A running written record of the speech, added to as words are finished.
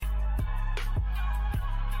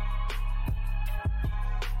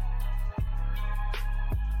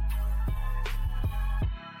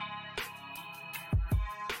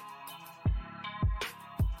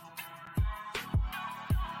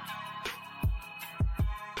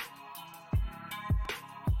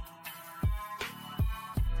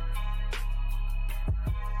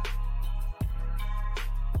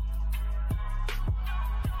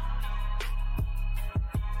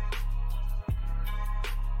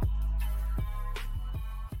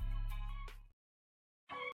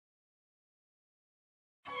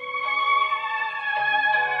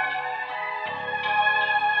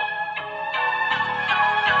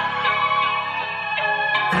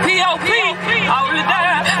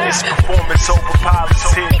It's performance over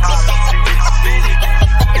politics.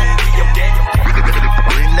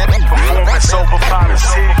 Performance over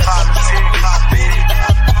politics.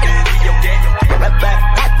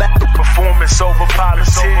 Performance over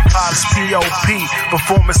politics. It's POP,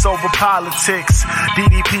 performance over politics.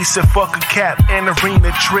 DDP said fuck a cap and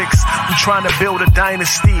arena tricks. I'm trying to build a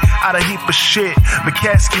dynasty out of heap of shit.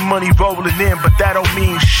 McCaskey money rolling in, but that don't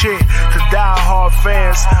mean shit to die-hard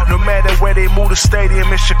fans. No matter where they move the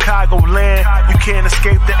stadium in Chicagoland, you can't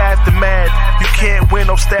escape the aftermath. You can't win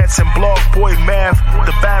no stats and blog boy math.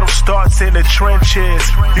 The battle starts in the trenches.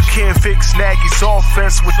 You can't fix Nagy's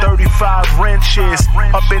offense with 35 wrenches.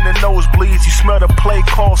 Up in the nosebleeds, you smell the play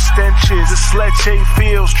called stenches. The sledge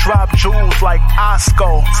fields drop jewels like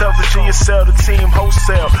Osco. Tell Virginia sell the team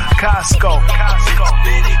wholesale. Costco.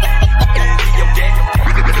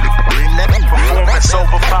 Performance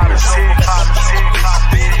over politics.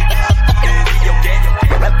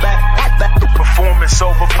 Performance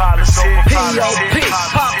over politics. P.O.P.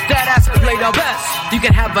 Pop that ass and play the best. You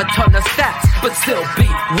can have a ton of stats, but still be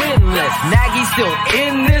winless. Nagy's still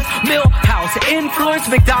in this. Millhouse influence.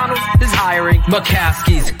 McDonald's is hiring.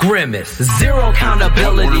 McCaskey's grimace. Zero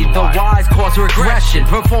accountability. The wise cause regression.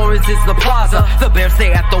 Performance is the plaza. The Bears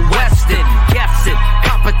stay at the West End. Guessing.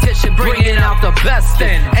 Competition bringing out the best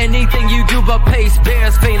in. Anything you do but pace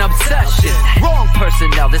Bears feign obsession. Wrong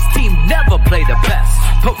personnel. This team never play the best.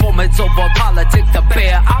 Performance over politics, the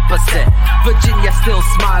bare opposite. Virginia still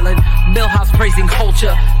smiling, Millhouse praising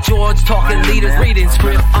culture. George talking leaders, reading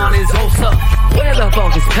script on his Osa. Where the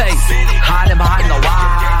voters pay, hiding behind the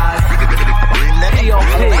wise.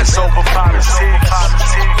 Performance over politics.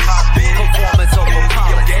 Performance over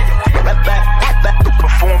politics.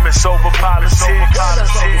 Performance over politics. Where the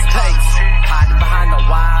voters pay, hiding behind the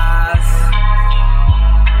wise.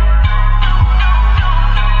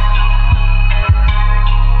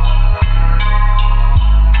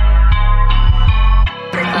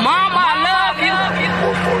 Mama, I love you.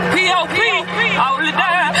 P.O.P. Only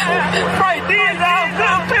that. Right these are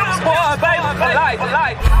good pills for a baby for life.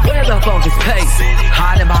 Where the voters pay,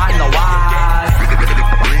 hiding behind the wise.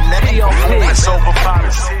 Performance over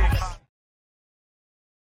politics.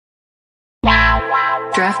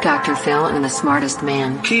 Draft Dr. Phil and the Smartest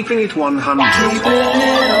Man. Keeping it 100.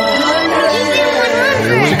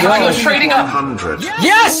 Chicago's trading up. 100.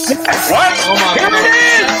 Yes! What? Oh my God. Here it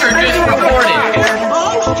is! Just reported.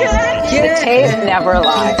 The tape never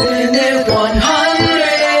lies.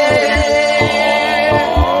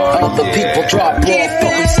 Other people drop off,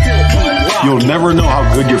 but we still keep rocking. You'll never know how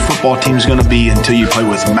good your football team's going to be until you play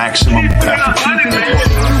with maximum effort.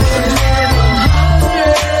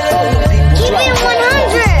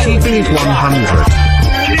 Keeping it 100.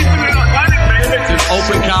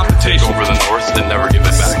 Open competition over the North and never give it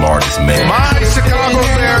back. Smartest man. My Chicago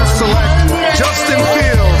Bears select Justin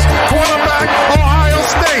Fields, quarterback, Ohio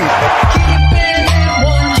State.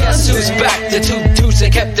 Guess who's back? The two dudes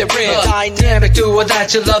that kept it real. Dynamic duo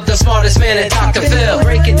that you love, the smartest man and Dr. Phil.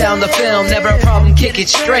 Breaking down the film, never a problem, kick it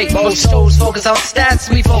straight. Most shows focus on stats,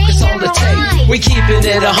 we focus on the tape. We keeping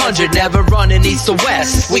it 100, never running east to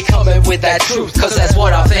west. We coming with that truth, cause that's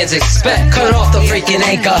what our fans expect. Cut off the freaking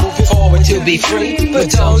anchor, forward to be free. But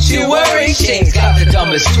don't you worry, Shane's got the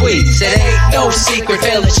dumbest tweets. It ain't no secret,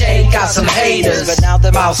 Phil and Shane got some haters. But now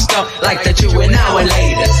they're mouth stuck like the Jew and now and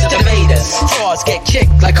later. Debaters, frauds get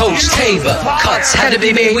kicked like Coach Tabor. Cuts had to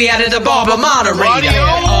be made, we added a barber moderator.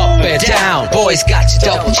 Up and down, boys got you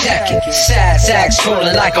double checking. Sad sacks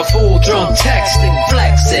trolling like a fool, drunk texting.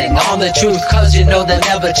 Flexing on the truth cause you know they'll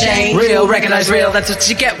never change. Real, recognize real, that's what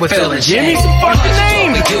you get with Phil and Jimmy. What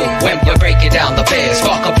we do when we're breaking down the Bears.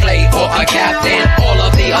 Fuck a play or a captain, all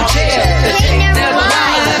of the unfair. The tape never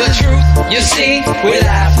lies. The truth, you see, we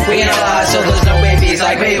laugh, we analyze, so there's no babies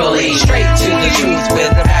like Maybelline. Straight to the truth with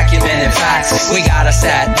acumen and facts. We got a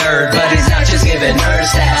sad nerd, but he's not just giving nerd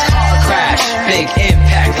stats. Car crash, big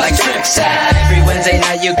impact like Trick Sack. Every Wednesday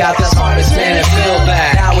night you got the smartest man and Phil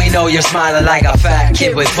back. Now we know you're smiling like a fat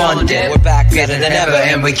kid with fun dip. We're back better than ever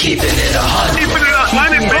and we keeping it 100. Keep it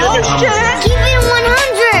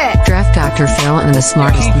 100. Draft Dr. Phil and the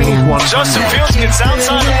Smartest Man. Justin Fields gets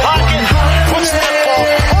outside the pocket, puts that ball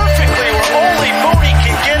perfectly where only Mooney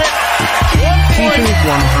can get it. 1 point,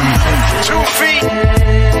 2 feet.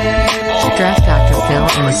 Draft Dr. Phil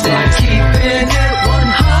and the Smartest Man. Keeping it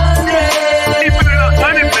 100. Draft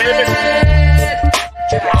Dr. Phil and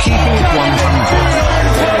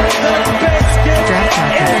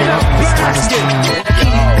the Smartest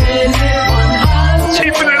Man.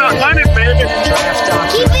 Keeping it 100, baby.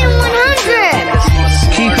 Keep it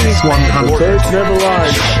 100. Keeping it 100. Birds never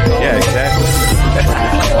lie. Yeah, exactly.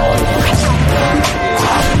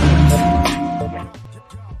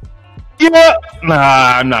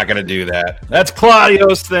 Nah, I'm not going to do that. That's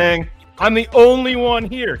Claudio's thing. I'm the only one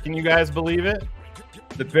here. Can you guys believe it?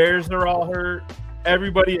 The Bears are all hurt.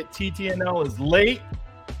 Everybody at TTNL is late,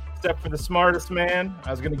 except for the smartest man.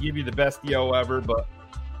 I was going to give you the best yo ever, but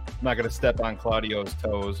I'm not going to step on Claudio's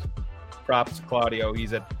toes. Props to Claudio.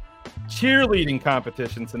 He's at cheerleading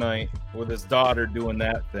competition tonight with his daughter doing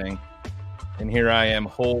that thing. And here I am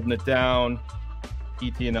holding it down.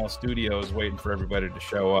 TTNL Studios waiting for everybody to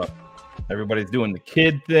show up. Everybody's doing the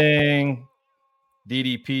kid thing.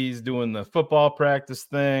 DDP's doing the football practice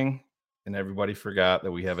thing. And everybody forgot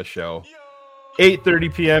that we have a show.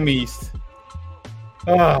 8:30 p.m. East.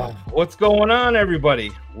 What's going on,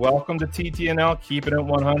 everybody? Welcome to TTNL. Keeping it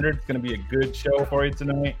 100. It's going to be a good show for you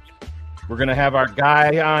tonight. We're going to have our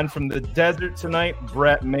guy on from the desert tonight,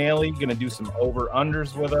 Brett Maley, going to do some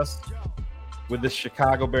over-unders with us with the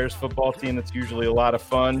Chicago Bears football team. That's usually a lot of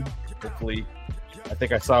fun. Hopefully, I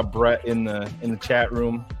think I saw Brett in the chat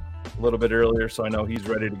room a little bit earlier, so I know he's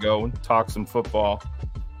ready to go and talk some football.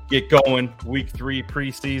 Get going. Week 3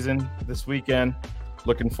 preseason this weekend.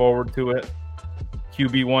 Looking forward to it.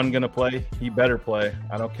 QB1 going to play. He better play.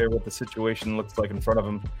 I don't care what the situation looks like in front of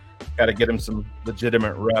him. Got to get him some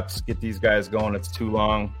legitimate reps. Get these guys going. It's too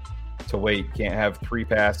long to wait. Can't have 3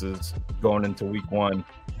 passes going into week 1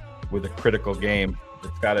 with a critical game.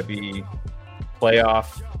 It's got to be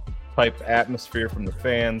playoff type atmosphere from the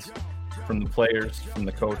fans, from the players, from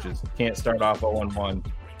the coaches. Can't start off 0-1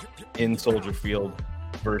 in Soldier Field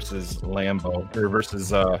versus Lambeau or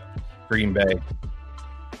versus Green Bay.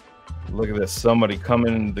 Look at this. Somebody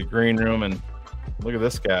coming into the green room and look at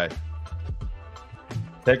this guy.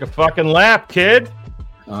 Take a fucking lap, kid.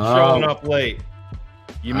 Showing up late.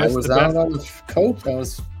 You missed the best. On the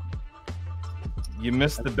coach. You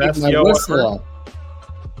missed the best yo ever.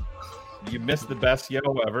 You missed the best yo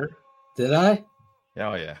ever. Did I?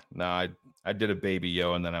 Oh yeah. No, I did a baby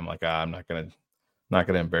yo, and then I'm like, I'm not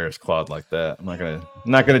gonna embarrass Claude like that. I'm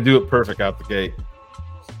not gonna do it perfect out the gate.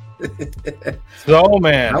 So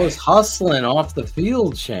man, I was hustling off the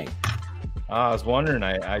field, Shane. I was wondering.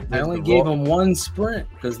 I only gave them 1 sprint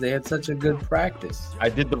because they had such a good practice. I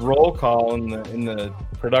did the roll call in the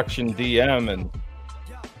production DM, and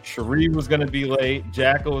Cherie was going to be late.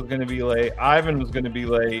 Jackal was going to be late. Ivan was going to be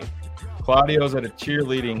late. Claudio's at a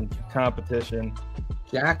cheerleading competition.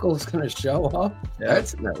 Jackal's going to show up? Yeah.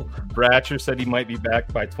 That's no. Bratcher said he might be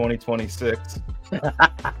back by 2026. You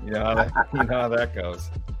know how that goes.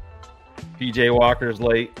 PJ Walker's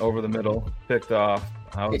late over the middle, picked off.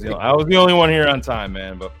 I was the only one here on time,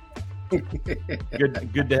 man. But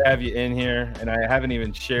good to have you in here. And I haven't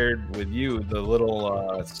even shared with you the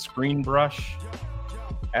little screen brush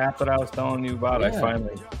app that I was telling you about. Yeah.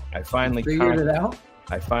 I finally figured it out.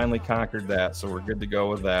 I finally conquered that, so we're good to go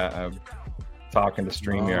with that. I'm talking to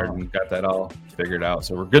StreamYard and got that all figured out,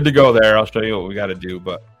 so we're good to go there. I'll show you what we got to do.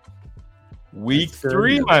 But week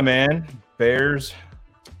 3, my man, Bears.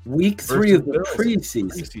 Week 3 of the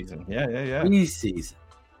preseason. Yeah. Preseason.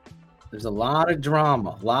 There's a lot of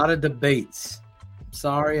drama, a lot of debates. I'm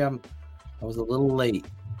sorry, I was a little late.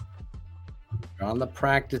 We're on the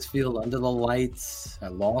practice field under the lights. I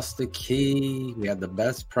lost the key. We had the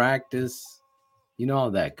best practice. You know how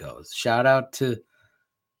that goes. Shout out to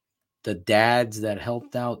the dads that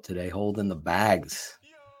helped out today holding the bags.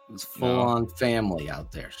 It was full-on family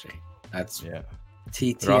out there, Shane. That's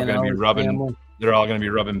TTNL. They're all going to be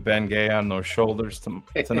rubbing Ben Gay on those shoulders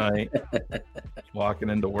tonight. Walking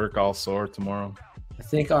into work all sore tomorrow. I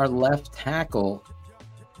think our left tackle,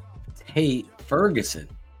 Tate Ferguson,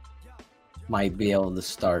 might be able to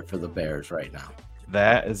start for the Bears right now.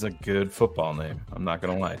 That is a good football name. I'm not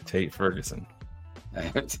going to lie. Tate Ferguson.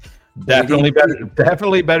 Definitely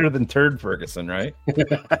better than Turd Ferguson, right?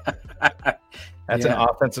 That's an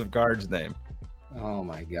offensive guard's name. Oh,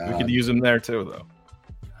 my God. We could use him there, too, though.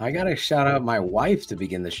 I got to shout out my wife to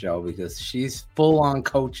begin the show because she's full-on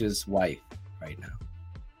coach's wife right now.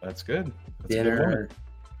 That's good. That's dinner.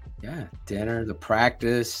 Dinner, the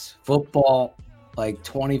practice, football, like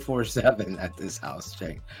 24/7 at this house,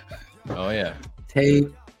 Jake. Oh, yeah.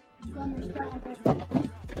 Tape.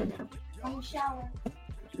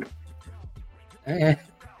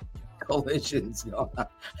 Collisions going on.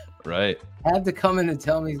 Right. Had to come in and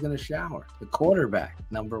tell me he's going to shower. The quarterback,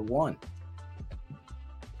 number 1.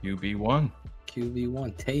 QB1.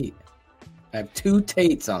 Tate. I have 2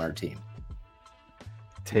 Tates on our team.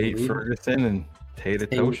 Tate Ferguson and Tate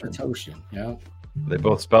Atoshin. Yeah. They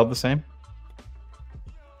both spelled the same?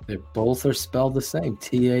 They both are spelled the same.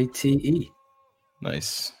 Tate.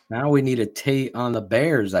 Nice. Now we need a Tate on the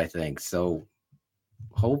Bears, I think. So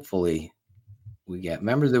hopefully we get.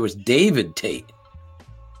 Remember, there was David Tate.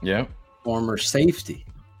 Yeah. Former safety.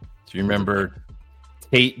 Do you remember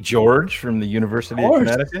Tate George from the University of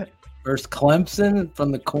Connecticut? First Clemson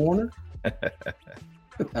from the corner.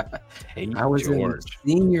 Tate I was George. in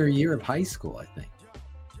senior year of high school, I think.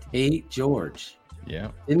 Tate George. Yeah.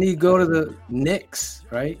 Didn't he go to the Knicks,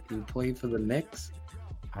 right? He played for the Knicks.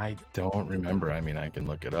 I don't remember. I mean, I can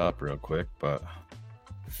look it up real quick, but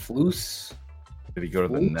Flus. Did he go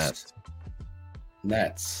to the Nets?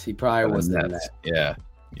 Nets. He probably was the Nets. Yeah.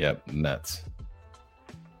 Yep, Nets.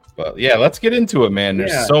 But yeah, let's get into it, man.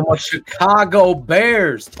 There's so much Chicago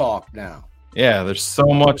Bears talk now. Yeah, there's so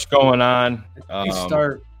much going on.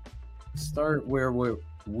 Start where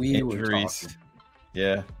we were talking.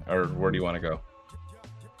 Yeah, or where do you want to go?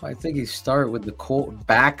 I think you start with the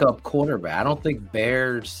backup quarterback. I don't think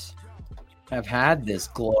Bears have had this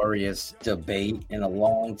glorious debate in a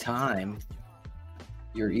long time.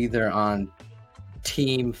 You're either on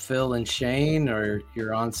Team Phil and Shane, or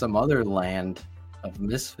you're on some other land of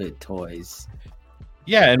misfit toys.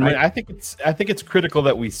 Yeah, and I think it's critical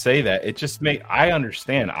that we say that. It just I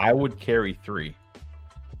understand. I would carry 3.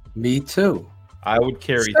 Me too. I would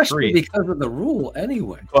carry Especially 3 because of the rule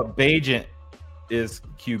anyway. But Bagent is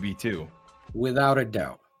QB2 without a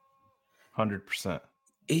doubt. 100%.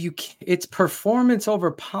 It's performance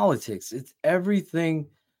over politics. It's everything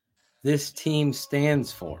this team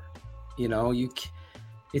stands for. You know,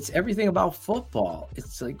 it's everything about football.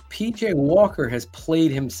 It's like PJ Walker has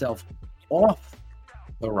played himself off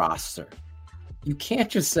the roster. You can't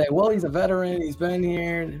just say, well, he's a veteran, he's been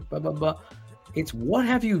here, blah, blah, blah. It's what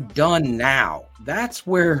have you done now? That's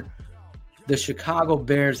where the Chicago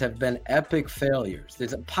Bears have been epic failures.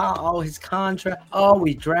 There's his contract. Oh,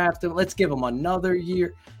 we drafted him. Let's give him another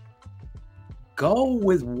year. Go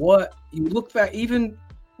with what you look back, even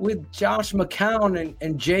with Josh McCown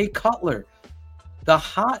and Jay Cutler. The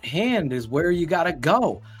hot hand is where you got to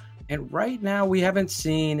go. And right now we haven't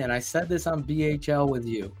seen, and I said this on BHL with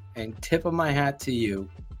you, and tip of my hat to you.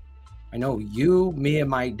 I know you, me, and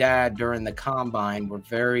my dad during the combine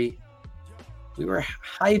we were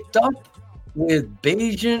hyped up with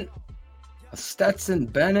Bagent, Stetson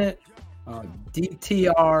Bennett,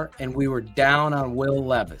 DTR, and we were down on Will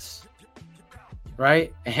Levis,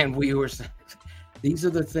 right? And these are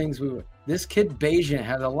the things this kid Bagent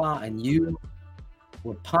has a lot, and you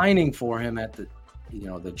were pining for him at the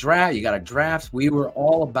draft. You got to draft. We were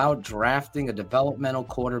all about drafting a developmental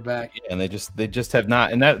quarterback. Yeah, and they just have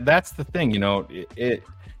not. And that's the thing,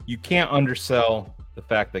 you can't undersell the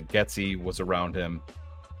fact that Getsy was around him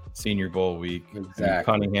Senior Bowl week. Exactly.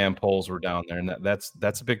 Cunningham polls were down there, and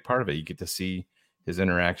that's a big part of it. You get to see his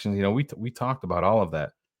interactions. We talked about all of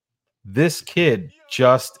that. This kid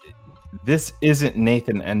this isn't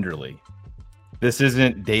Nathan Enderle. This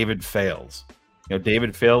isn't David Fales.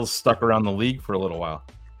 David Fales stuck around the league for a little while.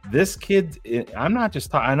 This kid, I'm not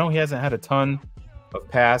just I know he hasn't had a ton of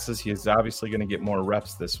passes. He's obviously going to get more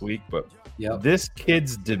reps this week, but this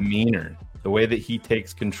kid's demeanor, the way that he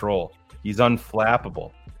takes control, he's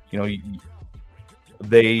unflappable.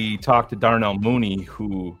 They talked to Darnell Mooney,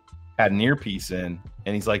 who had an earpiece in,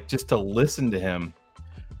 and he's like, just to listen to him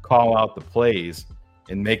call out the plays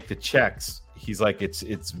and make the checks. He's like, it's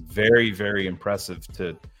very, very impressive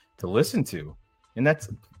to listen to. And that's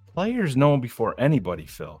players know before anybody,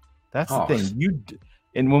 Phil. That's the thing.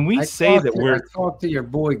 And when we say that I talked to your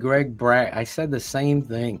boy Greg Brack, I said the same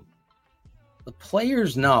thing. The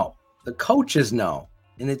players know, the coaches know,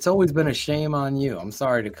 and it's always been a shame on you. I'm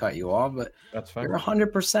sorry to cut you off, but that's fine. You're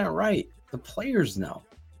 100% right. The players know.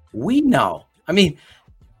 We know. I mean,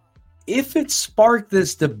 if it sparked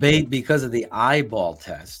this debate because of the eyeball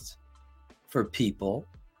test for people,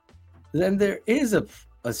 then there is a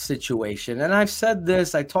situation. And I've said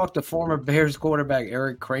this. I talked to former Bears quarterback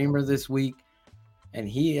Eric Kramer this week, and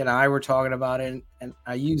he and I were talking about it. And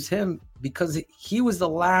I use him because he was the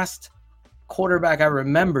last quarterback I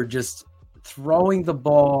remember just throwing the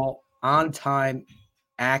ball on time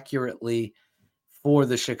accurately for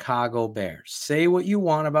the Chicago Bears. Say what you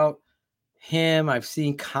want about him. I've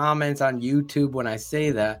seen comments on YouTube when I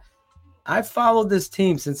say that. I've followed this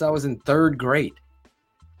team since I was in 3rd grade.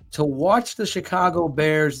 To watch the Chicago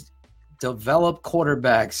Bears develop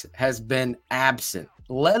quarterbacks has been absent,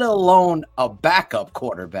 let alone a backup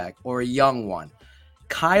quarterback or a young one.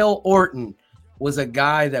 Kyle Orton was a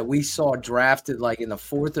guy that we saw drafted like in the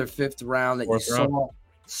 4th or 5th round that you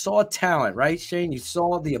saw talent, right, Shane? You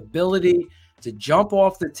saw the ability to jump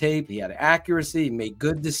off the tape. He had accuracy, he made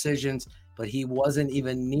good decisions, but he wasn't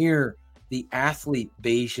even near the athlete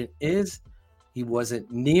Bayesian is. He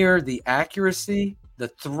wasn't near the accuracy, the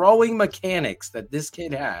throwing mechanics that this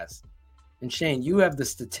kid has. And Shane, you have the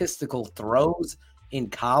statistical throws in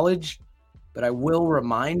college. but I will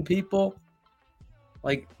remind people,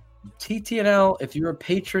 like TTNL, if you're a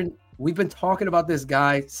patron, we've been talking about this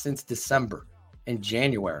guy since December and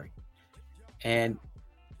January. And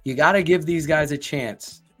you got to give these guys a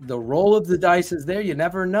chance. The roll of the dice is there. You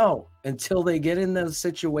never know until they get in those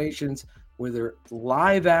situations where they're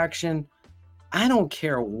live action. I don't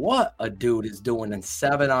care what a dude is doing in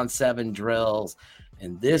 7-on-7 drills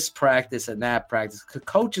and this practice and that practice.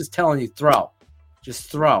 Coach is telling you, throw. Just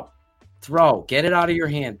throw. Get it out of your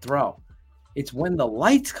hand. Throw. It's when the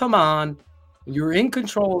lights come on, you're in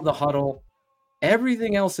control of the huddle.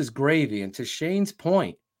 Everything else is gravy. And to Shane's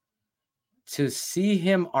point, to see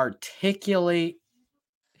him articulate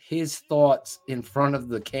his thoughts in front of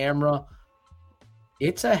the camera,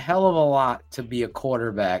 it's a hell of a lot to be a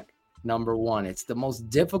quarterback. Number one, it's the most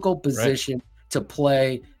difficult position to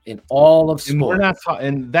play in all of sports.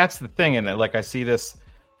 And that's the thing. And like I see this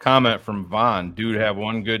comment from Vaughn, dude, have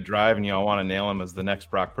one good drive and y'all want to nail him as the next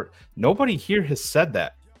Brock. Nobody here has said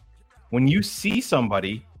that. When you see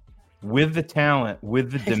somebody with the talent,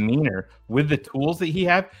 with the demeanor, with the tools that he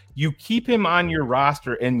have, you keep him on your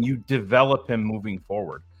roster and you develop him moving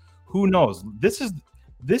forward. Who knows? This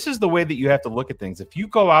is the way that you have to look at things. If you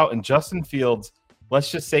go out and Justin Fields, let's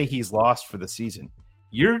just say he's lost for the season.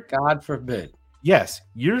 God forbid. Yes,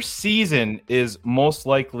 your season is most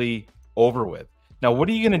likely over with. Now, what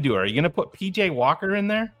are you going to do? Are you going to put PJ Walker in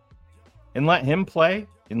there and let him play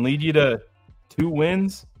and lead you to 2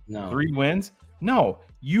 wins, 3 wins? No,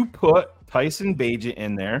 you put Tyson Bagent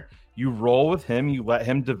in there. You roll with him. You let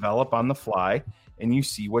him develop on the fly, and you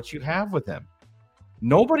see what you have with him.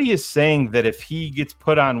 Nobody is saying that if he gets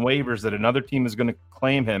put on waivers that another team is going to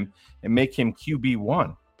claim him and make him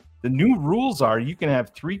QB1. The new rules are you can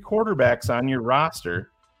have 3 quarterbacks on your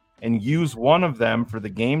roster and use one of them for the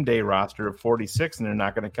game day roster of 46, and they're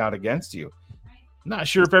not going to count against you. I'm not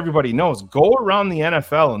sure if everybody knows. Go around the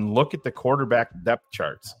NFL and look at the quarterback depth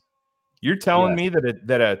charts. You're telling me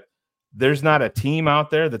that there's not a team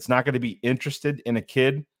out there that's not going to be interested in a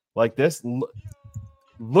kid like this?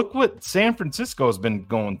 Look what San Francisco has been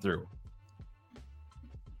going through.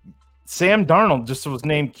 Sam Darnold just was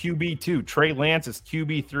named QB2. Trey Lance is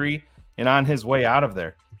QB3 and on his way out of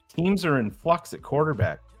there. Teams are in flux at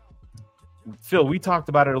quarterback. Phil, we talked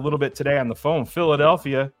about it a little bit today on the phone.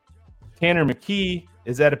 Philadelphia, Tanner McKee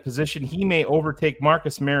is at a position he may overtake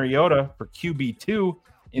Marcus Mariota for QB2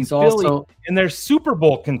 in Philly, and they're Super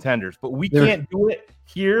Bowl contenders, but we can't do it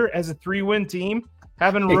here as a 3-win team.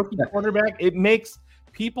 Having a rookie quarterback, it makes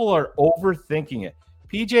people are overthinking it.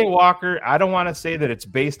 PJ Walker, I don't want to say that it's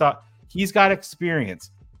based on he's got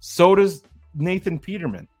experience. So does Nathan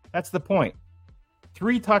Peterman. That's the point.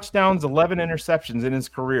 3 touchdowns, 11 interceptions in his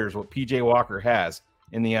career is what PJ Walker has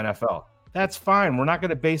in the NFL. That's fine. We're not going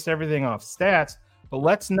to base everything off stats, but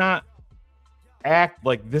let's not act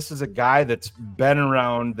like this is a guy that's been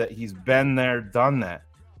around, that he's been there, done that.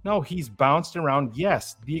 No, he's bounced around.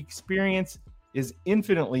 Yes, the experience is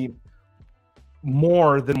infinitely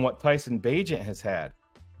more than what Tyson Bagent has had.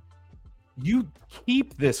 You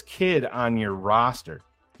keep this kid on your roster.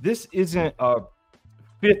 This isn't a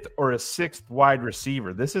 5th or a 6th wide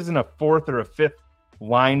receiver. This isn't a 4th or a 5th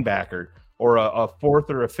linebacker or a 4th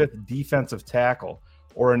or a 5th defensive tackle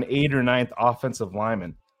or an 8th or 9th offensive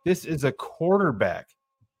lineman. This is a quarterback.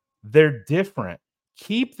 They're different.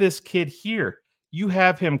 Keep this kid here. You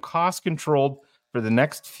have him cost controlled for the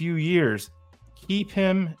next few years. Keep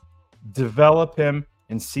him, develop him,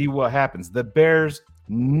 and see what happens. The Bears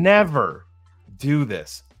never do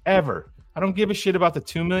this, ever. I don't give a shit about the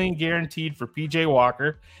 $2 million guaranteed for PJ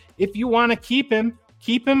Walker. If you want to keep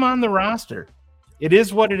him on the roster. It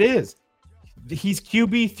is what it is. He's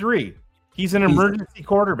QB3. He's an emergency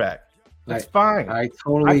quarterback. That's fine. I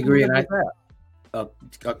totally agree. And a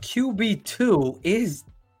QB2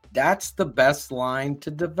 that's the best line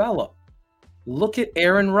to develop. Look at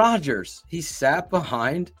Aaron Rodgers. He sat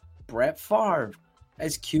behind Brett Favre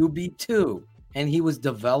as QB2, and he was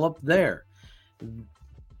developed there.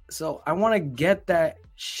 So I want to get that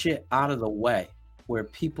shit out of the way where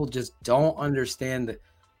people just don't understand that,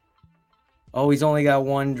 oh, he's only got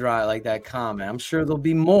 1 drive, like that comment. I'm sure there'll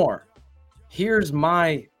be more. Here's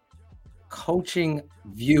my coaching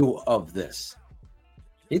view of this.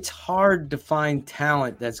 It's hard to find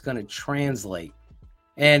talent that's going to translate.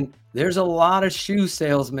 And there's a lot of shoe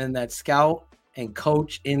salesmen that scout and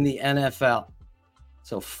coach in the NFL.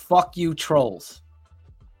 So fuck you, trolls.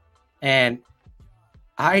 And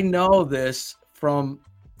I know this from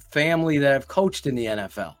family that have coached in the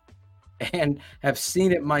NFL and have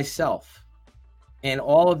seen it myself. And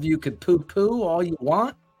all of you could poo-poo all you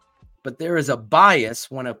want, but there is a bias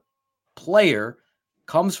when a player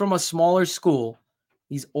comes from a smaller school.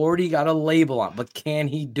 He's already got a label on, but can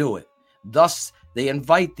he do it? Thus, they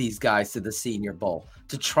invite these guys to the Senior Bowl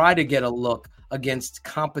to try to get a look against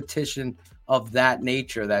competition of that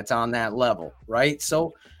nature that's on that level, right?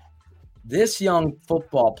 So this young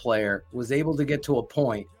football player was able to get to a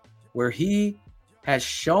point where he has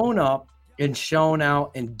shown up and shown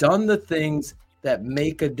out and done the things that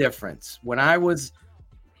make a difference. When I was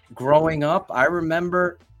growing up, I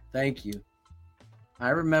remember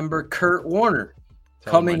Kurt Warner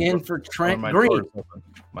coming in for Trent Green.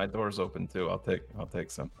 My door's open too. I'll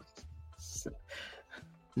take some.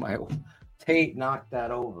 My Tate knocked that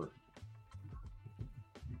over.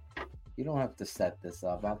 You don't have to set this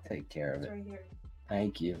up. I'll take care of it. Right here.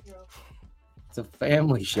 Thank you. It's a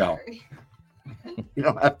family show. You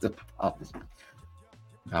don't have to.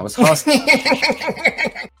 I was hustling.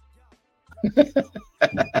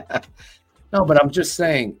 No, but I'm just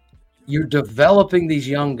saying, you're developing these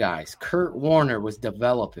young guys. Kurt Warner was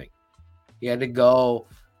developing. He had to go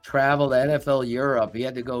travel to NFL Europe. He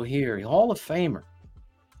had to go here. Hall of Famer.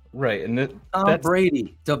 Right. And Tom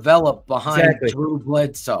Brady developed behind Drew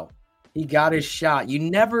Bledsoe. He got his shot. You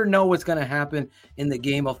never know what's going to happen in the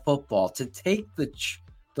game of football. To take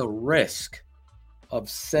the risk of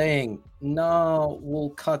saying, no, we'll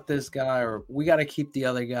cut this guy, or we got to keep the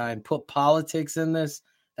other guy, and put politics in this,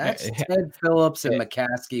 that's Ted Phillips and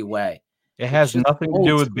McCaskey way. It has nothing to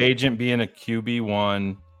do with Bagent being a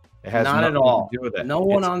QB1. It has not nothing at all. to do with it. No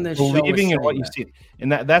one on this show believing in what you see.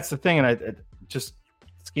 And that's the thing. And I just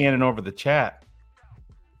scanning over the chat.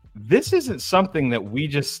 This isn't something that we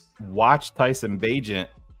just watched Tyson Bagent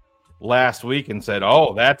last week and said,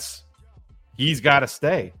 oh, he's got to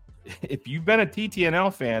stay. If you've been a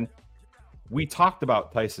TTNL fan, we talked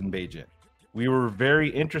about Tyson Bagent. We were very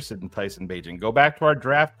interested in Tyson Bagent. Go back to our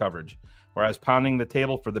draft coverage where I was pounding the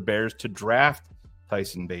table for the Bears to draft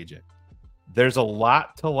Tyson Bagent. There's a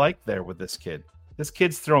lot to like there with this kid. This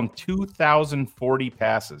kid's thrown 2,040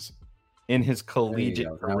 passes in his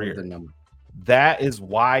collegiate career. That is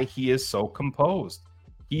why he is so composed.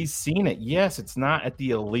 He's seen it. Yes, it's not at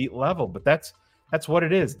the elite level, but that's what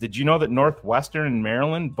it is. Did you know that Northwestern and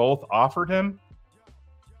Maryland both offered him,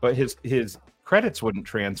 but his credits wouldn't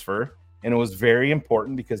transfer, and it was very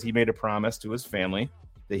important because he made a promise to his family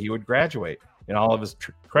that he would graduate, and all of his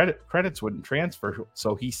credits wouldn't transfer,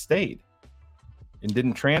 so he stayed and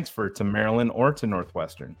didn't transfer to Maryland or to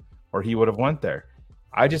Northwestern, or he would have went there.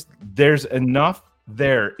 There's enough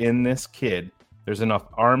there in this kid. There's enough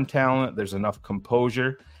arm talent. There's enough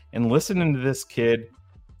composure. And listening to this kid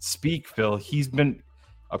speak, Phil, he's been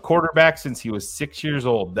a quarterback since he was 6 years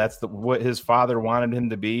old. That's what his father wanted him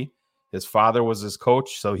to be. His father was his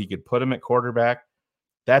coach, so he could put him at quarterback.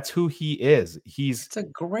 That's who he is. It's a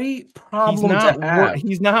great problem to have.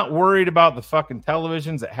 He's not worried about the fucking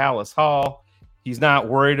televisions at Hallis Hall. He's not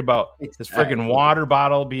worried about his friggin' water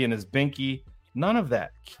bottle being his binky. None of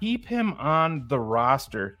that. Keep him on the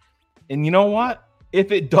roster. And you know what?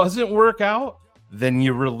 If it doesn't work out, then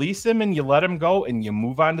you release him and you let him go and you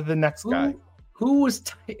move on to the next guy. Who was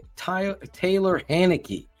Taylor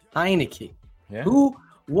Heineke? Yeah. Who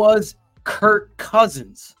was Kirk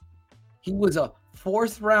Cousins? He was a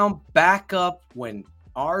fourth-round backup when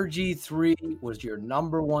RG3 was your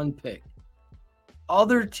number one pick.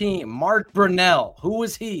 Other team, Mark Brunell, who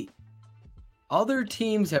was he? Other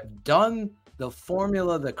teams have done the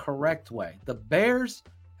formula the correct way. The Bears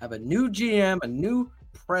have a new GM, a new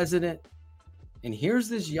president, and here's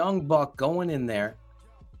this young buck going in there.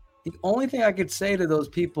 The only thing I could say to those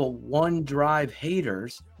people, one drive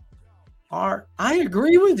haters, are I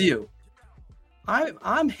agree with you.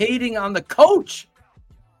 I'm hating on the coach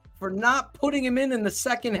for not putting him in the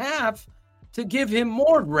second half to give him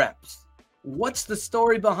more reps. What's the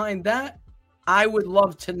story behind that? I would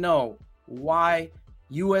love to know why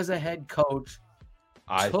you as a head coach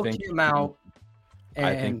took him out.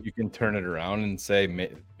 I think you can turn it around and say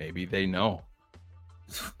maybe they know.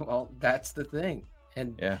 Well, that's the thing.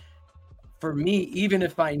 And yeah, for me, even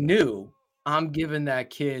if I knew, I'm giving that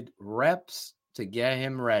kid reps to get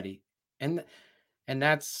him ready. And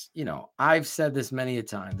that's, I've said this many a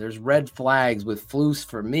time. There's red flags with Flus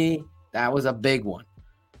for me. That was a big one.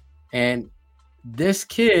 And this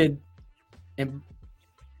kid, and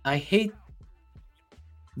I hate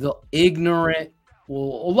the ignorant,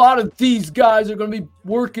 well, a lot of these guys are going to be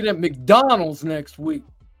working at McDonald's next week.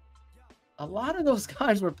 A lot of those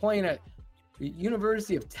guys were playing at the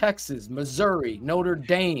University of Texas, Missouri, Notre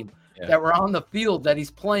Dame, that were on the field that he's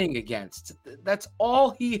playing against. That's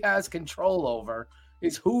all he has control over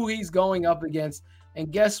is who he's going up against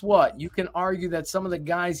And guess what? You can argue that some of the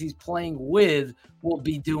guys he's playing with will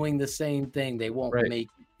be doing the same thing. They won't make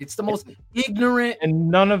it. It's the most ignorant and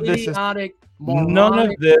none of this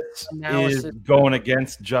is going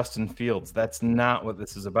against Justin Fields. That's not what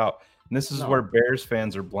this is about. And this is where Bears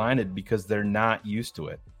fans are blinded because they're not used to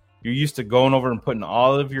it. You're used to going over and putting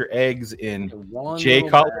all of your eggs in Jay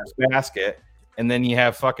Cutler's basket, and then you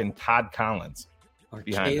have fucking Todd Collins or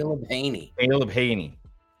Caleb Haney.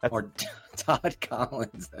 Or Todd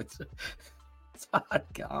Collins. That's Todd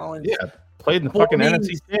Collins. Yeah, played in the fucking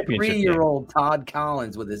NFC Championship. 3-year-old Todd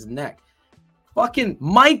Collins with his neck. Fucking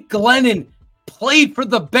Mike Glennon played for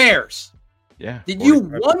the Bears. Yeah. Did you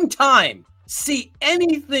one time see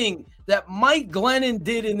anything that Mike Glennon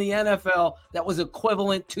did in the NFL that was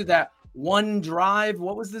equivalent to that one drive?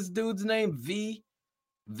 What was this dude's name?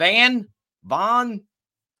 Vaughn?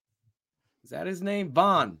 Is that his name?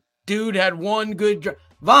 Vaughn. Dude had one good drive.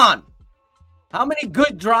 Vaughn, how many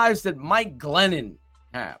good drives did Mike Glennon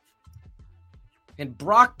have? And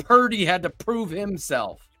Brock Purdy had to prove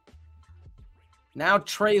himself. Now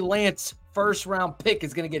Trey Lance, first-round pick,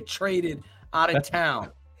 is going to get traded out of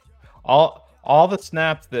town. All the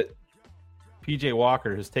snaps that P.J.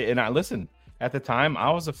 Walker has taken. And I listen, at the time,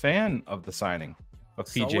 I was a fan of the signing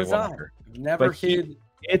of P.J. Walker. Never hid.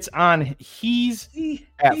 It's on. He's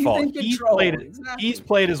at fault. He's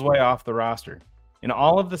played his way off the roster. In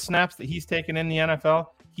all of the snaps that he's taken in the NFL,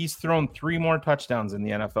 he's thrown 3 more touchdowns in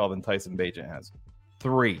the NFL than Tyson Bagent has.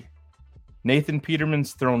 3. Nathan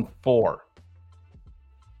Peterman's thrown 4.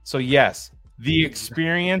 So, yes, the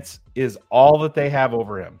experience is all that they have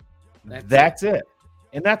over him. That's it.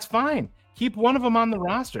 And that's fine. Keep one of them on the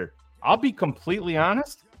roster. I'll be completely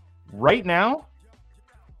honest. Right now,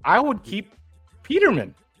 I would keep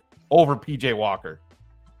Peterman over P.J. Walker.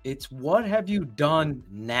 It's what have you done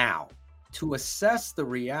now? To assess the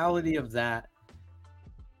reality of that,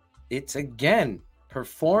 it's, again,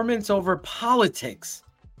 performance over politics.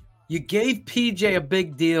 You gave PJ a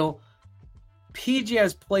big deal. PJ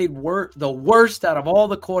has played the worst out of all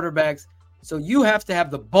the quarterbacks, so you have to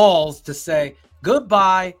have the balls to say,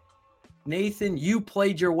 goodbye, Nathan, you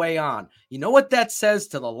played your way on. You know what that says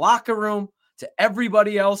to the locker room, to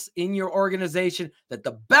everybody else in your organization, that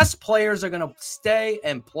the best players are going to stay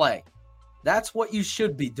and play. That's what you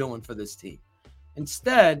should be doing for this team.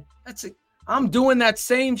 Instead, I'm doing that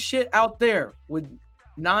same shit out there with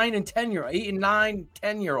 8 and 9,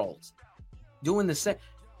 10-year-olds. Doing the same.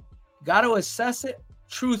 Got to assess it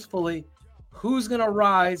truthfully. Who's going to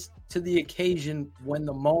rise to the occasion when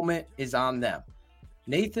the moment is on them?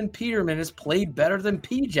 Nathan Peterman has played better than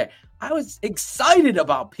PJ. I was excited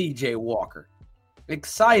about PJ Walker.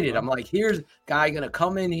 Excited. I'm like, here's a guy going to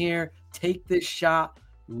come in here, take this shot,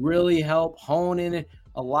 really help hone in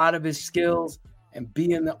a lot of his skills and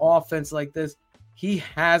be in the offense like this. He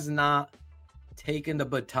has not taken the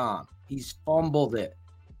baton. He's fumbled it.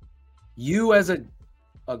 You as a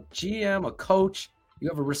GM, a coach, you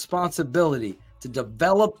have a responsibility to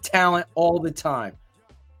develop talent all the time.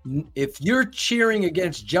 If you're cheering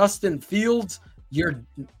against Justin Fields, you're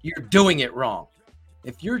doing it wrong.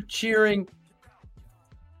 If you're cheering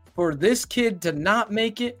for this kid to not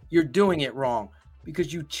make it, you're doing it wrong.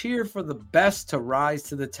 Because you cheer for the best to rise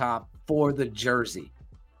to the top for the jersey.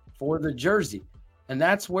 And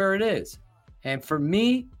that's where it is. And for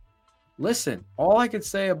me, listen, all I could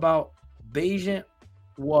say about Bagent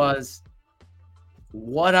was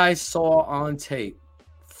what I saw on tape.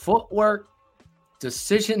 Footwork,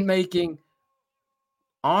 decision-making,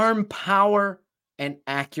 arm power, and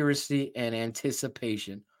accuracy and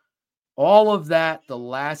anticipation. All of that the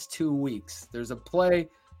last 2 weeks. There's a play.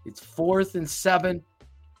 It's 4th and 7.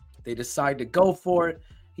 They decide to go for it.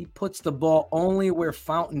 He puts the ball only where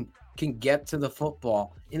Fountain can get to the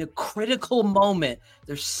football. In a critical moment,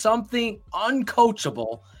 there's something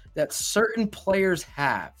uncoachable that certain players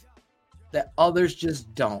have that others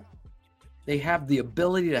just don't. They have the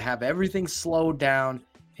ability to have everything slowed down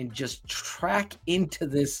and just track into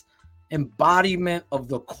this embodiment of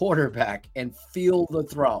the quarterback and feel the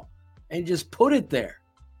throw and just put it there.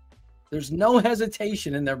 There's no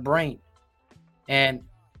hesitation in their brain. And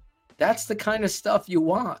that's the kind of stuff you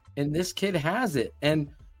want. And this kid has it. And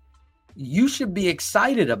you should be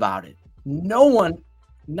excited about it. No one,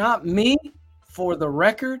 not me, for the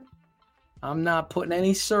record, I'm not putting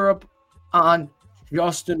any syrup on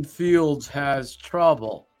Justin Fields has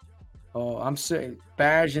trouble. Oh, I'm saying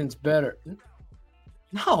Bagent's better.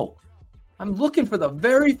 No. I'm looking for the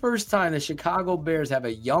very first time the Chicago Bears have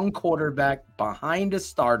a young quarterback behind a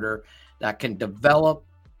starter that can develop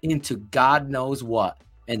into God knows what.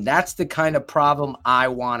 And that's the kind of problem I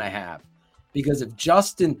want to have. Because if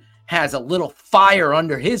Justin has a little fire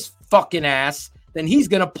under his fucking ass, then he's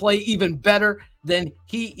going to play even better than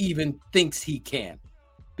he even thinks he can.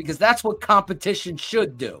 Because that's what competition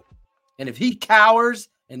should do. And if he cowers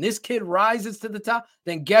and this kid rises to the top,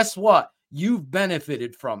 then guess what? You've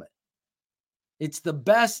benefited from it. It's the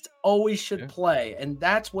best always should play. And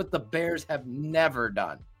that's what the Bears have never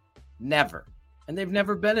done. Never. And they've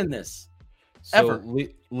never been in this. So ever.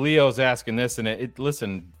 Leo's asking this, and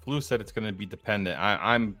listen, Flu said it's going to be dependent.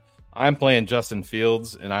 I'm playing Justin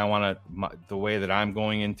Fields, and I want to, the way that I'm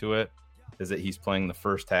going into it is that he's playing the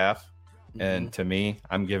first half. Mm-hmm. And to me,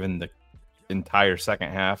 I'm giving the entire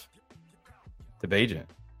second half to Bajent.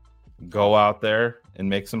 Go out there and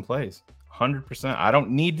make some plays. 100%. I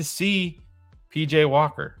don't need to see PJ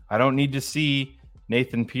Walker. I don't need to see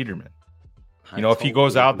Nathan Peterman. You know, if he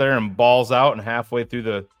goes out there and balls out and halfway through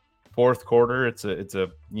the fourth quarter, it's a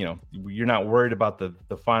you know, you're not worried about the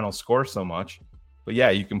final score so much. But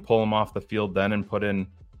yeah, you can pull him off the field then and put in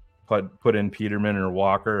Peterman or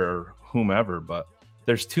Walker or whomever. But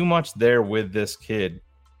there's too much there with this kid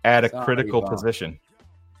at a critical position.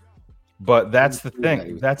 But that's the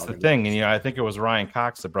thing. That's the thing. And, you know, I think it was Ryan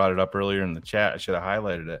Cox that brought it up earlier in the chat. I should have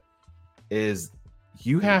highlighted it. Is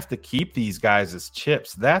you have to keep these guys as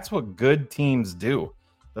chips. That's what good teams do.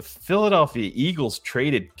 The Philadelphia Eagles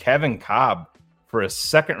traded Kevin Cobb for a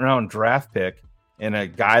second-round draft pick and a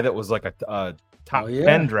guy that was like a top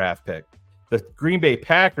 10 draft pick. The Green Bay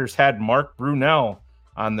Packers had Mark Brunell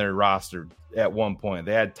on their roster at one point.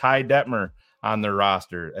 They had Ty Detmer on their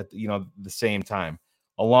roster at the same time.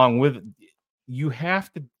 Along with, you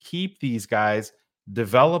have to keep these guys,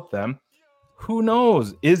 develop them. Who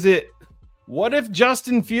knows? What if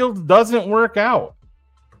Justin Fields doesn't work out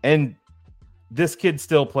and this kid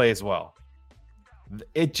still plays well?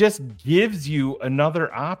 It just gives you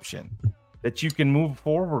another option that you can move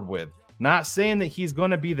forward with. Not saying that he's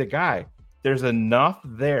going to be the guy. There's enough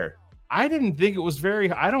there. I didn't think it was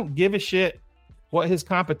I don't give a shit what his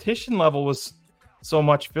competition level was so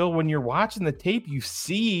much, Phil. When you're watching the tape, you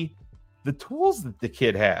see the tools that the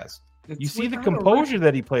kid has. You see the composure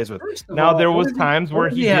that he plays with. Now, there was times where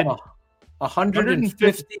he did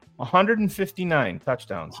 159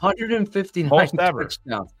 touchdowns. 159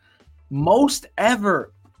 touchdowns. Most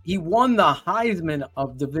ever. He won the Heisman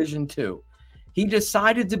of Division II. He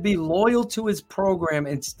decided to be loyal to his program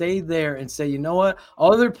and stay there and say, you know what?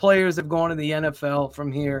 Other players have gone to the NFL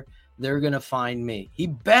from here. They're going to find me. He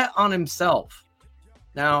bet on himself.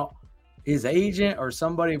 Now, his agent or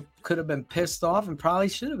somebody could have been pissed off and probably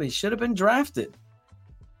should have. He should have been drafted.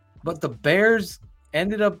 But the Bears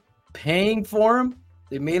ended up paying for him.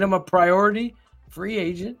 They made him a priority free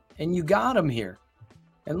agent, and you got him here.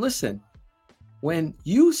 And listen, when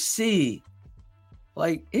you see,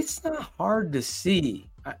 like, it's not hard to see.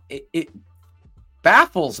 It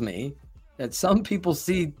baffles me that some people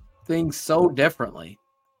see things so differently,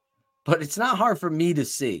 but it's not hard for me to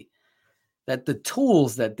see that the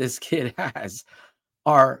tools that this kid has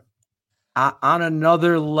are on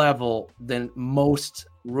another level than most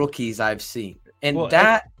rookies I've seen. And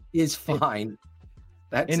is fine.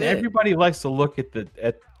 Everybody likes to look at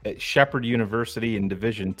at Shepherd University in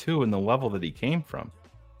Division II and the level that he came from.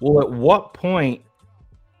 Well, at what point?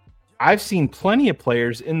 I've seen plenty of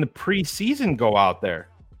players in the preseason go out there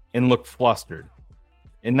and look flustered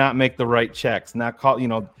and not make the right checks, not call,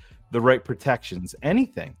 the right protections,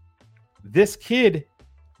 anything. This kid,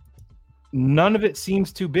 none of it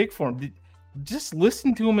seems too big for him. Just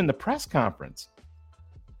listen to him in the press conference.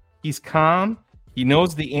 He's calm. He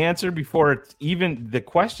knows the answer before the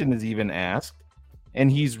question is even asked,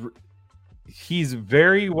 and he's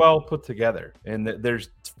very well put together. And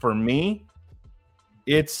for me,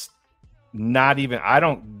 it's not even. I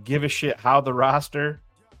don't give a shit how the roster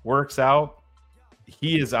works out.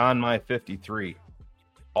 He is on my 53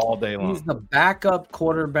 all day long. He's the backup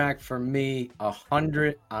quarterback for me.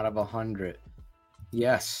 100 out of 100.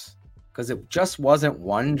 Yes, because it just wasn't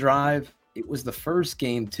one drive. It was the first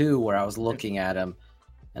game, too, where I was looking at him,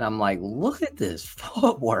 and I'm like, look at this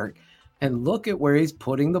footwork, and look at where he's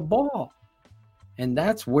putting the ball. And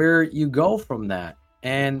that's where you go from that.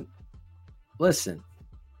 And listen,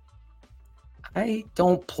 I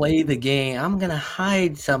don't play the game. I'm going to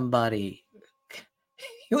hide somebody.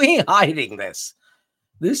 You ain't hiding this.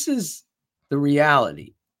 This is the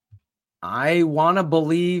reality. I want to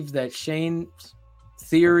believe that Shane's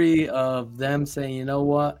theory of them saying, you know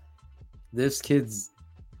what? This kid's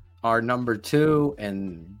our number 2,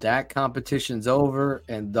 and that competition's over,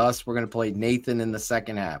 and thus we're going to play Nathan in the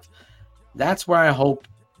second half. That's where I hope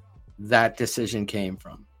that decision came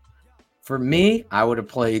from. For me, I would have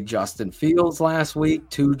played Justin Fields last week,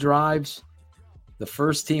 2 drives. the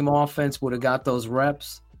first team offense would have got those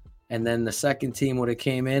reps, and then the second team would have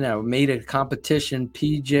came in and made a competition,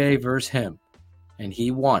 PJ versus him, and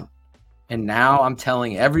he won. And now I'm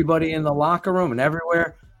telling everybody in the locker room and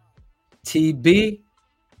everywhere, TB,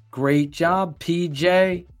 great job,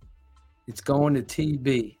 PJ. It's going to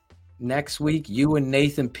TB. Next week, you and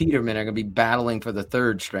Nathan Peterman are going to be battling for the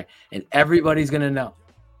third string, and everybody's going to know.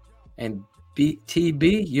 And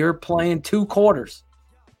TB, you're playing 2 quarters.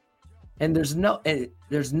 And there's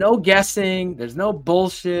no guessing, there's no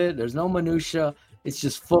bullshit, there's no minutia. It's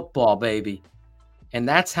just football, baby. And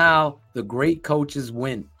that's how the great coaches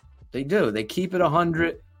win. They do. They keep it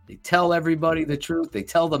 100. They tell everybody the truth. They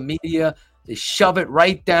tell the media. They shove it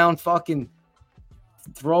right down, fucking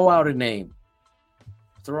throw out a name.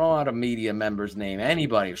 Throw out a media member's name.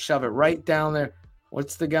 Anybody. Shove it right down there.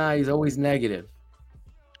 What's the guy? He's always negative.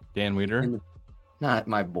 Dan Weeder? Not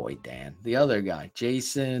my boy Dan. The other guy.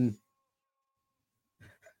 Jason.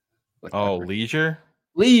 Leisure?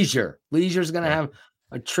 Leisure's going to have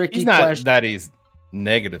a tricky question. He's not that he's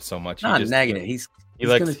negative so much. Not negative. He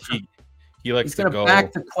likes to go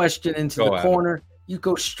back the question into the corner. You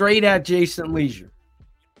go straight at Jason Leisure.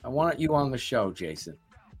 I want you on the show, Jason.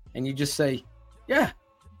 And you just say, yeah,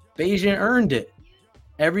 Bayesian earned it.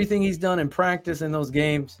 Everything he's done in practice in those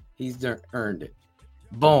games, he's earned it.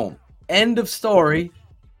 Boom. End of story.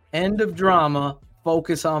 End of drama.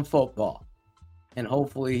 Focus on football. And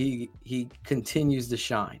hopefully he continues to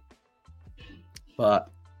shine.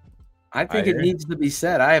 But I think it needs to be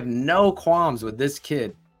said. I have no qualms with this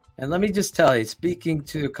kid. And let me just tell you, speaking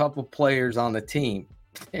to a couple players on the team,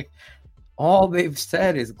 all they've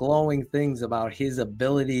said is glowing things about his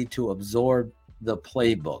ability to absorb the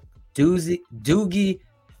playbook. Doogie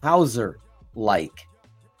Howser-like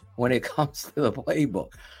when it comes to the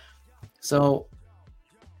playbook. So,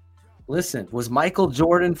 listen, was Michael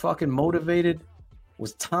Jordan fucking motivated?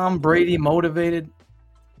 Was Tom Brady motivated?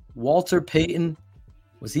 Walter Payton,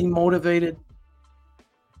 was he motivated?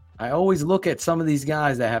 I always look at some of these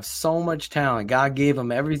guys that have so much talent. God gave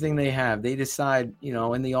them everything they have. They decide, in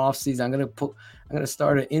the offseason, I'm going to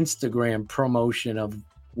start an Instagram promotion of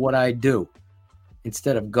what I do.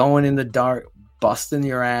 Instead of going in the dark, busting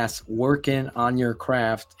your ass, working on your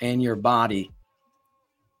craft and your body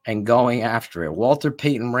and going after it. Walter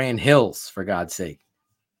Payton ran hills, for God's sake.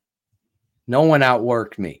 No one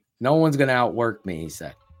outworked me. No one's going to outwork me, he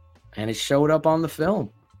said. And it showed up on the film.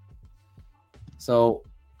 So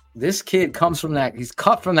this kid comes from that. He's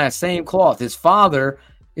cut from that same cloth. His father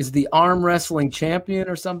is the arm wrestling champion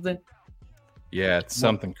or something. Yeah, it's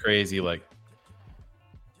something crazy. Like,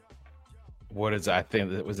 what is, I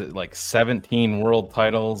think, was it like 17 world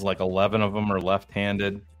titles? Like 11 of them are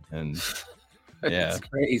left-handed. And yeah, it's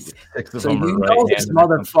crazy. 6 of so them are right-handed. This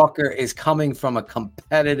motherfucker is coming from a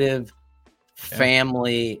competitive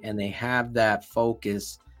family, and they have that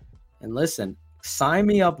focus. And listen, sign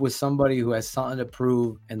me up with somebody who has something to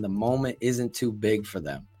prove and the moment isn't too big for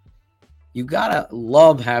them. You gotta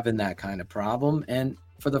love having that kind of problem. And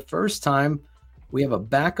for the first time, we have a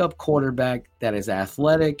backup quarterback that is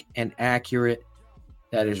athletic and accurate,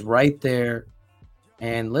 that is right there.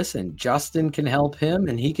 And listen, Justin can help him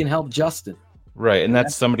and he can help Justin. Right. And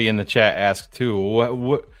that's somebody in the chat asked too.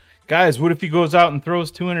 What guys, what if he goes out and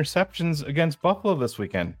throws 2 interceptions against Buffalo this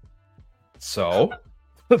weekend? So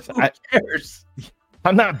who cares?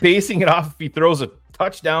 I'm not basing it off if he throws a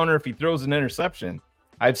touchdown or if he throws an interception.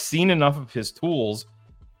 I've seen enough of his tools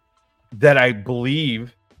that I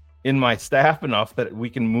believe in my staff enough that we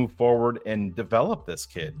can move forward and develop this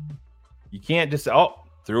kid. You can't just,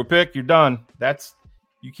 threw a pick, you're done.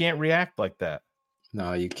 You can't react like that.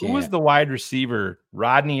 No, you can't. Who was the wide receiver?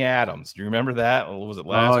 Rodney Adams. Do you remember that? Or was it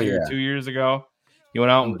last year, 2 years ago? He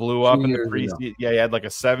went out and blew up in the preseason. Yeah, he had like a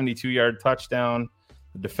 72-yard touchdown.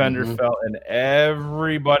 The defender fell, and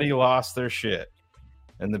everybody lost their shit.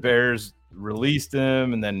 And the Bears released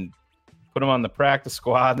him and then put him on the practice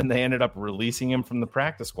squad, and they ended up releasing him from the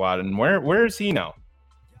practice squad. And where is he now?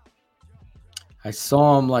 I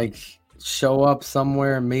saw him show up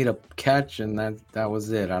somewhere and made a catch, and that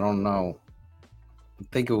was it. I don't know. I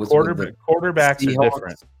think it was quarterbacks are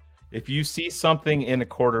different. If you see something in a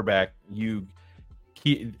quarterback,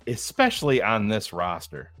 especially on this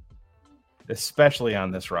roster,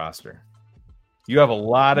 you have a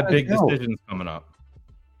lot of big decisions coming up.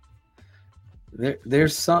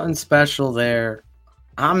 There's something special there.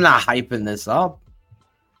 I'm not hyping this up.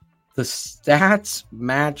 The stats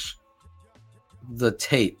match the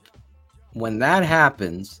tape. When that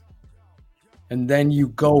happens, and then you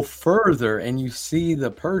go further and you see the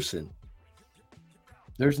person,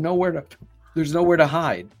 there's nowhere to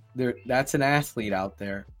hide. That's an athlete out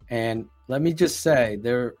there. And let me just say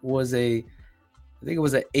there was I think it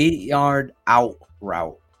was an 8-yard out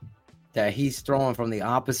route that he's throwing from the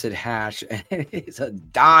opposite hash, and it's a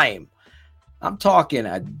dime. I'm talking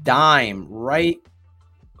a dime, right?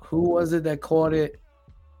 Who was it that caught it?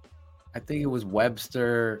 I think it was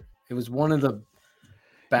Webster. It was one of the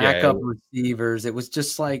backup receivers. It was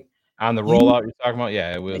just like on the rollout you're talking about.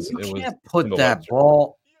 Yeah, it was. You can't put that Webster.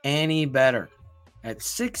 Ball any better at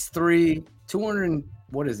 6'3", 200.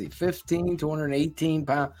 What is he? 218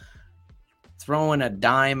 pounds. Throwing a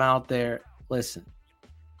dime out there. Listen,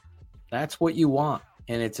 that's what you want,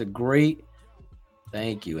 and it's a great.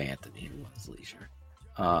 Thank you, Anthony. Leisure.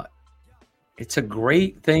 It's a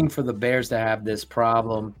great thing for the Bears to have this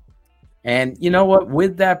problem. And you know what?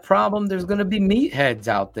 With that problem, there's going to be meatheads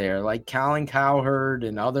out there like Colin Cowherd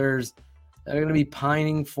and others that are going to be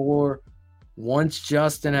pining for once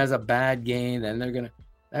Justin has a bad game, then they're going to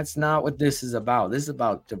 – that's not what this is about. This is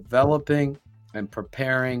about developing and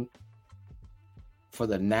preparing for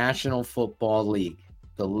the National Football League,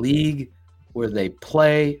 the league where they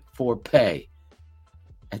play for pay.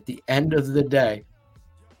 At the end of the day,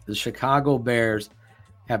 the Chicago Bears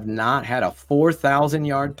have not had a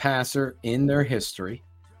 4,000-yard passer in their history.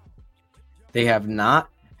 They have not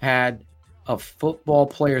had a football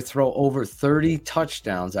player throw over 30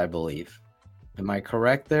 touchdowns, I believe. Am I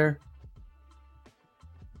correct there?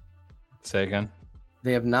 Say again.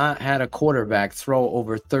 They have not had a quarterback throw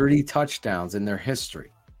over 30 touchdowns in their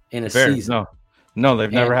history in a season. No,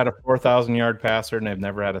 they've never had a 4,000-yard passer, and they've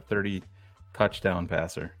never had a 30-touchdown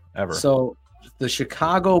passer ever. So the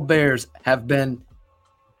Chicago Bears have been,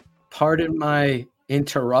 pardon my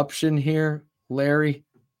interruption here, Larry,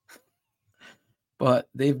 but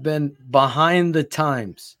they've been behind the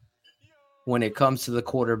times when it comes to the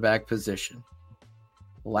quarterback position.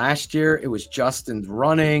 Last year, it was Justin's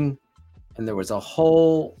running, and there was a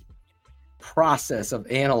whole process of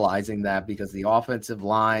analyzing that because the offensive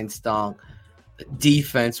line stunk, the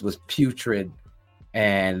defense was putrid,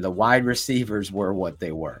 and the wide receivers were what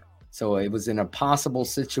they were. So it was an impossible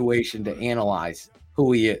situation to analyze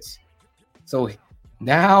who he is. So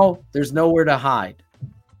now there's nowhere to hide.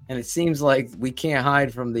 And it seems like we can't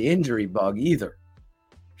hide from the injury bug either,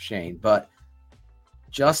 Shane. But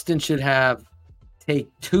Justin should take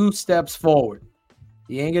 2 steps forward.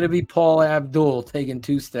 He ain't going to be Paul Abdul taking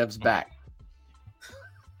 2 steps back.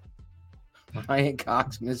 Ryan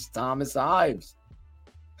Cox missed Thomas Ives.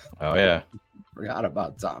 Oh, yeah. Forgot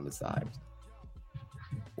about Thomas Ives.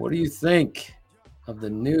 What do you think of the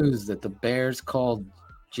news that the Bears called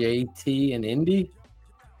JT and Indy?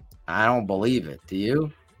 I don't believe it. Do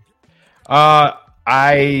you?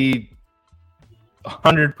 I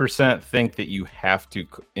 100% think that you have to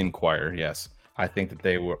inquire. Yes, I think that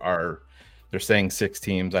they're saying 6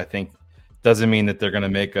 teams. I think doesn't mean that they're going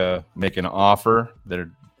to make an offer. The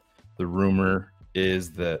rumor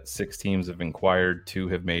is that 6 teams have inquired, 2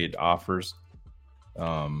 have made offers.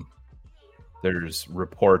 There's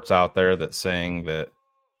reports out there that saying that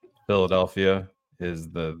Philadelphia is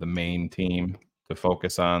the main team to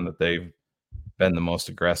focus on, that they've been the most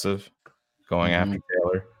aggressive going after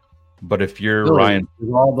Taylor. But if you're Ryan,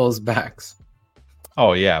 all those backs.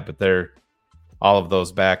 Oh yeah, but all of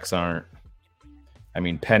those backs aren't. I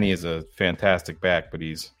mean, Penny is a fantastic back, but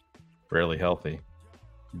he's rarely healthy.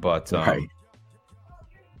 But right.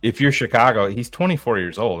 If you're Chicago, he's 24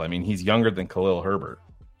 years old. I mean, he's younger than Khalil Herbert.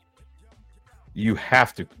 You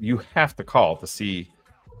have to call to see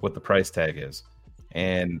what the price tag is.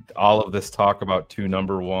 And all of this talk about 2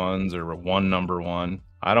 number 1s or 1 number 1,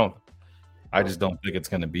 I just don't think it's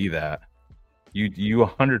going to be that. You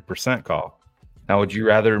 100% call. Now, would you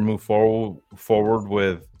rather move forward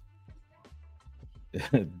with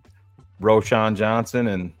Roshan Johnson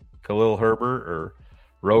and Khalil Herbert, or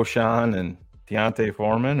Roshan and Deontay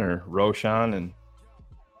Foreman, or Roshan and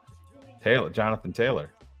Jonathan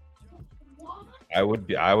Taylor? I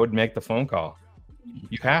would make the phone call.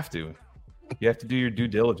 You have to. You have to do your due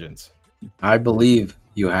diligence. I believe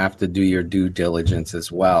you have to do your due diligence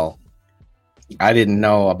as well. I didn't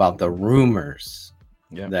know about the rumors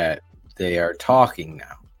that they are talking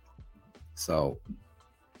now. So,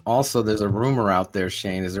 also, there's a rumor out there,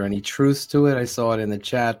 Shane. Is there any truth to it? I saw it in the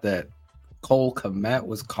chat that Cole Kmet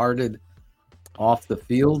was carted off the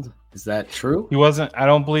field. Is that true? He wasn't. I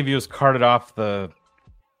don't believe he was carted off the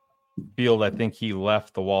field. I think he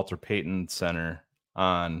left the Walter Payton Center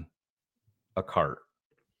on a cart.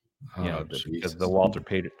 Because the Walter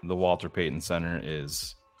Payton Center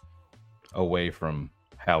is away from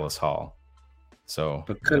Hallis Hall. So,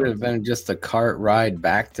 but could it have been just a cart ride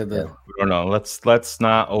back to the? I don't know. Let's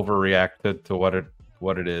not overreact to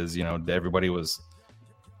what it is. Everybody was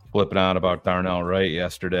flipping out about Darnell Wright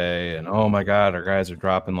yesterday, and oh my God, our guys are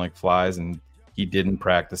dropping like flies, and he didn't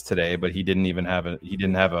practice today, but he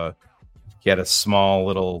had a small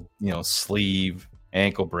little, sleeve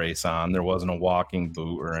ankle brace on. There wasn't a walking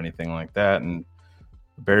boot or anything like that. And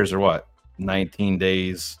the Bears are 19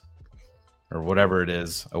 days or whatever it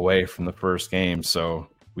is away from the first game. So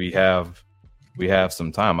we have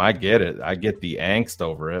some time. I get it. I get the angst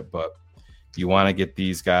over it, but you want to get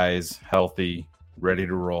these guys healthy, ready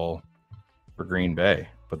to roll for Green Bay.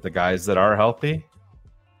 But the guys that are healthy,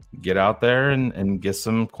 get out there and get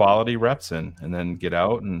some quality reps in, and then get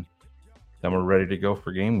out, and then we're ready to go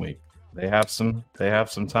for game week. They have some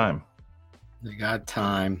time. They got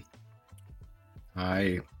time.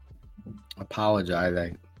 I apologize.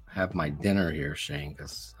 I have my dinner here, Shane,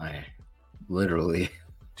 because I literally.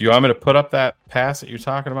 Do you want me to put up that pass that you're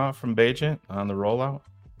talking about from Bajent on the rollout?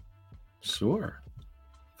 Sure.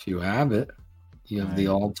 If you have it. You have the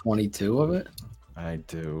all 22 of it? I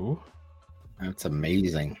do. That's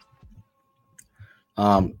amazing.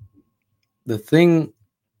 The thing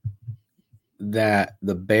that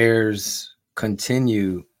the Bears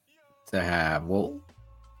continue to have, well,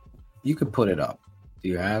 you could put it up. Do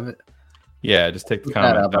you have it? Yeah, just take the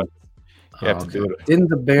comment down. You have to do it. Didn't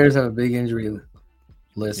the Bears have a big injury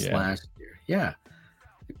list last year? Yeah,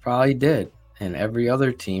 they probably did. And every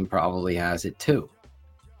other team probably has it too.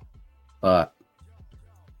 But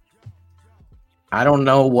I don't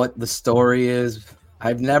know what the story is.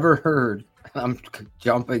 I've never heard. I'm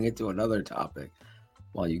jumping into another topic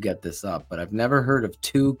while you get this up, but I've never heard of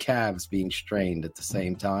two calves being strained at the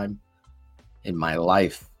same time in my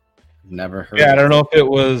life. Never heard. Yeah, I don't know if it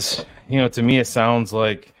was, to me it sounds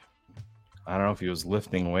like, I don't know if he was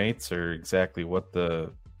lifting weights or exactly what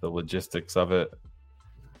the logistics of it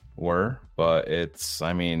were, but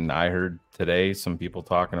I heard today some people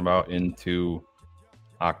talking about into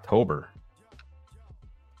October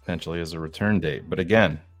potentially as a return date. But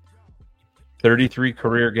again, 33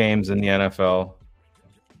 career games in the NFL.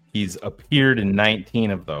 He's appeared in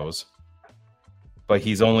 19 of those, but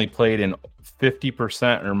he's only played in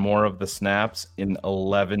 50% or more of the snaps in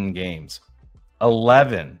 11 games.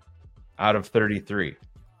 11 out of 33.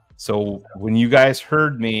 So when you guys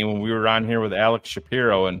heard me when we were on here with Alex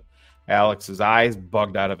Shapiro, and Alex's eyes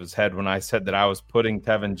bugged out of his head when I said that I was putting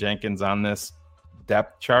Tevin Jenkins on this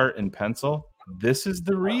depth chart in pencil, this is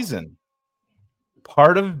the reason.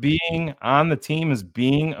 Part of being on the team is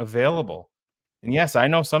being available. And yes, I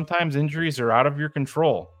know sometimes injuries are out of your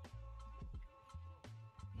control.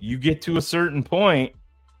 You get to a certain point,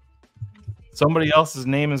 somebody else's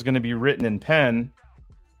name is going to be written in pen,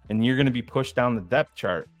 and you're going to be pushed down the depth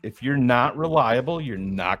chart. If you're not reliable, you're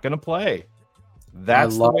not going to play.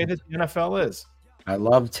 That's the way that the NFL is. I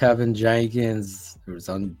love Tevin Jenkins. There's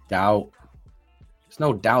no doubt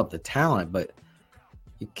the talent, but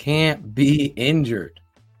you can't be injured.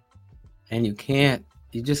 And you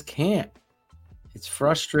just can't. It's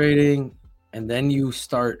frustrating. And then you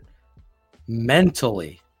start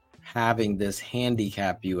mentally having this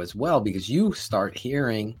handicap you as well, because you start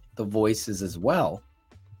hearing the voices as well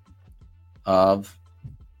of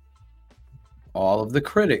all of the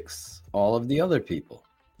critics, all of the other people.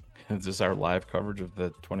 Is this our live coverage of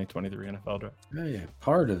the 2023 NFL draft? Yeah,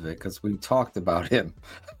 part of it, because we talked about him.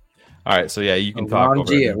 All right, so yeah, you can talk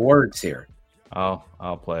over it. It works here. I'll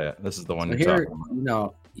play it. This is the one so you're talking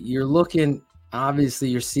about. You're looking, obviously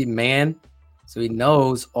you're seeing man, so he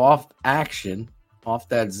knows off action, off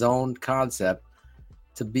that zone concept,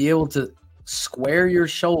 to be able to square your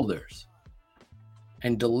shoulders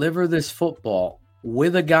and deliver this football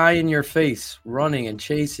with a guy in your face running and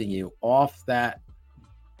chasing you off that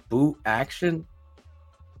boot action.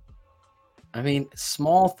 I mean,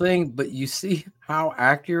 small thing, but you see how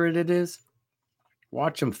accurate it is?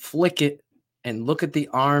 Watch him flick it and look at the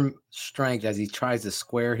arm strength as he tries to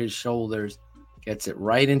square his shoulders, gets it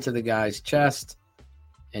right into the guy's chest,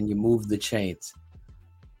 and you move the chains.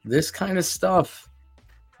 This kind of stuff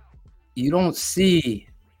you don't see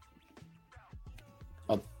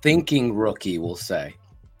a thinking rookie, we'll say.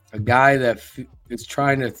 A guy that is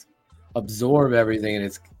trying to absorb everything and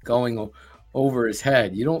it's going over his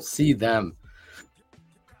head. You don't see them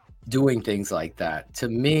doing things like that. To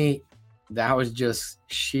me, that was just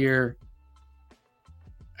sheer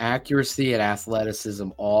accuracy and athleticism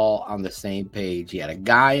all on the same page. He had a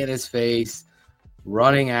guy in his face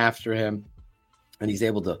running after him, and he's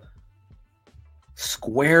able to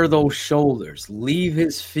square those shoulders, leave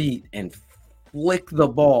his feet, and flick the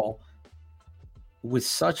ball with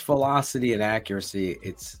such velocity and accuracy.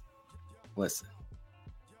 It's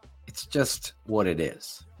just what it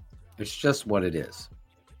is. It's just what it is.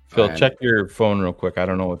 Phil, check your phone real quick. I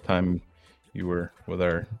don't know what time you were with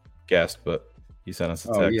our guest, but he sent us a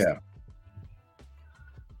text. Oh, yeah.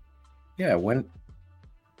 Yeah,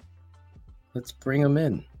 let's bring him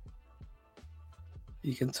in.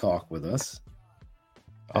 He can talk with us.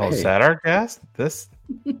 Oh, Is that our guest? This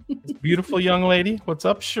beautiful young lady? What's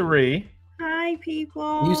up, Cherie? Hi,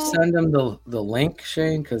 people. You send him the link,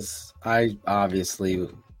 Shane, because I obviously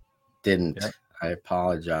didn't. Yep. I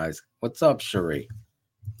apologize. What's up, Cherie?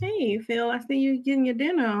 Hey, Phil. I see you getting your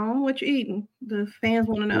dinner on. What you eating? The fans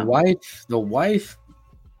want to know. The wife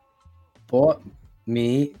bought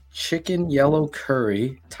me chicken yellow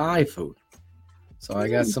curry Thai food. So I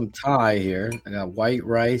got some Thai here. I got white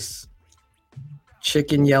rice,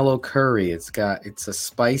 chicken yellow curry. It's a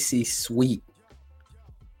spicy sweet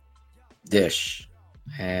dish,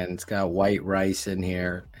 and it's got white rice in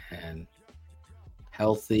here and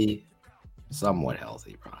healthy, somewhat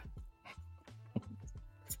healthy, probably.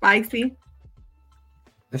 Spicy.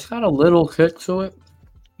 It's got a little kick to it,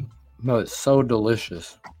 but it's so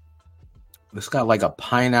delicious. It's got like a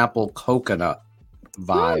pineapple coconut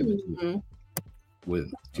vibe. Mm-hmm.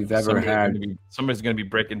 If you've ever somebody's going to be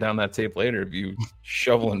breaking down that tape later of you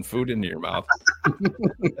shoveling food into your mouth.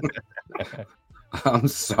 I'm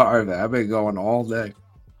sorry, man. I've been going all day.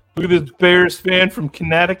 Look at this Bears fan from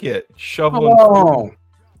Connecticut shoveling food.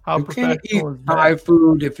 How you can't eat Thai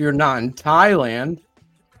food if you're not in Thailand.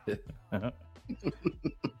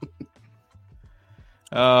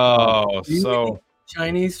 So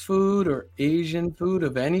Chinese food or Asian food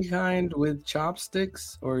of any kind with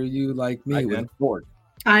chopsticks, or are you like me with a fork?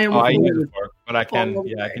 I am. I use a fork, but I can.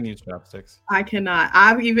 Yeah, I can use chopsticks. I cannot.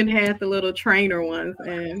 I've even had the little trainer ones,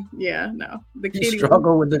 and no. The kids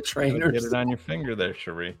struggle with the trainers. Get it on your finger there,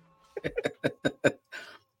 Cherie.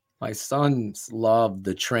 My sons love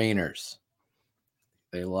the trainers.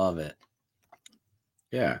 They love it.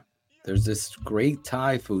 Yeah, there's this great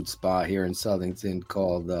Thai food spot here in Southington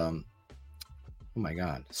called. Oh my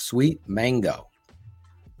God, Sweet Mango.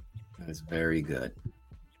 That is very good.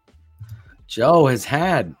 Joe has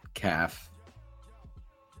had calf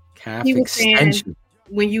extension.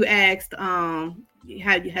 When you asked,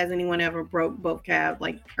 has anyone ever broke both calves,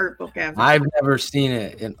 like hurt both calves? I've never seen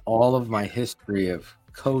it in all of my history of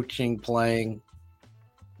coaching, playing.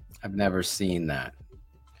 I've never seen that.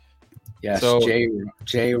 Yes, so,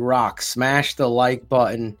 J Rock, smash the like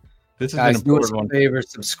button. This is guys, do us a favor,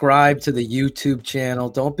 subscribe to the YouTube channel.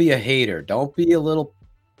 Don't be a hater. Don't be a little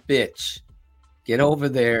bitch. Get over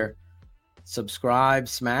there, subscribe,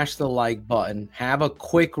 smash the like button. Have a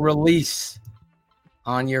quick release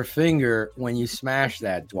on your finger when you smash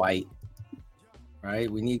that, Dwight. Right?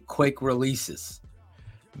 We need quick releases.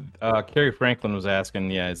 Kerry Franklin was asking,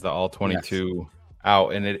 is the All-22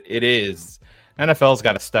 out? And it is. NFL's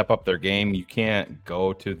got to step up their game. You can't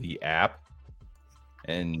go to the app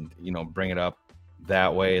and bring it up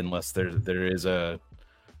that way unless there is a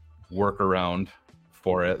workaround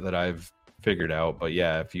for it that I've figured out. But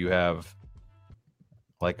if you have,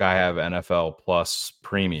 like I have NFL Plus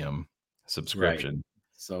Premium subscription. Right.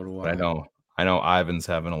 So do I. But I know Ivan's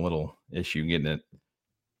having a little issue getting it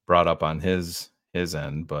brought up on his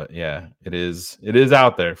end. But it is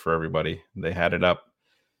out there for everybody. They had it up.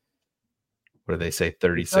 What do they say?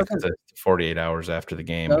 36 to 48 hours after the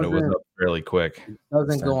game, but it was up fairly quick. It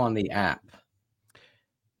doesn't go on the app.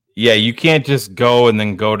 Yeah, you can't just go and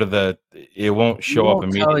then go to it won't show up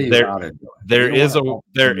immediately. There is a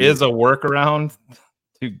workaround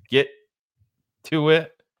to get to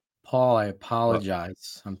it. Paul, I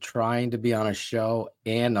apologize. I'm trying to be on a show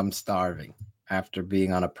and I'm starving after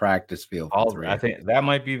being on a practice field. I think that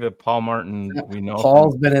might be the Paul Martin we know.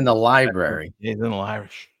 Paul's been in the library. He's in the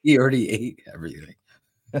library. He already ate everything.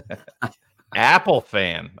 Apple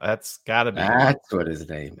fan. That's got to be. That's what his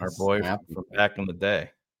name is. Our boy from back in the day.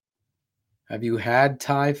 Have you had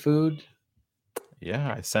Thai food?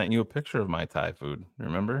 Yeah, I sent you a picture of my Thai food.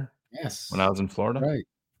 Remember? Yes. When I was in Florida? Right.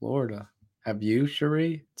 Florida. Have you,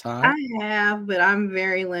 Cherie? Thai? I have, but I'm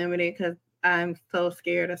very limited because I'm so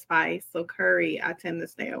scared of spice. So curry, I tend to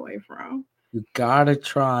stay away from. You got to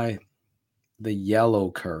try the yellow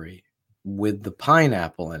curry with the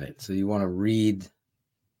pineapple in it. So you want to read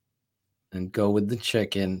and go with the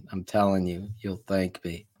chicken. I'm telling you, you'll thank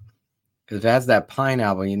me. Because if it has that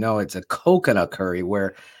pineapple, it's a coconut curry,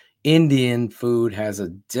 where Indian food has a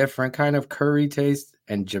different kind of curry taste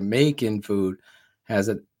and Jamaican food has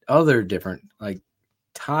other different, like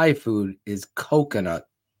Thai food is coconut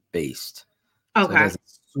based. Okay. So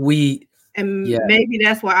sweet. And maybe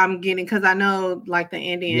that's why I'm getting, because I know like the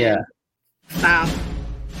Indian style.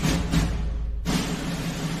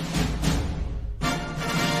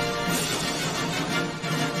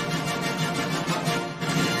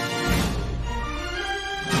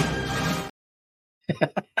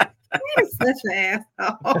 such an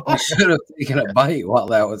asshole. I should have taken a bite while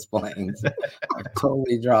that was playing. I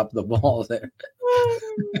totally dropped the ball there.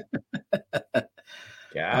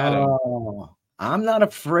 Got him. Oh, I'm not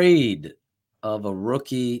afraid of a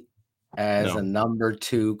rookie as a number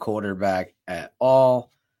 2 quarterback at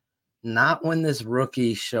all. Not when this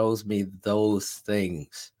rookie shows me those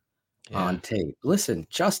things on tape. Listen,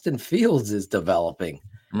 Justin Fields is developing.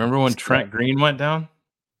 Remember when Trent Green went down?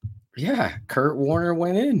 Yeah, Kurt Warner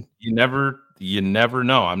went in. You never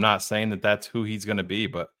know. I'm not saying that that's who he's going to be,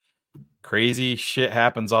 but crazy shit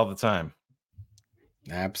happens all the time.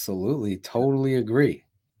 Absolutely, totally agree.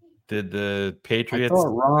 Did the Patriots? I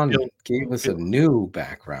thought Ron gave us a new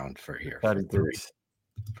background for here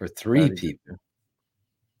for three people.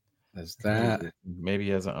 Is that maybe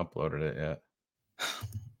he hasn't uploaded it yet?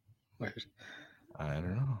 I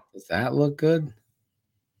don't know. Does that look good?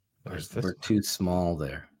 We're too small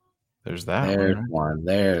there. There's that one.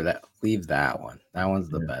 Leave that one. That one's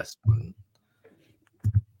the best one.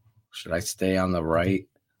 Should I stay on the right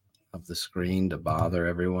of the screen to bother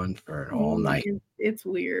everyone for all night? It's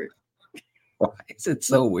weird. Why is it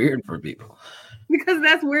so weird for people? Because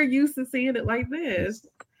we're used to seeing it like this.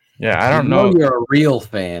 Yeah, I don't know. You're a real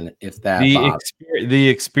fan if that the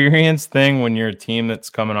experience thing when you're a team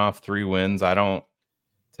that's coming off 3 wins, to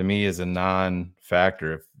me is a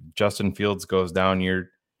non-factor. If Justin Fields goes down, your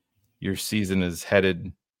season is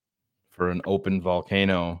headed for an open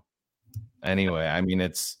volcano anyway. I mean,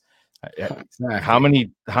 it's how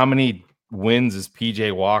many wins is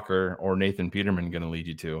PJ Walker or Nathan Peterman going to lead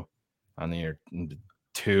you to on the year?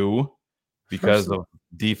 2 because of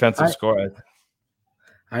defensive score.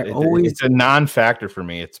 It's a non-factor for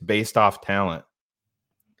me. It's based off talent.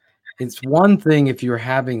 It's one thing if you're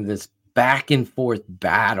having this back and forth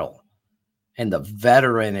battle and the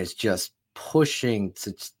veteran is just pushing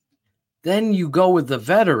to, then you go with the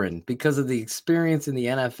veteran because of the experience in the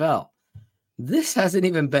NFL. This hasn't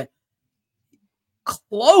even been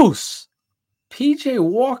close. PJ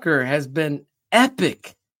Walker has been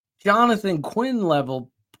epic. Jonathan Quinn level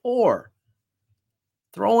poor.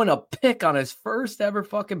 Throwing a pick on his first ever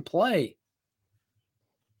fucking play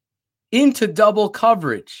into double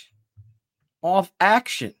coverage off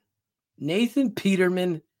action. Nathan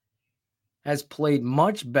Peterman has played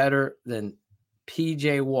much better than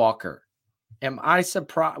PJ Walker. Am I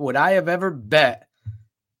surprised? Would I have ever bet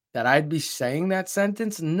that I'd be saying that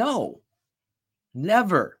sentence? No,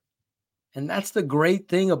 never. And that's the great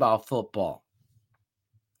thing about football.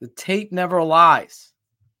 The tape never lies.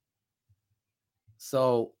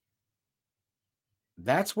 So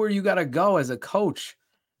that's where you got to go as a coach.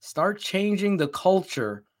 Start changing the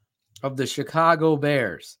culture of the Chicago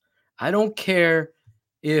Bears. I don't care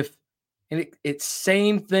if it's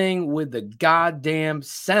same thing with the goddamn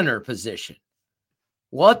center position.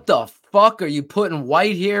 What the fuck are you putting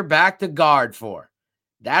Whitehair back to guard for?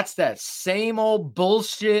 That's that same old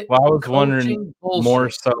bullshit. Well, I was wondering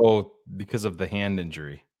more so because of the hand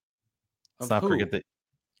injury. Let's not forget that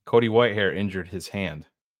Cody Whitehair injured his hand.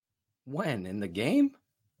 When? In the game?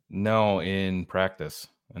 No, in practice.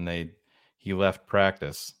 And he left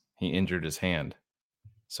practice. He injured his hand.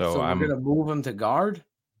 So we're going to move him to guard?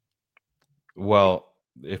 Well,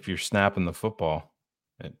 if you're snapping the football,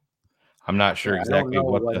 I'm not sure exactly I don't know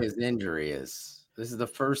what his injury is. This is the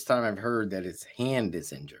first time I've heard that his hand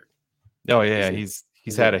is injured. Oh, yeah. He's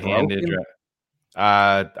had a hand injury.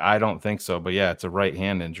 I don't think so. But, yeah, it's a right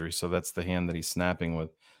hand injury. So that's the hand that he's snapping with.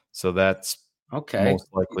 So that's okay. Most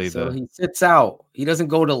likely he sits out. He doesn't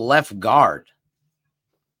go to left guard.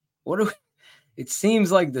 It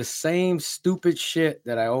seems like the same stupid shit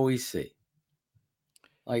that I always see.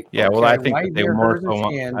 Like, yeah, okay, well, I think they more so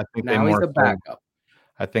want. I think now he's a backup.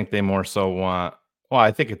 I think they more so want. Well,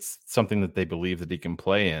 I think it's something that they believe that he can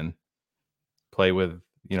play with,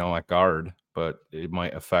 at guard, but it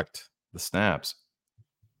might affect the snaps.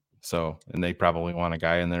 So, and they probably want a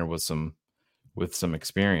guy in there with some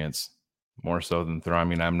experience more so than throw. I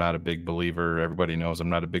mean, I'm not a big believer. Everybody knows I'm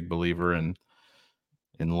not a big believer in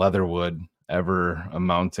Leatherwood ever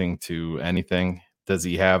amounting to anything. Does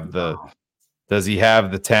he have the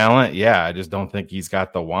talent? Yeah, I just don't think he's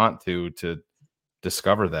got the want to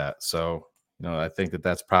discover that. So, I think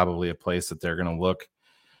that's probably a place that they're going to look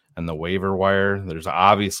in the waiver wire. There's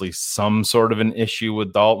obviously some sort of an issue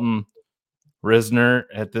with Dalton Risner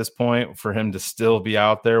at this point for him to still be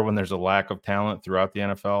out there when there's a lack of talent throughout the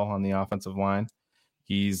NFL on the offensive line.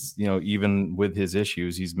 He's, even with his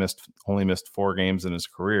issues, he's only missed 4 games in his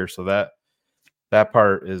career. So that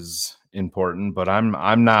part is important, but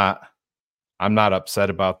I'm not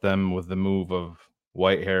upset about them with the move of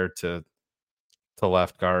Whitehair to to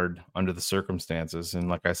left guard under the circumstances. And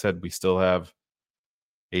like I said, we still have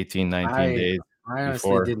 18, 19 days. I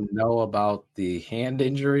honestly didn't know about the hand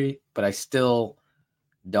injury, but I still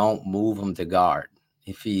don't move him to guard.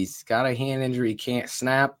 If he's got a hand injury, he can't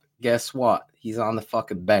snap, guess what? He's on the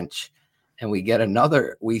fucking bench. And we get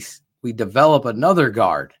another, we develop another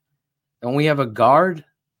guard. Don't we have a guard?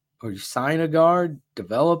 Or you sign a guard,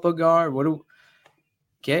 develop a guard?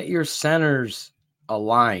 Get your centers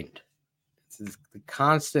aligned. It's the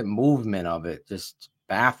constant movement of it just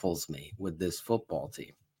baffles me with this football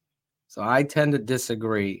team. So I tend to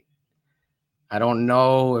disagree. I don't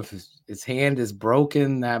know if his hand is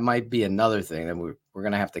broken. That might be another thing. That we're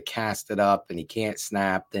going to have to cast it up and he can't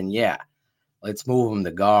snap. Then, yeah, let's move him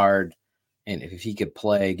to guard. And if he could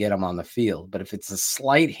play, get him on the field. But if it's a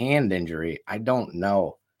slight hand injury, I don't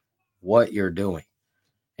know what you're doing.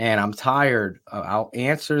 And I'm tired. I'll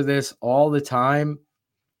answer this all the time.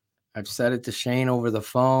 I've said it to Shane over the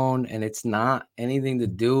phone, and it's not anything to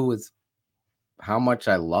do with how much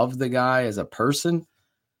I love the guy as a person.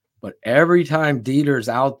 But every time Dieter's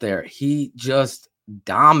out there, he just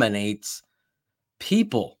dominates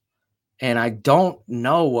people. And I don't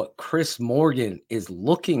know what Chris Morgan is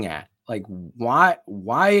looking at. Like, why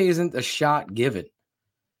isn't a shot given?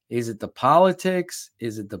 Is it the politics?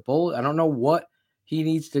 Is it the bull? I don't know what he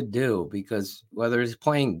needs to do, because whether he's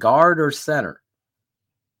playing guard or center,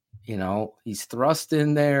 he's thrust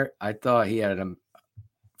in there. I thought he had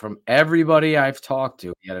from everybody I've talked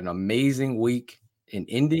to, he had an amazing week in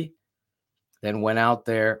Indy, then went out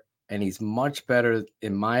there, and he's much better,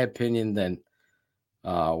 in my opinion, than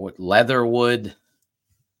with Leatherwood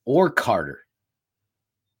or Carter.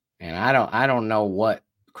 And I don't know what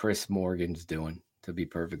Chris Morgan's doing, to be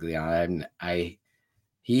perfectly honest.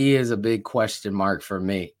 He is a big question mark for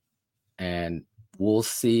me, and we'll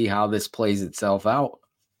see how this plays itself out.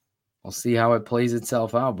 We'll see how it plays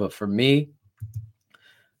itself out. But for me,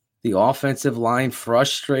 the offensive line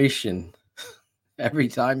frustration, every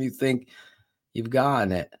time you think you've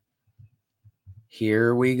gotten it,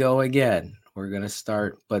 here we go again. We're going to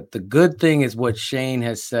start. But the good thing is what Shane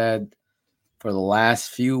has said for the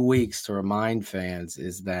last few weeks to remind fans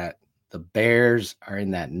is that the Bears are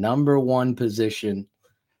in that number one position.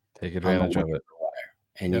 Take advantage of it.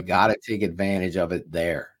 And you got to take advantage of it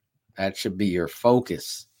there. That should be your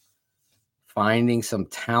focus. Finding some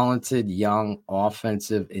talented, young,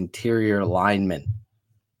 offensive interior linemen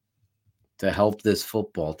to help this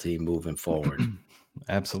football team moving forward.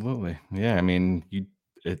 Absolutely. Yeah. I mean,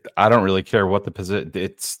 I don't really care what the position.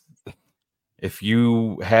 If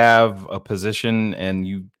you have a position and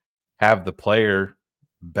you have the player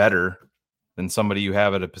better than somebody you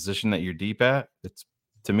have at a position that you're deep at,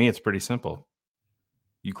 to me, it's pretty simple.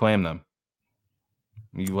 You claim them.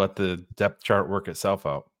 You let the depth chart work itself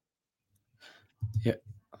out. Yeah,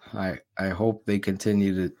 I hope they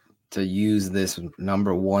continue to use this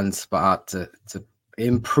number one spot to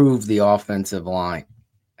improve the offensive line,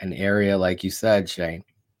 an area like you said, Shane.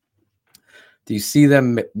 Do you see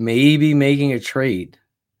them maybe making a trade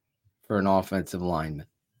for an offensive lineman?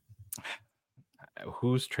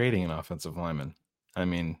 Who's trading an offensive lineman? I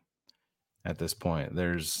mean, at this point,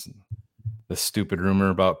 there's the stupid rumor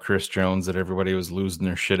about Chris Jones that everybody was losing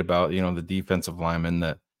their shit about, the defensive lineman,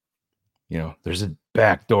 that, there's a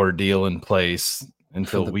backdoor deal in place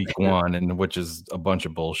until week one, and which is a bunch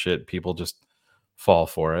of bullshit. People just fall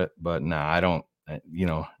for it. But no, I don't,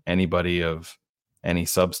 anybody of any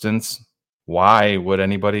substance. Why would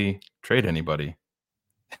anybody trade anybody?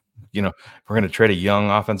 If we're going to trade a young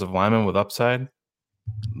offensive lineman with upside.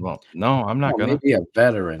 Well, no, I'm not going to. Maybe a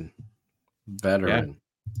veteran. Yeah.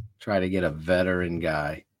 Try to get a veteran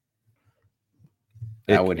guy.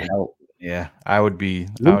 That would help. Yeah, I would be.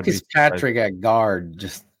 Lucas Patrick at guard.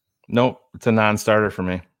 Nope, it's a non-starter for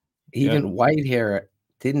me. Even Whitehair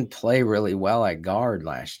didn't play really well at guard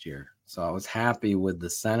last year, so I was happy with the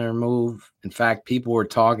center move. In fact, people were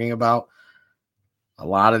talking about, a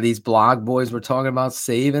lot of these blog boys were talking about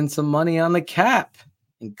saving some money on the cap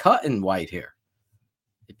and cutting Whitehair.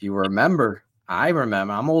 If you remember,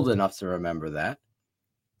 I'm old enough to remember that.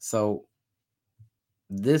 So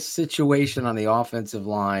this situation on the offensive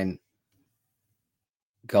line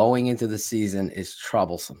going into the season is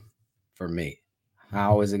troublesome for me.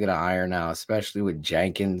 How is it going to iron out, especially with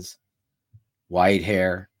Jenkins,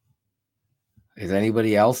 Whitehair? Is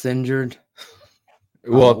anybody else injured?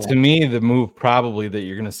 Well, to me, the move probably that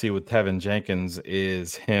you're going to see with Tevin Jenkins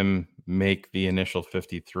is him make the initial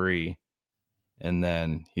 53, and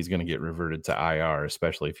then he's going to get reverted to IR,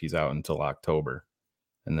 especially if he's out until October.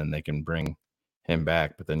 And then they can bring him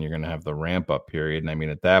back, but then you're going to have the ramp-up period. And, I mean,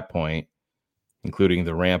 at that point, including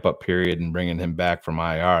the ramp up period and bringing him back from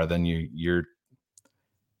IR, then you're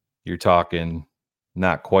talking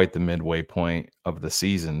not quite the midway point of the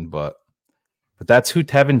season, but that's who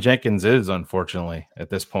Tevin Jenkins is, unfortunately, at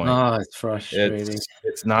this point. Oh, it's frustrating.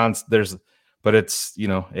 But it's,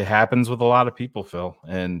 it happens with a lot of people, Phil,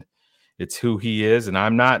 and it's who he is. And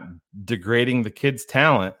I'm not degrading the kid's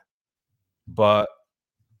talent, but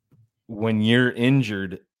when you're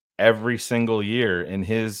injured every single year and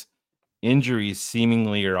his injuries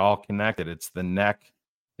seemingly are all connected, it's the neck,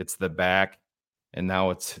 it's the back, and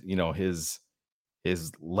now it's,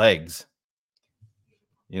 his legs.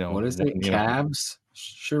 What is it? Calves,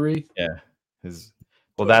 Sheree? Yeah.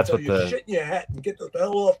 That's what the shit in your hat and get the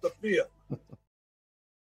hell off the field.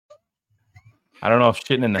 I don't know if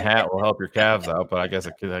shitting in the hat will help your calves out, but I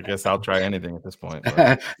guess I'll try anything at this point.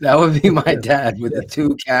 That would be my dad with the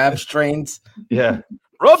 2 calf strains. Yeah.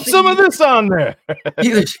 Rub some of this on there.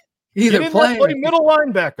 Either play middle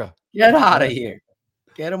linebacker. Get out of here.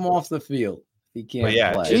 Get him off the field. He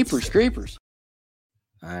can't play. Creepers.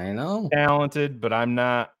 I know. Talented, but I'm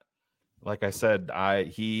not, like I said,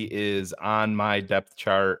 he is on my depth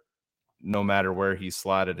chart no matter where he's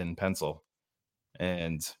slotted in pencil.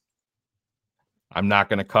 And I'm not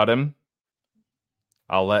going to cut him.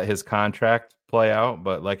 I'll let his contract play out.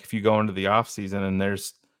 But like if you go into the offseason and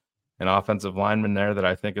there's an offensive lineman there that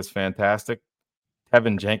I think is fantastic,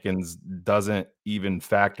 Tevin Jenkins doesn't even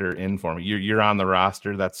factor in for me. You're on the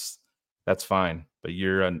roster. That's fine. But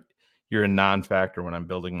you're a non-factor when I'm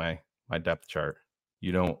building my depth chart.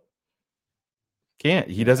 He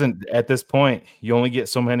doesn't at this point. You only get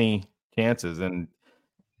so many chances, and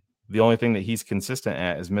the only thing that he's consistent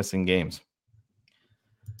at is missing games.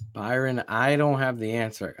 Byron, I don't have the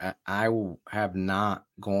answer. I have not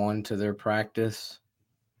gone to their practice,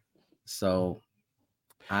 so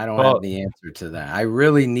I don't have the answer to that. I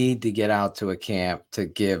really need to get out to a camp to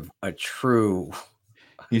give a true.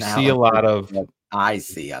 You see a lot of what I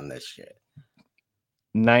see on this shit.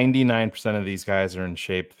 99% of these guys are in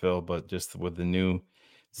shape, Phil, but just with the new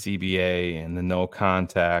CBA and the no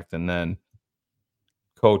contact, and then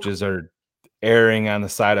coaches are erring on the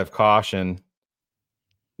side of caution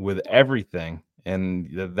with everything, and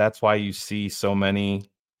that's why you see so many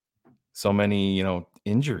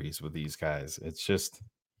injuries with these guys. It's just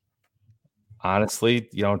honestly,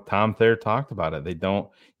 Tom Thayer talked about it.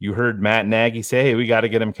 You heard Matt Nagy say, hey, we got to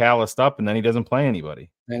get him calloused up, and then he doesn't play anybody.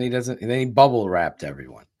 And then he bubble wrapped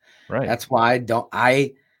everyone. Right. That's why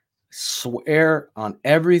I swear on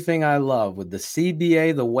everything I love with the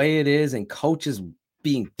CBA the way it is, and coaches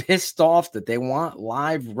being pissed off that they want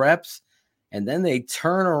live reps, and then they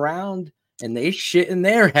turn around and they shit in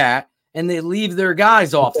their hat and they leave their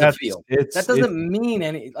guys off the field. That doesn't mean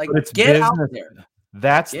any. Like, get out there.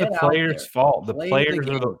 That's the players' fault. The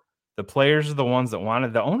players are the ones that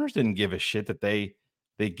wanted. The owners didn't give a shit that they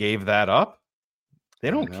gave that up.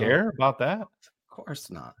 They don't care about that. Of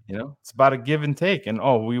course not. It's about a give and take. And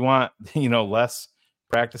we want less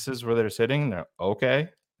practices where they're sitting. They're okay.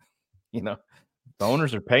 The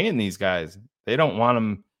owners are paying these guys. They don't want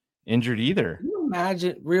them injured either. Can you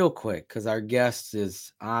imagine real quick, because our guest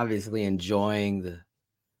is obviously enjoying the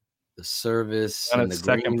service and the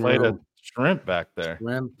second plate of shrimp back there.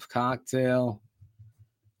 Shrimp cocktail.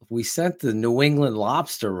 We sent the New England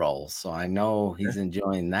lobster roll, so I know he's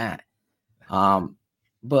enjoying that.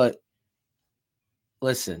 But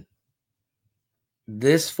listen,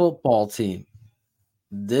 this football team,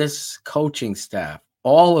 this coaching staff,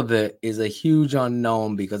 all of it is a huge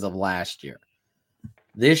unknown because of last year.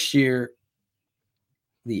 This year,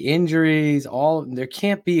 the injuries, there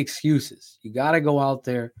can't be excuses. You got to go out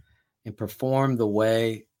there and perform the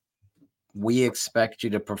way we expect you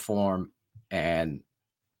to perform, and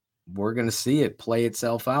we're going to see it play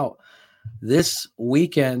itself out. This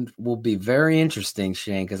weekend will be very interesting,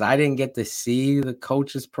 Shane, because I didn't get to see the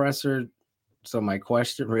coach's presser. So my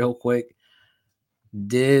question real quick,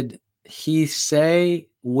 did he say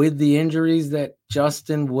with the injuries that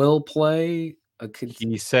Justin will play?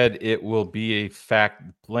 He said it will be a fact.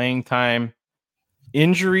 Playing time,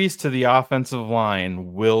 injuries to the offensive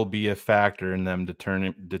line will be a factor in them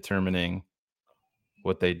determining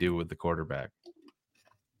what they do with the quarterback.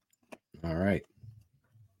 All right.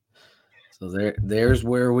 So there's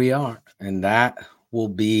where we are. And that will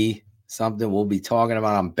be something we'll be talking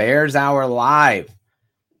about on Bears Hour Live,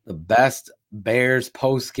 the best Bears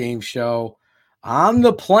post-game show on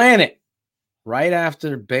the planet. Right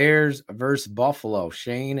after Bears versus Buffalo,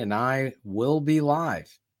 Shane and I will be live,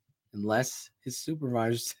 unless his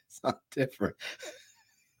supervisor says something different.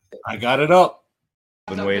 I got it up.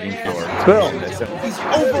 Been waiting for. Phil. He's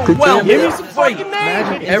overwhelmed. Give me some fucking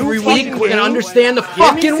names. Every week we're going to understand the Give me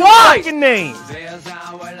fucking some why. fucking names.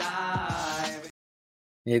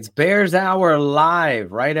 It's Bears Hour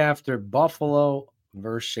live right after Buffalo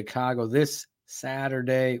versus Chicago this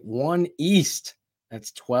Saturday, 1 East.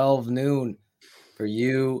 That's 12 noon for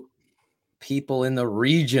you people in the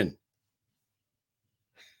region.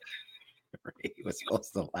 He was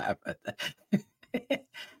supposed to laugh at that.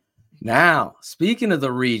 Now, speaking of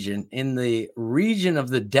the region, in the region of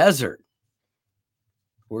the desert,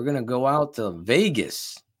 we're going to go out to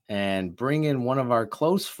Vegas and bring in one of our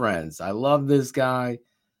close friends. I love this guy.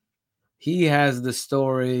 He has the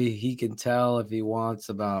story he can tell if he wants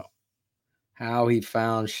about how he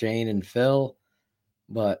found Shane and Phil.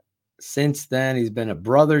 But since then, he's been a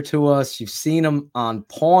brother to us. You've seen him on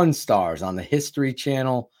Pawn Stars on the History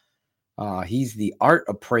Channel. He's the art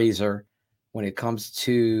appraiser when it comes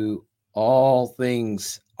to all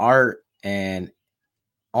things art and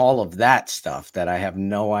all of that stuff that I have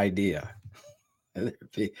no idea.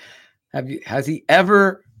 Has he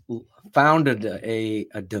ever found a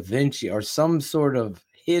Da Vinci or some sort of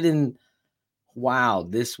hidden, wow,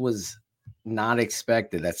 this was not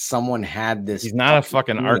expected that someone had this? He's not a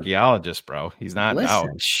fucking archaeologist, bro. He's not out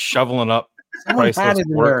shoveling up Someone priceless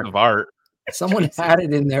works of art. Someone had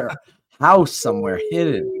it in their house somewhere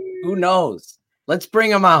hidden. Who knows? Let's bring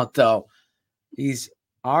him out, though. He's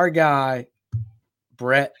our guy,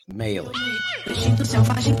 Brett Maley.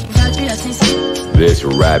 This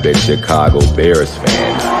rabid Chicago Bears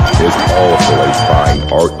fan is also a fine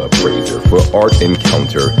art appraiser for Art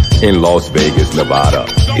Encounter in Las Vegas, Nevada.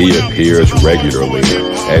 He appears regularly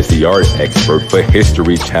as the art expert for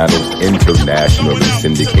History Channel's internationally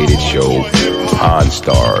syndicated show, Pawn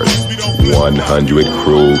Stars. 100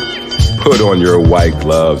 crew, put on your white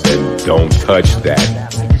gloves and don't touch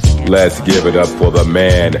that. Let's give it up for the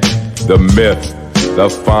man, the myth, the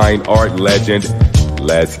fine art legend.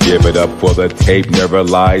 Let's give it up for the Tape Never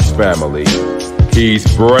Lies family. He's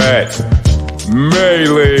Brett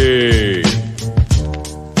Maley.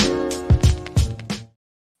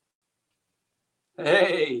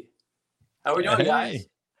 Hey, how we doing, guys?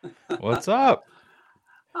 What's up?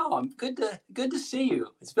 Oh, I'm good to see you.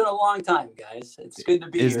 It's been a long time, guys. It's good to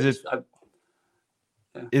be here.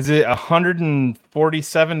 Is it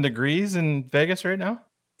 147 degrees in Vegas right now?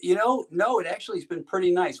 You know, no, it actually has been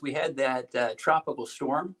pretty nice. We had that tropical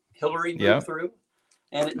storm, Hillary, move through,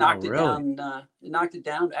 and it knocked it down. It knocked it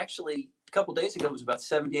down. Actually, a couple days ago, it was about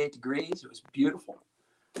 78 degrees. It was beautiful.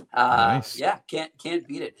 Nice. Yeah, can't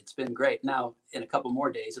beat it. It's been great. Now, in a couple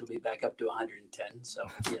more days, it'll be back up to 110. So,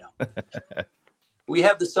 you know, we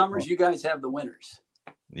have the summers. You guys have the winters.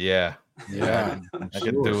 Yeah. I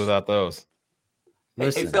could do without those. Hey,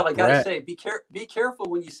 Phil, I gotta say, be careful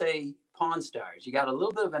when you say Pawn Stars. You got a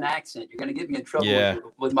little bit of an accent. You're gonna get me in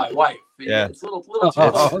trouble with my wife. Yeah, it's a little too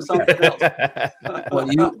close to something else.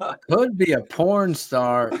 Well, you could be a porn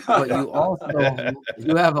star, but you also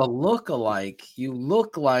you have a look-alike. You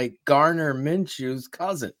look like Garner Minshew's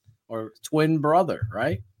cousin or twin brother,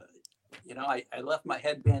 right? You know, I left my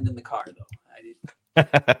headband in the car though.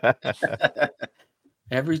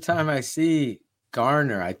 Every time I see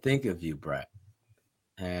Garner, I think of you, Brett.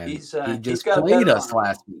 And he just got played us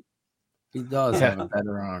last week. He does have a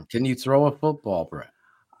better arm. Can you throw a football, Brett?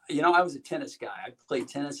 You know, I was a tennis guy. I played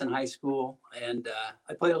tennis in high school, and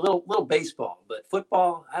I played a little baseball, but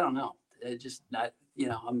football, I don't know. It just not, you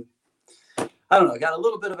know, I don't know. I got a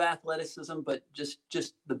little bit of athleticism, but just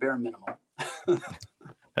the bare minimum.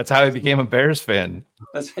 That's how I became a Bears fan.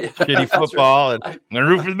 Shitty That's football and the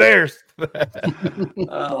root for the Bears.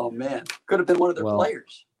 Oh man, could have been one of their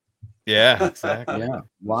players. Yeah, exactly. Yeah.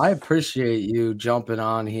 Well, I appreciate you jumping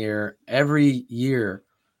on here. Every year,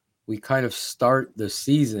 we kind of start the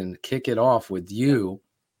season, kick it off with you,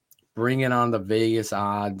 bringing on the Vegas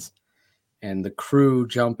odds and the crew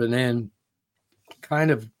jumping in, kind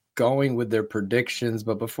of going with their predictions.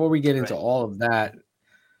 But before we get into all of that,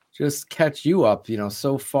 just catch you up, you know,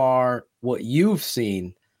 so far, what you've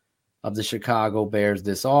seen of the Chicago Bears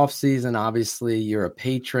this offseason. Obviously, you're a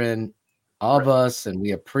patron of us, and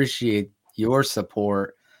we appreciate your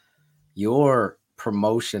support, your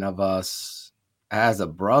promotion of us as a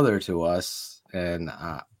brother to us, and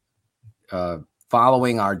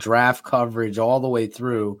following our draft coverage all the way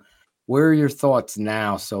through. What are your thoughts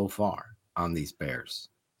now so far on these Bears?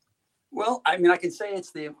 Well, I mean, I can say it's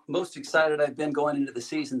the most excited I've been going into the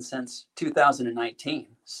season since 2019.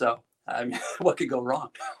 So, I mean, what could go wrong?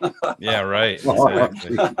 Yeah, right.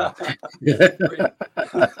 Exactly.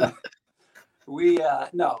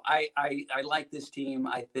 I like this team.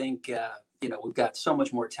 I think, you know, we've got so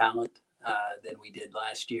much more talent than we did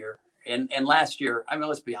last year. And last year, I mean,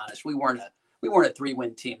 let's be honest, we weren't a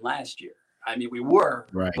 3-win team last year. I mean, we were,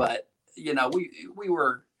 right, but we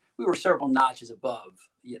were several notches above,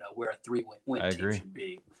 where a 3-win team should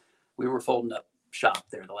be. We were folding up shop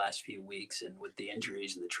there the last few weeks, and with the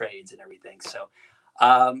injuries and the trades and everything. So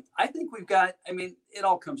I think we've got. I mean, it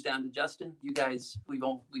all comes down to Justin. You guys, we've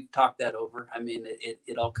talked that over. I mean,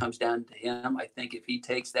 it all comes down to him. I think if he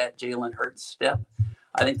takes that Jalen Hurts step,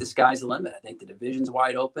 I think the sky's the limit. I think the division's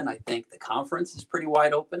wide open. I think the conference is pretty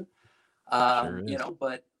wide open.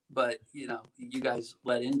 But you guys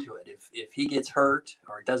led into it. If he gets hurt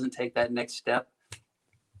or doesn't take that next step,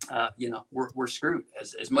 we're screwed.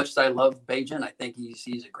 As much as I love Bajan, I think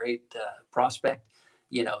he's a great prospect.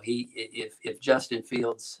 If Justin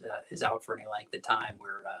Fields is out for any length of time,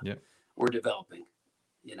 we're developing.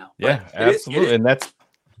 Yeah, absolutely, and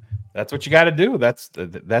that's what you got to do.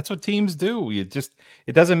 That's what teams do.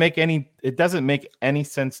 It doesn't make any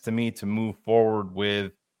sense to me to move forward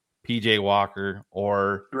with PJ Walker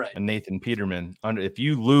or a Nathan Peterman. If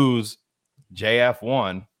you lose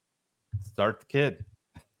JF1, start the kid.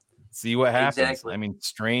 See what happens. Exactly. I mean,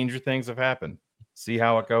 stranger things have happened. See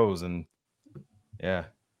how it goes, and yeah.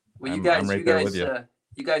 Well, I'm right there with you.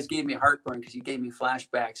 You guys gave me heartburn because you gave me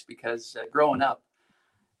flashbacks. Because growing up,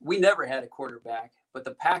 we never had a quarterback, but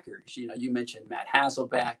the Packers. You mentioned Matt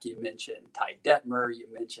Hasselbeck, you mentioned Ty Detmer, you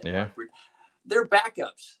mentioned their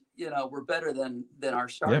backups. Were better than our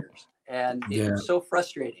starters, and it was so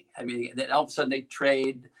frustrating. I mean, then all of a sudden they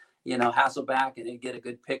trade. Hasselback, and they get a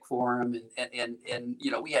good pick for him. And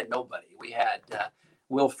we had nobody. We had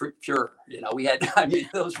Will Fuhrer. We had, I mean,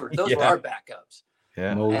 those were our backups.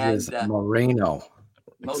 Yeah. Moses Moreno.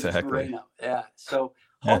 Moreno. Yeah. So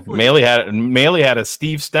hopefully Maley had a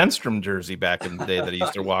Steve Stenstrom jersey back in the day that he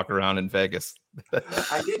used to walk around in Vegas.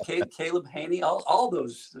 I did. Caleb Haney, all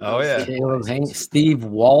those. Oh yeah. Caleb Haney, Steve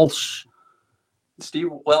Walsh.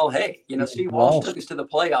 Steve Walsh took us to the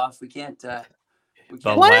playoffs. We can't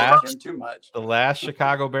too much. The last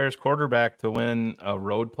Chicago Bears quarterback to win a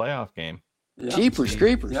road playoff game. Yep. Jeepers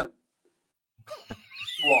creepers. Yep.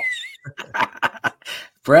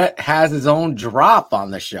 Brett has his own drop on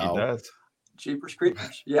the show. He does. Jeepers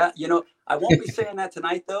creepers. Yeah. I won't be saying that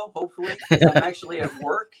tonight though, hopefully. I'm actually at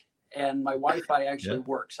work and my Wi-Fi actually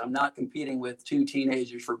works. I'm not competing with two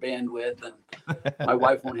teenagers for bandwidth, and my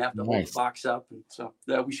wife won't have to hold the box up. And so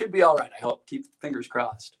we should be all right. I hope. Keep fingers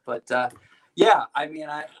crossed. But yeah, I mean,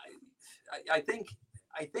 I think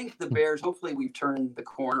the Bears, hopefully we've turned the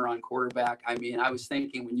corner on quarterback. I mean, I was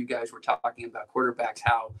thinking when you guys were talking about quarterbacks,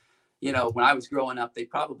 how, when I was growing up, they'd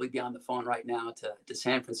probably be on the phone right now to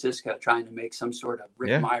San Francisco trying to make some sort of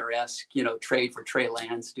Rick Meyer-esque, trade for Trey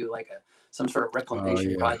Lance, do like some sort of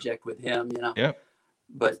reclamation project with him,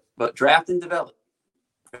 But draft and develop.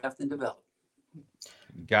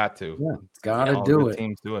 Got to. Yeah, got to do it.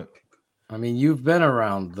 Teams do it. I mean, you've been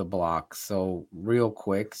around the block, so real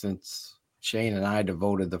quick, since Shane and I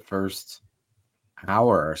devoted the first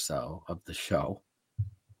hour or so of the show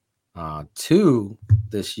to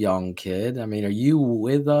this young kid. I mean, are you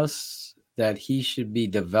with us that he should be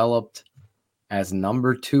developed as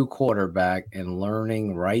number 2 quarterback and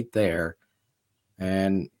learning right there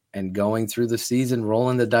and going through the season,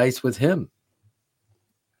 rolling the dice with him?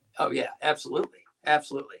 Oh, yeah, absolutely.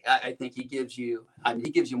 Absolutely. I think he gives you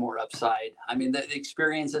more upside. I mean, the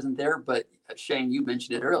experience isn't there, but Shane, you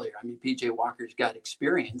mentioned it earlier. I mean, PJ Walker's got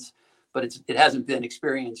experience, but it hasn't been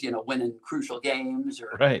experience, winning crucial games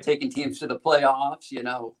or taking teams to the playoffs,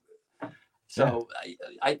 So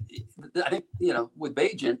I think, with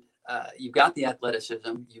Bajan, you've got the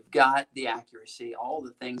athleticism, you've got the accuracy, all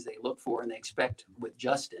the things they look for and they expect with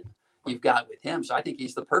Justin, you've got with him. So I think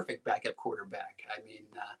he's the perfect backup quarterback. I mean,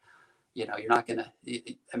 you're not going to.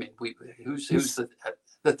 I mean, who's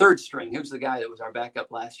the third string? Who's the guy that was our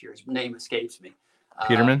backup last year? His name escapes me.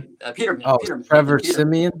 Peterman. Peterman. Oh, Peterman. Trevor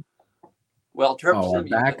Siemian. Well, Trevor Siemian,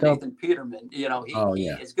 backup? Nathan Peterman. He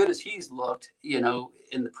as good as he's looked, in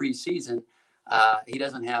the preseason, he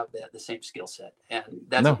doesn't have the same skill set, and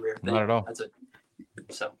that's a rare thing. Not at all.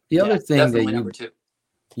 The other thing that number 2.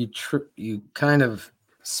 you kind of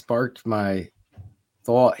sparked my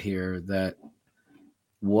thought here that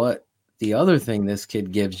what. The other thing this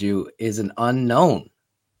kid gives you is an unknown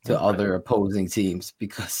to other opposing teams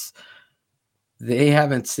because they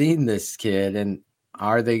haven't seen this kid. And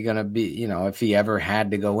are they going to be, if he ever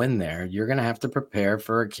had to go in there, you're going to have to prepare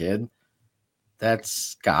for a kid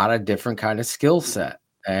that's got a different kind of skill set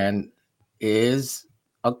and is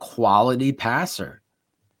a quality passer.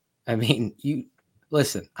 I mean,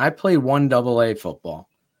 listen, I played 1 AA football.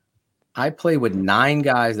 I played with 9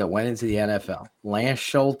 guys that went into the NFL. Lance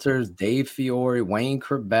Schulters, Dave Fiore, Wayne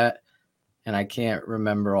Corbett, and I can't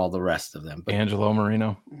remember all the rest of them. But Angelo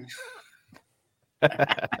Marino.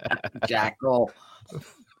 Jackal.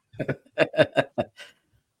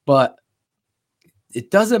 But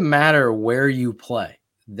it doesn't matter where you play.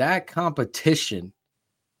 That competition,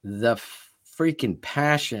 the freaking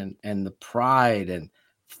passion and the pride and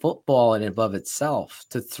football and above itself,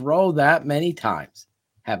 to throw that many times,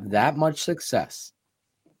 have that much success,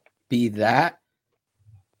 be that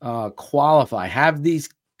qualify, have these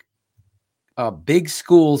big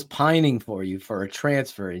schools pining for you for a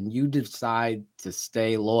transfer, and you decide to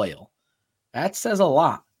stay loyal. That says a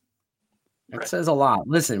lot. That says a lot.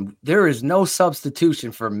 Listen, there is no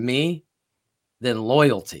substitution for me than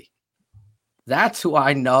loyalty. That's who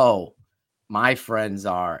I know my friends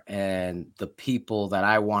are and the people that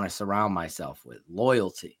I want to surround myself with.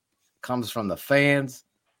 Loyalty comes from the fans,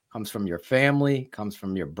 comes from your family, comes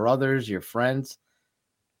from your brothers, your friends.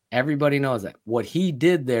 Everybody knows that. What he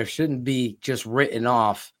did there shouldn't be just written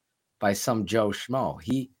off by some Joe Schmo.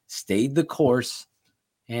 He stayed the course,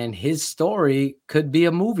 and his story could be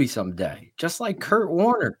a movie someday, just like Kurt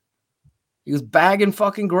Warner. He was bagging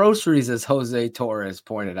fucking groceries, as Jose Torres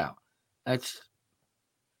pointed out. It's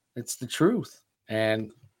the truth.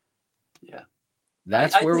 And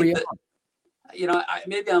that's where we are. You know,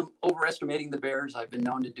 maybe I'm overestimating the Bears. I've been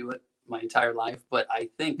known to do it my entire life, but I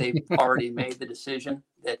think they've already made the decision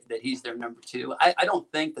that he's their number 2. I don't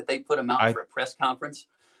think that they put him out for a press conference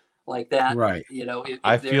like that. Right. You know,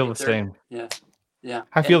 I feel the same. Yeah. Yeah.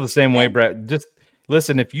 I feel the same way, Brett. Just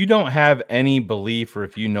listen, if you don't have any belief, or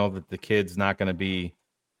if you know that the kid's not going to be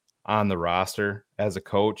on the roster as a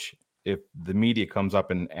coach, if the media comes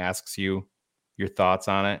up and asks you your thoughts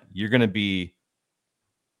on it, you're going to be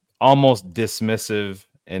almost dismissive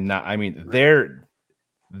and not. I mean,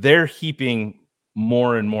 they're heaping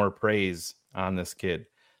more and more praise on this kid.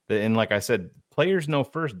 And like I said, players know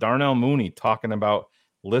first. Darnell Mooney talking about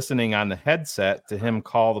listening on the headset to him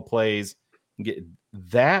call the plays.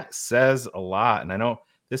 That says a lot. And I know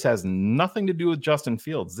this has nothing to do with Justin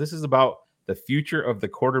Fields. This is about the future of the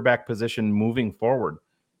quarterback position moving forward.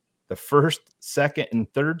 The first, second,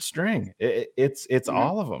 and third string. It's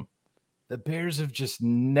all of them. The Bears have just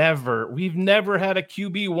we've never had a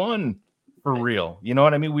QB1 for real. You know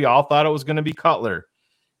what I mean? We all thought it was going to be Cutler.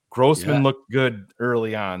 Grossman looked good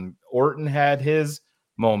early on. Orton had his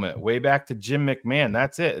moment way back to Jim McMahon.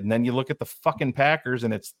 That's it. And then you look at the fucking Packers,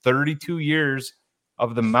 and it's 32 years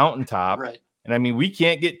of the mountaintop. Right. And I mean, we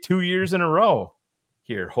can't get 2 years in a row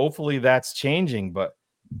here. Hopefully that's changing, but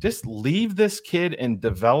just leave this kid and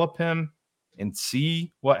develop him and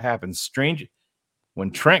see what happens. Strange.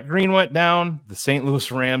 When Trent Green went down, the St.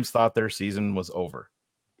 Louis Rams thought their season was over.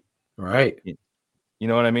 Right. You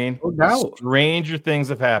know what I mean? No doubt. Stranger things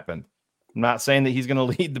have happened. I'm not saying that he's going to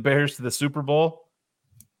lead the Bears to the Super Bowl,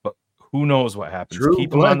 but who knows what happens. Drew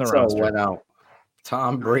Keep him on the Bledsoe roster. went out.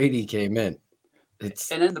 Tom Brady came in.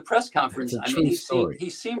 And in the press conference, I mean, he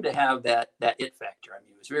seemed to have that it factor. I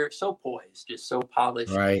mean, he was so poised, just so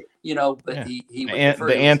polished. Right. You know, but he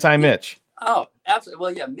the anti-Mitch. Oh, absolutely.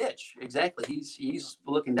 Well, yeah, Mitch, exactly. He's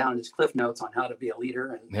looking down his cliff notes on how to be a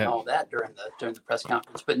leader and all that during the press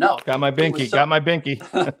conference. But no, got my binky.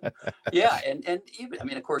 Yeah, and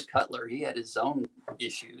even of course, Cutler, he had his own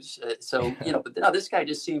issues. But no, this guy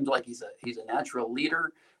just seems like he's a natural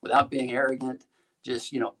leader without being arrogant.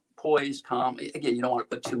 Just poised, calm. Again, you don't want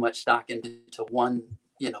to put too much stock into one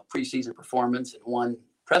preseason performance and one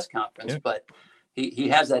press conference, but. He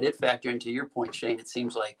has that it factor, and to your point, Shane, it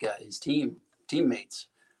seems like his teammates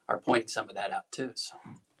are pointing some of that out too. So.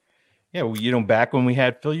 Yeah, well, back when we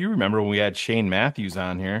had Phil, you remember when we had Shane Matthews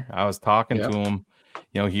on here? I was talking to him.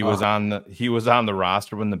 He was on the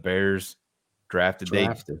roster when the Bears drafted.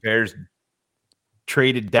 The Bears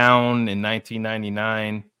traded down in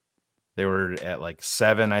 1999. They were at like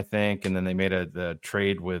 7, I think, and then they made the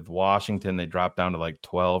trade with Washington. They dropped down to like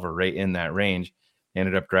 12 or right in that range.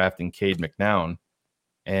 Ended up drafting Cade McNown.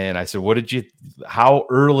 And I said, how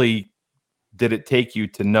early did it take you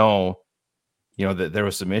to know, that there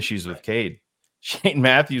was some issues with Cade? Shane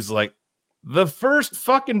Matthews, like the first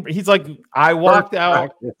he's like, I walked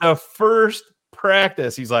out the first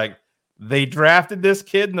practice. He's like, they drafted this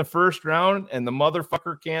kid in the first round and the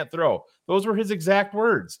motherfucker can't throw. Those were his exact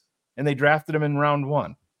words. And they drafted him in round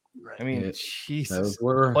 1. Right. I mean, Jesus.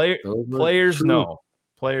 Players know.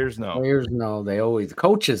 Players know. Players know.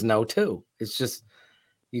 Coaches know too. It's just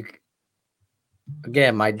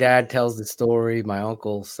again, my dad tells the story. My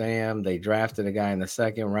uncle Sam, they drafted a guy in the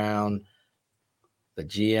 2nd round. The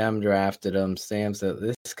GM drafted him. Sam said,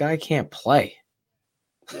 "This guy can't play."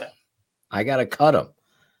 Yeah. I got to cut him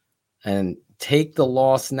and take the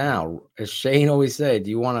loss now. As Shane always said, do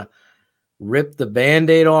you want to rip the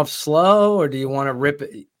Band-Aid off slow, or do you want to rip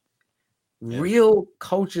it? Real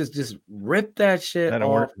coaches just rip that shit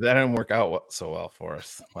off. That didn't work out so well for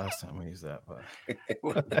us last time we used that,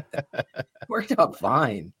 but worked out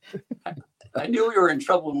fine. I knew we were in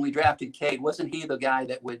trouble when we drafted Cade. Wasn't he the guy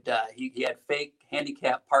that would he had fake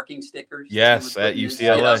handicap parking stickers? Yes, at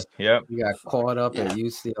UCLA. Yep. He got caught up at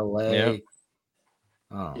UCLA. Yep.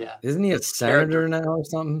 Oh, yeah. Isn't he a senator now or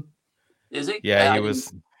something? Is he? Yeah,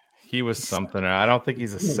 he was something. I don't think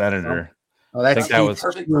he's a senator. Oh, that's I think that was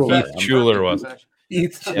Keith Schuler was.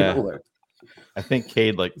 Keith Schuler. I think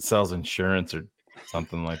Cade sells insurance or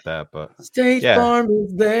something like that. But State Farm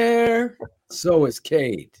is there. So is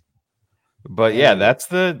Cade. But that's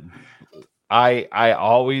I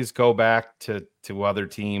always go back to other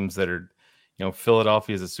teams that are,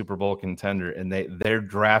 Philadelphia is a Super Bowl contender, and they're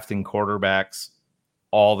drafting quarterbacks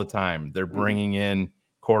all the time. They're bringing in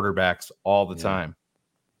quarterbacks all the time.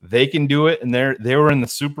 They can do it, and they were in the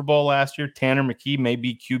Super Bowl last year. Tanner McKee may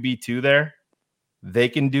be QB2 there. They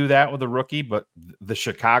can do that with a rookie, but the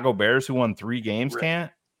Chicago Bears, who won 3 games,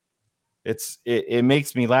 can't. It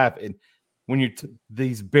makes me laugh. And when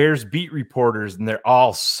these Bears beat reporters, and they're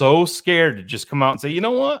all so scared to just come out and say, you know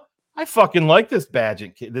what? I fucking like this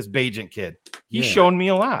Bagent kid. He's shown me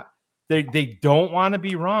a lot. They don't want to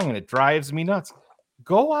be wrong, and it drives me nuts.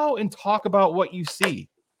 Go out and talk about what you see.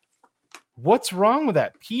 What's wrong with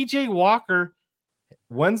that? PJ Walker,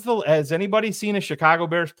 has anybody seen a Chicago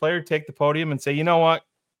Bears player take the podium and say, you know what?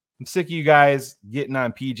 I'm sick of you guys getting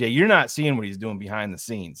on PJ. You're not seeing what he's doing behind the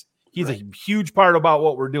scenes. He's a huge part about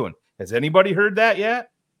what we're doing. Has anybody heard that yet?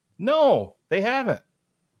 No, they haven't.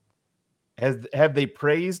 Have they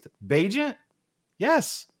praised Bagent?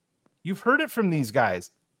 Yes. You've heard it from these guys.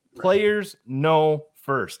 Players know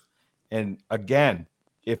first. And again,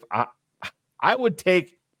 if I would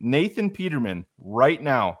take Nathan Peterman right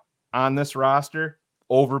now on this roster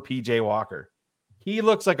over PJ Walker. He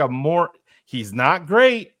looks like he's not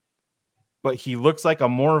great, but he looks like a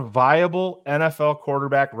more viable NFL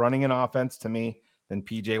quarterback running an offense to me than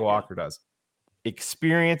PJ Walker does.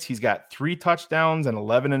 Experience, he's got 3 touchdowns and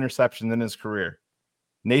 11 interceptions in his career.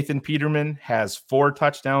 Nathan Peterman has 4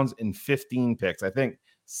 touchdowns and 15 picks. I think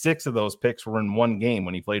 6 of those picks were in one game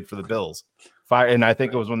when he played for the Bills. And I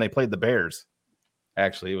think it was when they played the Bears.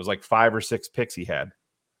 Actually, it was like 5 or 6 picks he had.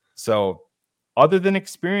 So other than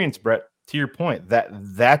experience, Brett, to your point,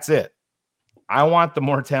 that's it. I want the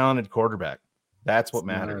more talented quarterback. That's what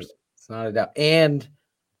matters. It's not a doubt. And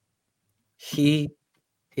he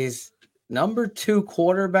is number 2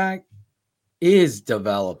 quarterback is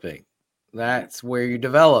developing. That's where you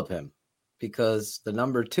develop him, because the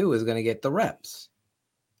number 2 is going to get the reps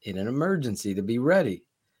in an emergency to be ready.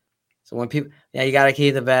 So when people, you got to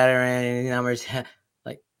keep the veteran numbers.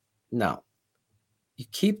 No, you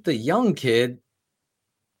keep the young kid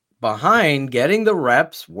behind, getting the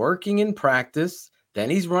reps, working in practice. Then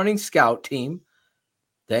he's running scout team.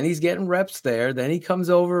 Then he's getting reps there. Then he comes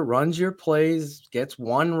over, runs your plays, gets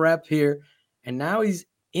 1 rep here, and now he's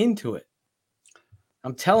into it.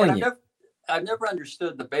 I'm telling you. I've never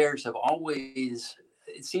understood the Bears have always,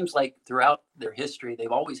 it seems like throughout their history, they've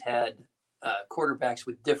always had quarterbacks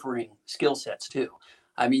with differing skill sets too.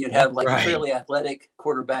 I mean, you'd have a fairly athletic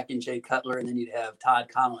quarterback in Jay Cutler, and then you'd have Todd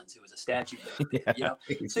Collins, who was a statue.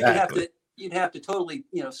 Exactly. So you'd have to totally,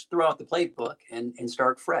 throw out the playbook and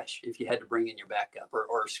start fresh if you had to bring in your backup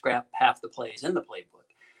or scrap half the plays in the playbook.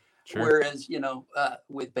 Sure. Whereas,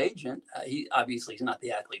 with Bagent, he obviously is not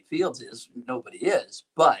the athlete Fields is. Nobody is,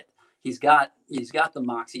 but he's got the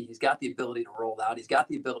moxie. He's got the ability to roll out. He's got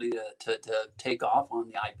the ability to take off on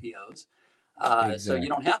the IPOs. Exactly. So you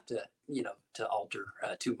don't have to, to alter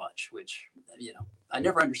too much, which, I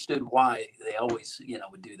never understood why they always,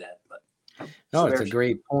 would do that. But no, it's a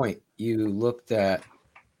great point. You looked at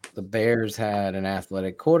the Bears had an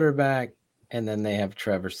athletic quarterback, and then they have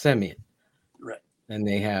Trevor Siemian. Right. And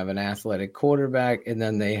they have an athletic quarterback, and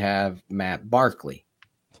then they have Matt Barkley.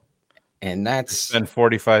 And that's spend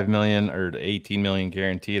 $45 million or $18 million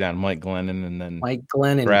guaranteed on Mike Glennon, and then Mike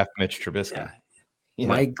Glennon draft Mitch Trubisky. Yeah.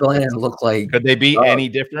 Mike Glennon looked like. Could they be any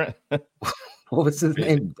different? What was his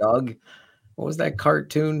name? Doug. What was that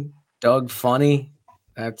cartoon? Doug Funny.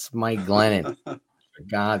 That's Mike Glennon. For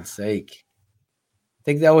God's sake. I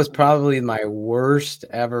think that was probably my worst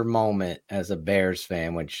ever moment as a Bears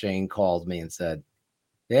fan when Shane called me and said,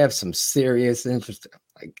 they have some serious interest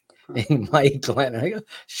in Mike Glennon. I go,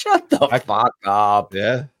 shut the fuck up.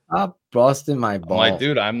 Yeah. Stop busting my balls. I'm like,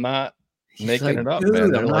 dude, I'm not making it up,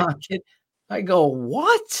 man. I'm not kidding. I go,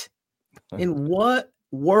 what? In what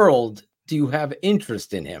world do you have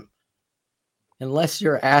interest in him? Unless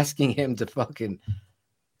you're asking him to fucking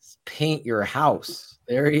paint your house.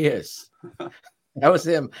 There he is. That was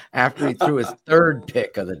him after he threw his third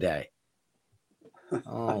pick of the day.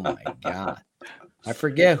 Oh my God. I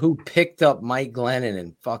forget who picked up Mike Glennon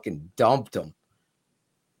and fucking dumped him.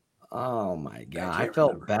 Oh my God. I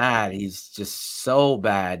felt bad. He's just so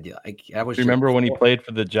bad. I was remember when he played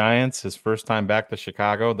for the Giants, his first time back to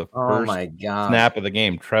Chicago, the first snap of the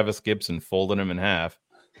game, Travis Gibson folded him in half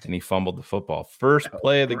and he fumbled the football. First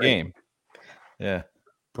play of the game. Yeah.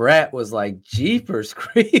 Brett was like, Jeepers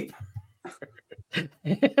creep.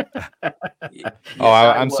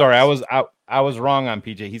 I'm sorry. I was wrong on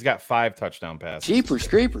PJ. He's got 5 touchdown passes. Jeepers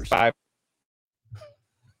creepers. 5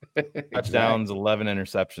 touchdowns, 11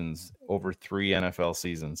 interceptions over 3 NFL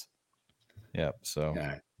seasons. Yep. So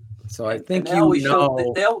I think they always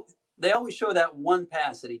show that one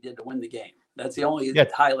pass that he did to win the game. That's the only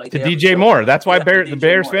highlight to DJ Moore. That's why the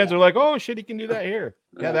Bears fans are like, "Oh shit, he can do that here."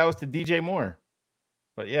 Yeah, that was to DJ Moore.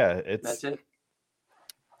 But yeah, that's it.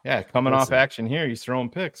 Yeah, coming off action here, he's throwing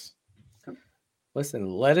picks. Listen,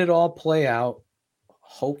 let it all play out.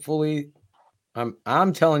 Hopefully,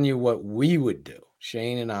 I'm telling you what we would do.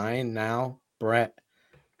 Shane and I, and now Brett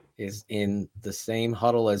is in the same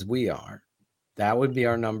huddle as we are. That would be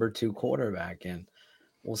our number 2 quarterback, and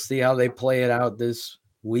we'll see how they play it out this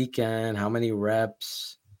weekend. How many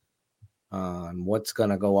reps? What's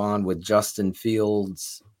going to go on with Justin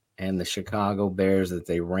Fields and the Chicago Bears that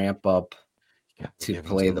they ramp up to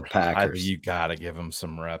play the Packers. You got to give him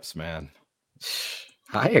some reps, man.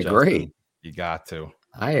 I agree. Justin, you got to.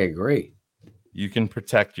 I agree. You can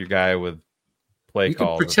protect your guy with play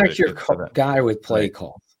calls. You can protect your guy with play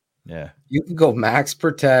calls. Yeah. You can go max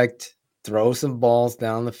protect, throw some balls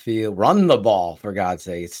down the field, run the ball, for God's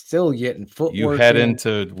sake. It's still getting footwork. You head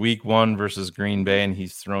into week 1 versus Green Bay, and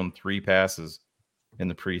he's thrown 3 passes in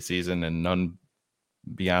the preseason and none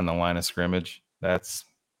beyond the line of scrimmage. That's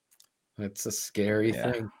a scary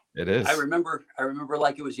thing. It is. I remember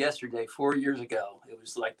like it was yesterday, 4 years ago. It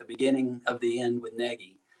was like the beginning of the end with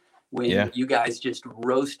Nagy when you guys just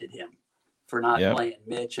roasted him for not playing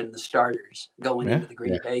Mitch and the starters going into the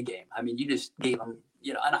Green Bay game. I mean, you just gave him,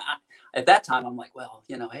 and at that time I'm like, well,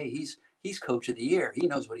 hey, he's coach of the year. He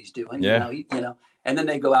knows what he's doing. And then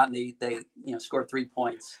they go out and they score 3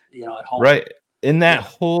 points, at home. Right. In that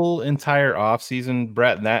whole entire offseason,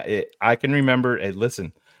 Brett, I can remember it.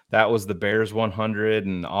 Listen, that was the Bears 100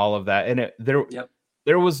 and all of that. And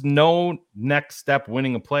there was no next step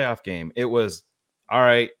winning a playoff game. It was, all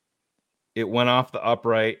right, it went off the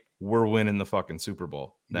upright. We're winning the fucking Super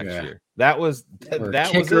Bowl next year. That was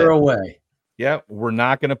it. Away. Yeah, we're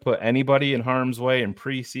not going to put anybody in harm's way in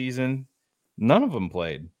preseason. None of them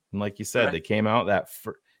played. And like you said, they came out if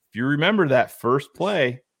you remember that first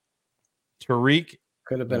play, Tariq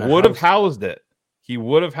would have housed it. He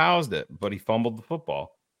would have housed it, but he fumbled the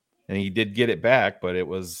football. And he did get it back, but it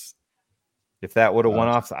was, if that would have went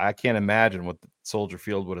off, I can't imagine what the Soldier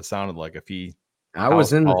Field would have sounded like if he. I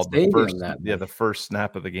was in the stadium the first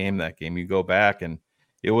snap of the game. That game, you go back and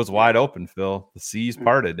it was wide open. Phil, the seas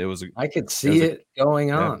parted. I could see it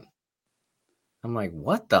going on. I'm like,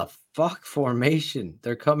 what the fuck formation?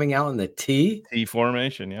 They're coming out in the T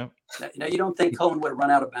formation. Yeah. Now you don't think Cohen would have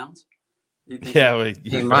run out of bounds? Yeah,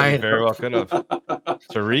 he might very well could have.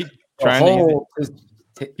 Tariq trying to.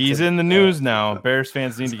 He's in the news now. Bears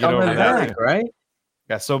fans need to get over that. Right?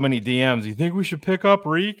 Got so many DMs. You think we should pick up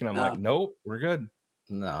Reek? And I'm like, nope, we're good.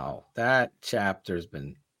 No, that chapter's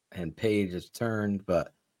been and page has turned,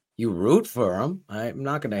 but you root for him. I'm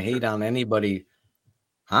not going to hate on anybody.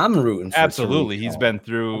 I'm rooting for absolutely. He's been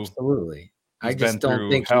through. Absolutely. I just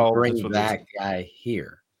don't think you bring that guy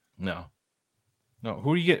here. No.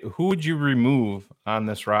 Who would you remove on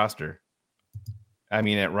this roster? I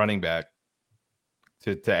mean, at running back.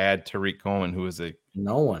 To add Tariq Cohen, who is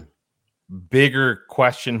no one bigger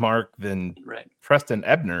question mark than Preston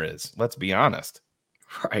Ebner is. Let's be honest.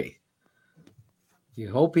 Right. You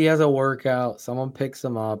hope he has a workout. Someone picks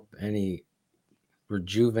him up and he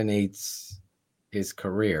rejuvenates his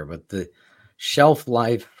career. But the shelf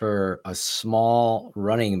life for a small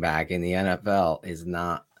running back in the NFL is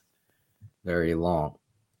not very long.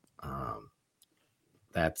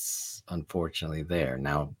 That's unfortunately there.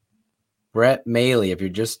 Now, Brett Mailey, if you're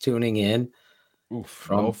just tuning in.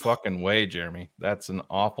 No fucking way, Jeremy. That's an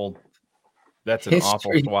awful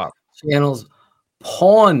swap. Channel's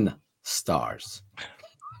Pawn Stars.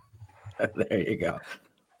 There you go.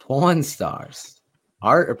 Pawn Stars.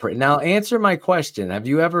 Now answer my question. Have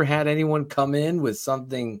you ever had anyone come in with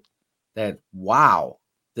something that, wow,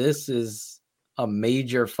 this is a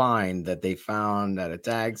major find that they found at a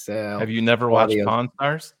tag sale. Have you never watched Pawn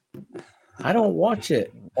Stars? I don't watch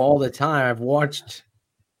it all the time. I've watched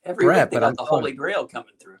every week they got the Holy Grail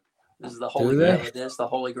coming through. This is the Holy Grail of this, the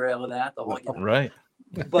Holy Grail of that, the Holy right.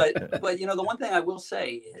 But the one thing I will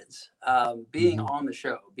say is being on the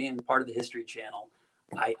show, being part of the History Channel,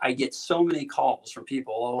 I get so many calls from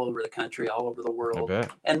people all over the country, all over the world,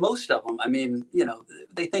 and most of them, I mean,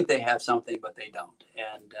 they think they have something, but they don't,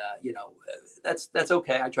 and that's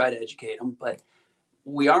okay. I try to educate them, but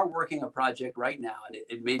we are working a project right now, and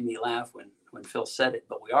it made me laugh when Phil said it.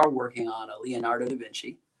 But we are working on a Leonardo da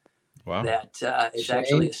Vinci. Wow. That is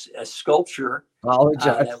actually a sculpture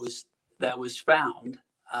that was found.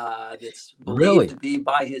 That's believed to be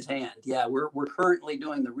by his hand. Yeah, we're currently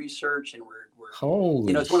doing the research, and we're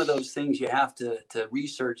it's one of those things you have to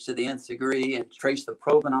research to the nth degree and trace the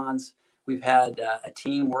provenance. We've had a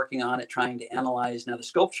team working on it, trying to analyze. Now the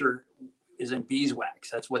sculpture is in beeswax.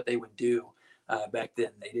 That's what they would do back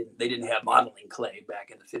then. They didn't have modeling clay back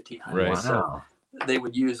in the 1500s. Right. So they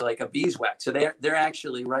would use like a beeswax. So they're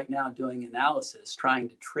actually right now doing analysis, trying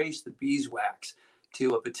to trace the beeswax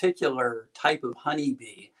to a particular type of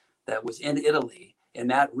honeybee that was in Italy, in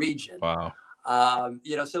that region. Wow.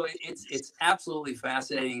 So it's absolutely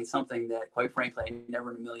fascinating. It's something that, quite frankly, I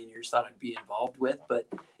never in a million years thought I'd be involved with, but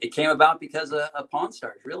it came about because of Pawn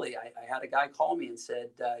Stars. Really, I had a guy call me and said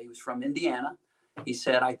he was from Indiana. He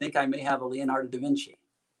said, "I think I may have a Leonardo da Vinci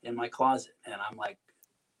in my closet," and I'm like,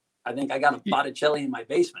 I think I got a Botticelli in my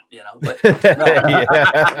basement, but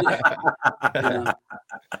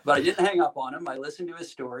but I didn't hang up on him. I listened to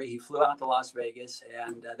his story. He flew out to Las Vegas,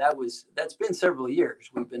 and that's been several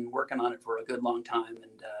years. We've been working on it for a good long time,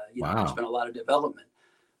 and there's been a lot of development.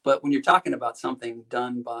 But when you're talking about something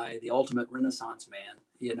done by the ultimate Renaissance man,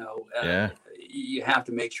 you have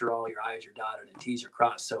to make sure all your I's are dotted and T's are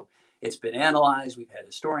crossed. So it's been analyzed. We've had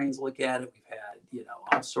historians look at it. We've had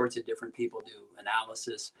all sorts of different people do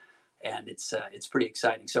analysis. And it's pretty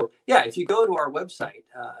exciting. So, yeah, if you go to our website,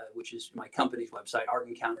 which is my company's website,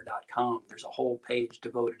 artencounter.com, there's a whole page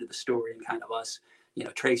devoted to the story and kind of us,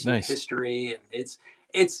 tracing history. And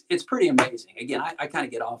it's pretty amazing. Again, I kind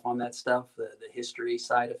of get off on that stuff, the history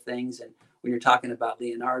side of things. And when you're talking about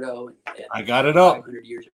Leonardo and I got it up 500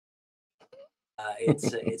 years,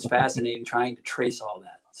 it's fascinating trying to trace all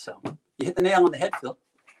that. So you hit the nail on the head, Phil.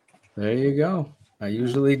 There you go. I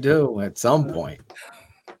usually do at some point.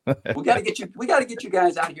 We got to get you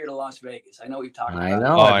guys out here to Las Vegas. I know we've talked about it.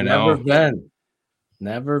 I've never been.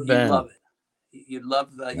 Never been. You'd love it. You'd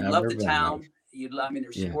love the town.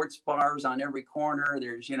 There's sports bars on every corner.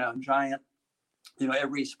 There's, giant,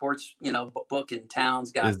 every sports, book in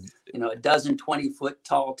town's got, a dozen 20-foot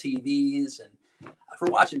tall TVs. And for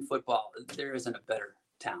watching football, there isn't a better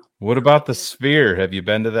town. What about the Sphere? Have you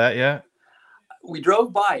been to that yet? We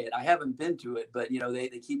drove by it. I haven't been to it, but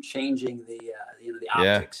they keep changing the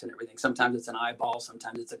optics and everything. Sometimes it's an eyeball,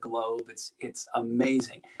 sometimes it's a globe. It's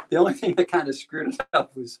amazing. The only thing that kind of screwed it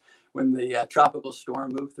up was when the tropical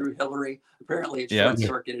storm moved through Hillary. Apparently, it short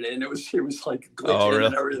circuited and it was like glitching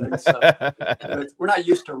and everything. So we're not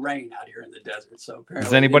used to rain out here in the desert. So apparently,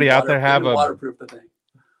 does anybody out there have waterproof the thing?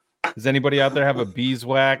 Does anybody out there have a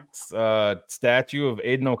beeswax statue of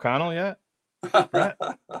Aidan O'Connell yet?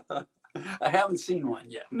 I haven't seen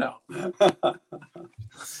one yet. No.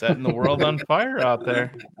 Setting the world on fire out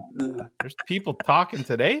there. There's people talking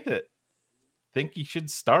today that think he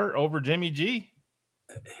should start over Jimmy G.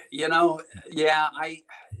 The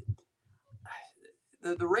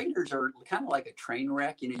Raiders are kind of like a train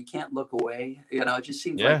wreck. You can't look away. It just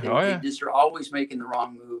seems like they just are always making the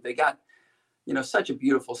wrong move. They got, such a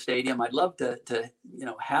beautiful stadium. I'd love to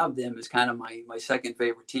have them as kind of my second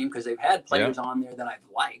favorite team because they've had players on there that I've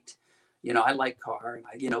liked. I like Carr,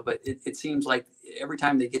 but it seems like every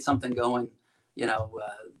time they get something going,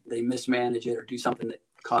 they mismanage it or do something that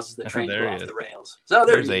causes the train to go off the rails. So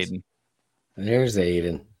there's Aiden. There's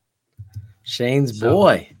Aiden. Shane's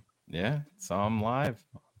boy. Yeah, saw him live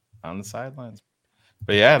on the sidelines.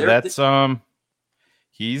 But yeah, that's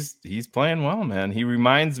he's playing well, man. He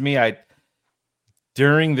reminds me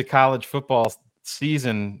during the college football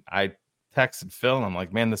season, I texted Phil and I'm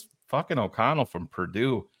like, man, this fucking O'Connell from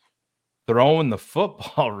Purdue throwing the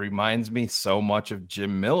football reminds me so much of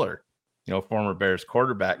Jim Miller, former Bears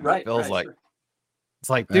quarterback. Right. Phil's like, it's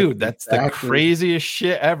like, dude, that's the craziest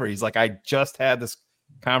shit ever. He's like, I just had this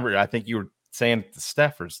conversation. I think you were saying to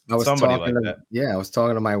Steph or somebody like that. Yeah, I was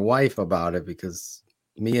talking to my wife about it because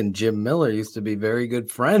me and Jim Miller used to be very good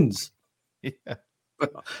friends. Yeah.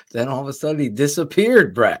 Then all of a sudden he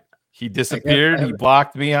disappeared, Brett. He disappeared. He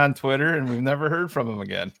blocked me on Twitter, and we've never heard from him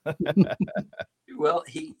again. Well,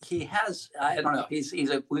 he has. I don't know.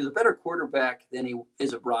 He's a better quarterback than he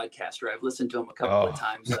is a broadcaster. I've listened to him a couple of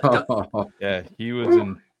times. Yeah, he was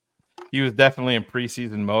definitely in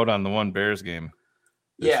preseason mode on the one Bears game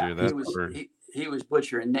this year. He was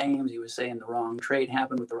butchering names. He was saying the wrong trade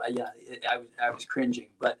happened with the right. Yeah, I was cringing,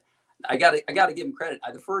 but I got to give him credit.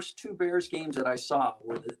 The first 2 Bears games that I saw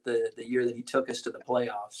were the year that he took us to the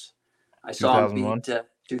playoffs. I saw him beat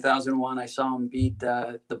 2001. I saw him beat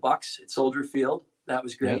the Bucks at Soldier Field. That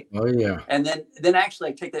was great. Oh yeah. And then actually,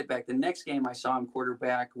 I take that back. The next game I saw him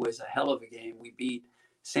quarterback was a hell of a game. We beat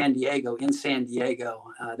San Diego in San Diego.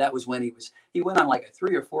 That was when he went on like a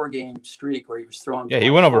 3 or 4 game streak where he was throwing. Yeah,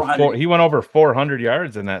 he went over 400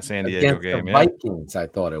 yards in that San Diego game. The Vikings, I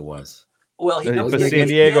thought it was. Well, it was San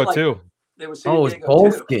Diego too. There was San Diego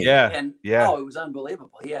both too. games. Yeah, and it was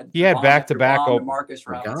unbelievable. He had back-to-back. Marcus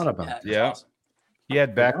Robinson. Awesome. He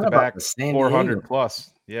had back-to-back 400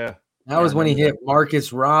 plus. Yeah. That was when he hit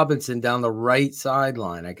Marcus Robinson down the right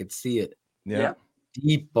sideline. I could see it. Yeah.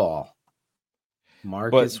 Deep ball.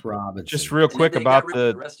 Marcus Robinson. Just real quick about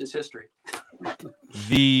the rest is history.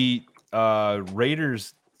 The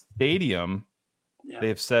Raiders stadium,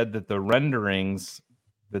 they've said that the renderings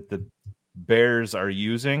that the Bears are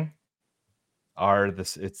using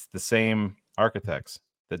it's the same architects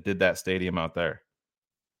that did that stadium out there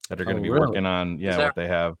that are going to be working on what they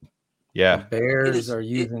have. Yeah. The Bears are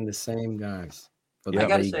using the same guys. I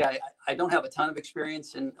got to say, I don't have a ton of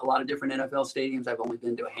experience in a lot of different NFL stadiums. I've only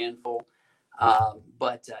been to a handful.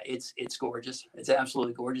 But it's gorgeous. It's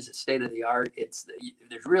absolutely gorgeous. It's state of the art.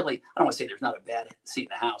 There's really, I don't want to say there's not a bad seat in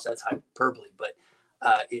the house. That's hyperbole, but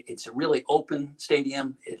it's a really open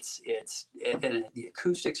stadium. And the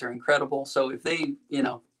acoustics are incredible. So if they,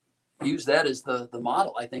 use that as the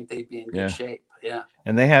model, I think they'd be in good shape. Yeah.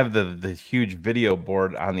 And they have the huge video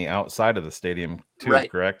board on the outside of the stadium too,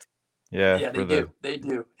 correct? Yeah. Yeah, they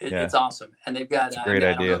do. It's awesome. And they've got it's a great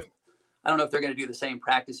idea. I don't know if they're going to do the same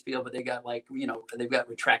practice field, but they got they've got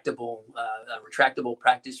retractable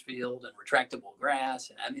practice field and retractable grass.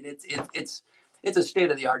 And I mean, it's a state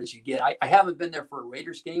of the art as you get. I haven't been there for a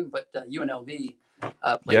Raiders game, but UNLV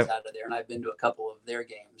plays out of there, and I've been to a couple of their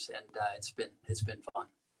games, and it's been fun.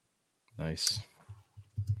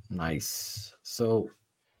 Nice. So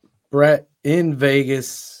Brett in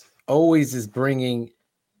Vegas always is bringing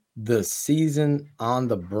the season on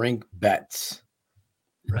the brink bets.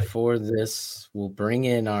 Right. For this, we'll bring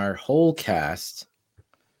in our whole cast.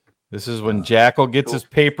 This is when Jackal gets his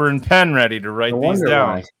paper and pen ready to write these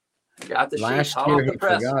down. Last year he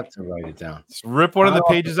forgot to write it down. Just rip one of the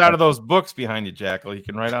pages out of those books behind you, Jackal. You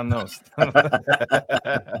can write on those.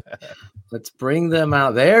 Let's bring them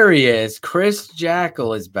out. There he is. Chris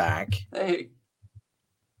Jackal is back. Hey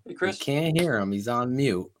Chris. You can't hear him. He's on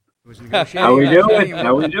mute. How we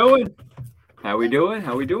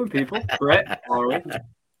doing, people? Brett, all right.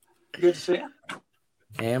 Good to see you.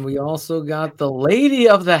 And we also got the lady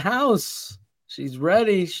of the house. She's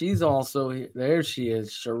ready. She's also here. There she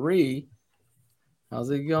is, Cherie. How's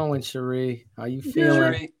it going, Cherie? How you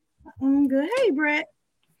feeling? Cherie. I'm good. Hey, Brett.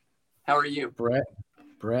 How are you?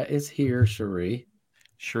 Brett is here, Cherie.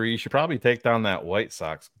 Cherie, you should probably take down that White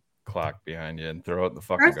Sox clock behind you and throw it in the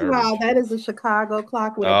fucking garbage. First of all, that is a Chicago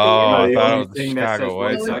clock with I thought it was the Chicago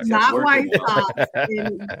White Sox. It's not White Sox.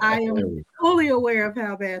 And I am fully aware of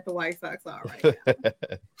how bad the White Sox are right now.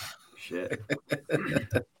 Shit.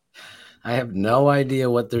 I have no idea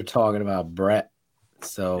what they're talking about, Brett.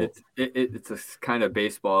 So it's a kind of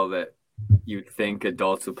baseball that you'd think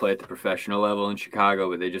adults would play at the professional level in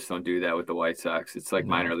Chicago, but they just don't do that with the White Sox. It's like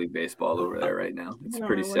minor league baseball over there right now. It's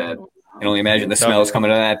pretty sad. I can only imagine the smells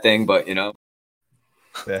coming out of that thing, but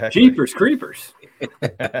Jeepers Creepers.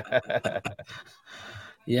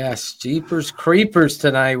 Yes, Jeepers Creepers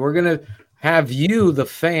tonight. We're going to have you, the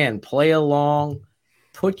fan, play along,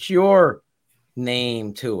 put your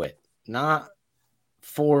name to it. Not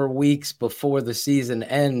 4 weeks before the season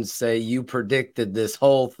ends, say you predicted this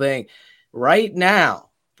whole thing. Right now,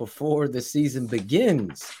 before the season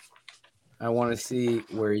begins, I want to see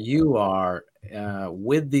where you are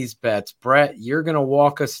with these bets. Brett, you're going to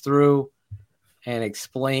walk us through and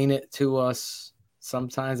explain it to us.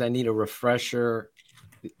 Sometimes I need a refresher.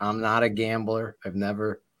 I'm not a gambler. I've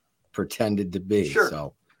never pretended to be. Sure.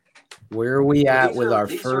 So where are we at with our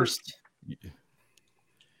first?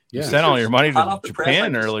 You sent all your money to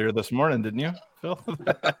Japan earlier this morning, didn't you, Phil?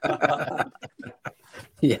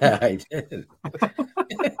 Yeah, I did.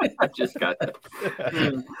 I just got that.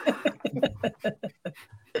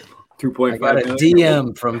 2.5. I got a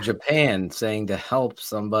DM from Japan saying to help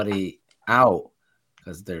somebody out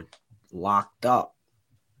because they're locked up.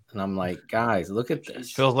 And I'm like, guys, look at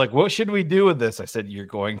this. Phil's like, what should we do with this? I said, you're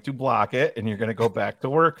going to block it and you're going to go back to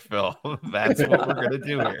work, Phil. That's what we're going to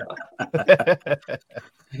do here.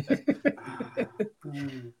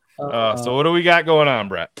 So what do we got going on,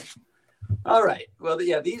 Brett? All right. Well,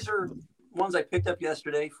 yeah, these are ones I picked up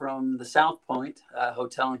yesterday from the South Point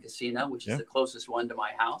Hotel and Casino, which is the closest one to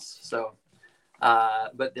my house. So,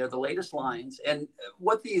 but they're the latest lines. And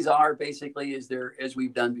what these are basically is they're, as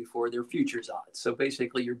we've done before, they're futures odds. So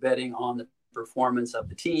basically you're betting on the performance of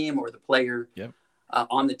the team or the player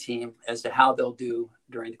on the team as to how they'll do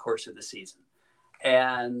during the course of the season.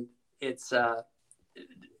 And it's,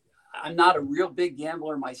 I'm not a real big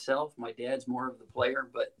gambler myself. My dad's more of the player,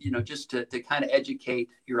 but just to kind of educate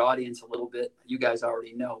your audience a little bit, you guys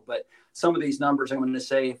already know, but some of these numbers I'm going to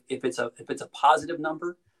say, if it's a positive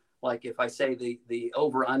number, like if I say the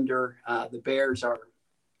over under, the Bears are,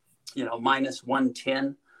 minus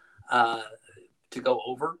 110 to go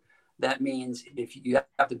over. That means if you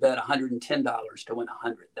have to bet $110 to win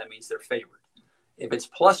 100, that means they're favored. If it's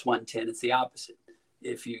plus 110, it's the opposite.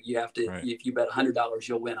 If you have to, if you bet $100,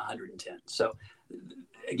 you'll win 110. So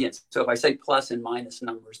again, so if I say plus and minus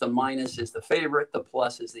numbers, the minus is the favorite, the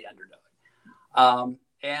plus is the underdog.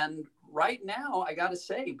 And right now, I got to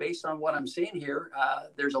say, based on what I'm seeing here,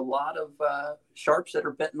 there's a lot of sharps that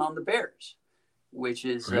are betting on the Bears, which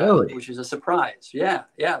is which is a surprise. Yeah,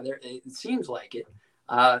 it seems like it.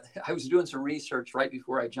 I was doing some research right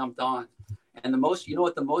before I jumped on, and the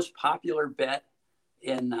most popular bet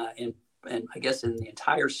in I guess in the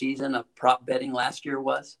entire season of prop betting last year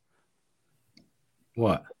was?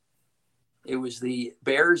 What? It was the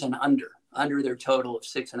Bears and under their total of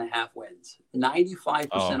 6.5 wins.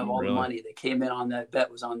 95% of all the money that came in on that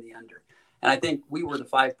bet was on the under. And I think we were the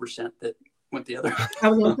 5% that went the other. I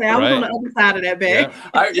was going to say, I was on the other side of that bet.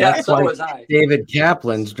 Yeah, so was I. David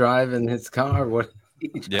Kaplan's driving his car.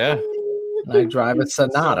 I drive a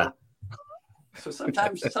Sonata. So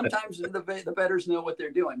sometimes the bettors know what they're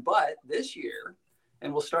doing. But this year,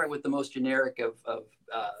 and we'll start with the most generic of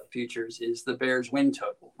futures, is the Bears win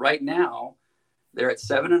total. Right now, they're at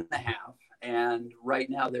 7.5, and right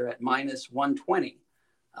now they're at minus 120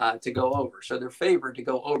 to go over. So they're favored to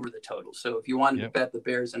go over the total. So if you wanted to bet the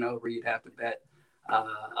Bears and over, you'd have to bet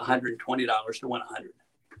 $120 to win 100.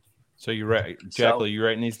 So you're right, Jackal. You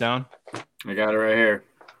writing these down? I got it right here.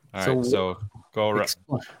 All right, so go right.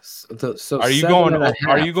 So are you going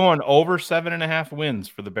over 7.5 wins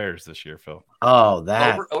for the Bears this year, Phil? Oh,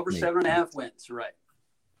 that over 7.5 wins, right?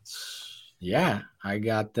 Yeah, I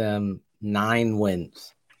got them 9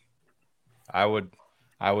 wins. I would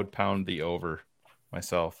pound the over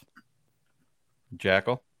myself.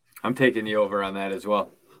 Jackal? I'm taking the over on that as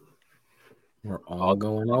well. We're all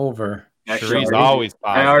going over. She's always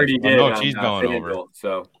positive. I already did. No, she's going FanDuel, over.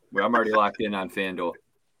 So I'm already locked in on FanDuel.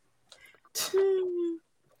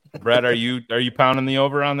 Brett, are you pounding the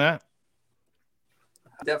over on that?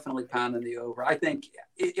 Definitely pounding the over. I think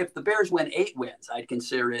if the Bears win 8 wins, I'd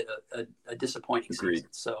consider it a disappointing season.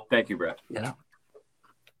 So thank you, Brett. Yeah.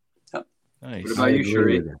 Nice. What about you,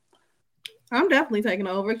 Sheree? I'm definitely taking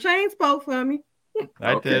over. Shane spoke for me.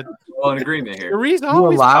 I did. Well, in agreement here. Sheree's You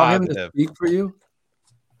always allow positive. him to speak for you?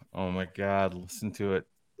 Oh my God, listen to it.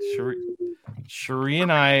 Sheree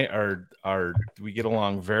and I are we get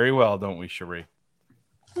along very well, don't we, Sheree?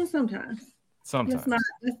 Well, sometimes. Sometimes.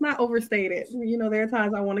 It's not overstated. There are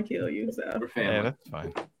times I want to kill you. So yeah, that's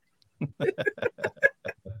fine.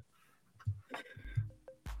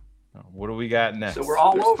 What do we got next? So we're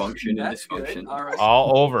all There's over. function and That's dysfunction. good. All right.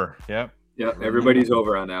 All over. Yep. Yep. Everybody's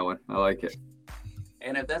over on that one. I like it.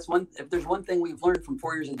 And if there's one thing we've learned from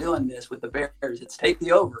 4 years of doing this with the Bears, it's take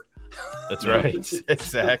the over. That's right.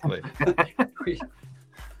 Exactly.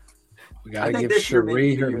 We gotta give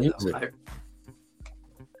Sheree her music.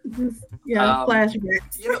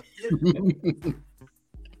 Flashbacks.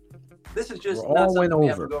 This is just We're not all something we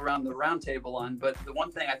have over. to go around the round table on. But the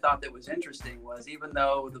one thing I thought that was interesting was even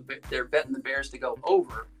though they're betting the Bears to go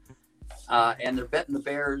over, and they're betting the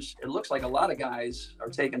Bears, it looks like a lot of guys are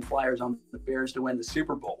taking flyers on the Bears to win the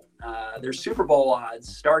Super Bowl. Their Super Bowl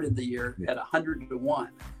odds started the year at 100 to 1.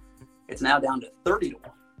 It's now down to 30 to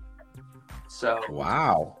 1. So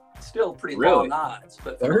wow, still pretty Really? long odds,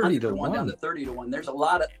 but 30 to 1 down 1. to 30 to 1. There's a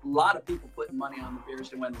lot of people putting money on the Bears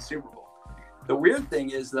to win the Super Bowl. The weird thing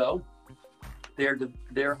is though,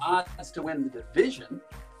 their odds to win the division,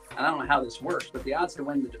 and I don't know how this works, but the odds to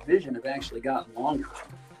win the division have actually gotten longer.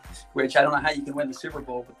 Which I don't know how you can win the Super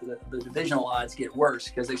Bowl, but the divisional odds get worse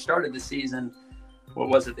because they started the season. What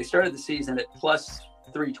was it? They started the season at plus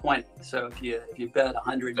 320. So if you bet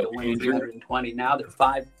 100 to win 320, now they're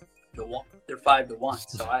 5 to 1. They're 5 to 1.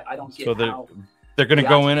 So I don't get how They're going to the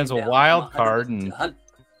go odds in came as a down wild from 100 card to and 100.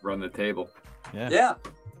 Run the table. Yeah. Yeah.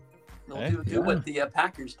 They'll Hey, do what the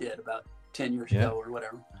Packers did about 10 years ago or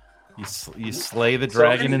whatever. You slay the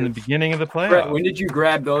dragon in the beginning of the playoffs. Brett, when did you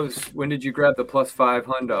grab those? When did you grab the +5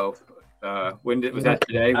 hundo? Was that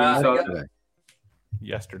today when you saw that?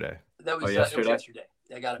 Yesterday. That was, yesterday? It was yesterday.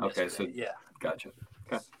 I got it yesterday. Yeah. Gotcha.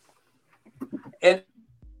 Okay. And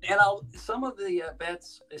some of the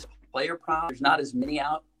bets is player props. There's not as many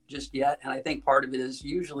out just yet, and I think part of it is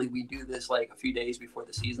usually we do this like a few days before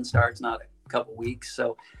the season starts, not a couple weeks.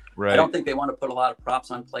 So I don't think they want to put a lot of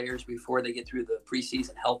props on players before they get through the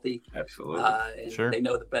preseason healthy. Absolutely. And they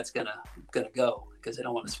know the bet's gonna go because they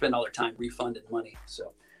don't want to spend all their time refunding money.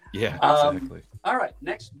 So yeah, exactly. All right,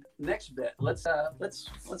 next bet. Let's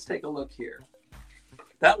take a look here.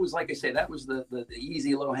 That was, like I say, that was the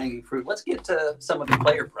easy low hanging fruit. Let's get to some of the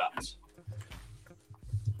player props.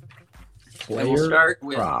 We'll start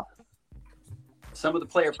with some of the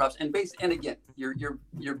player props, and again,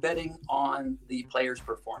 you're betting on the player's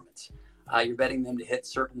performance. You're betting them to hit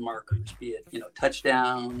certain markers, be it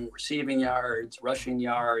touchdown, receiving yards, rushing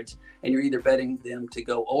yards, and you're either betting them to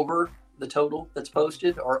go over the total that's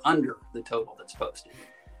posted or under the total that's posted.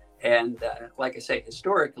 And like I say,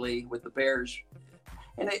 historically with the Bears,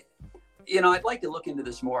 and I'd like to look into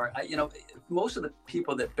this more. Most of the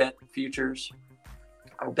people that bet futures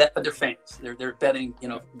are they're fans. They're betting,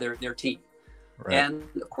 their team. Right. And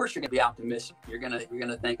of course you're going to be optimistic. You're going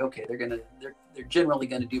to think, okay, they're generally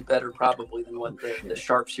going to do better probably than what the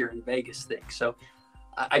sharps here in Vegas think. So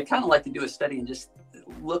I'd kind of like to do a study and just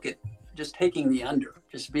look at just taking the under,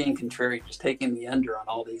 just being contrarian, just taking the under on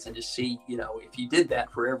all these and just see, if you did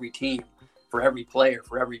that for every team, for every player,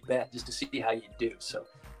 for every bet, just to see how you do. So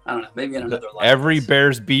I don't know, maybe in another life. Every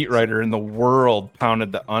Bears beat writer in the world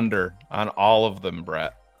pounded the under on all of them,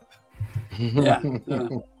 Brett. Yeah.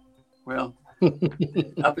 Well,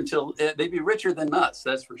 up until they'd be richer than us,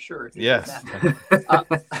 that's for sure. Yes.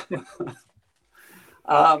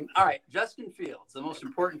 All right, Justin Fields, the most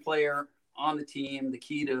important player on the team, the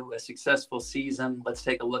key to a successful season. Let's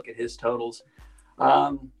take a look at his totals.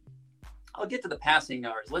 I'll get to the passing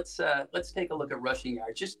yards. Let's take a look at rushing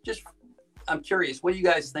yards. Just I'm curious, what do you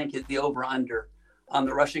guys think the over under on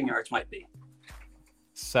the rushing yards might be?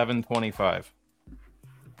 725.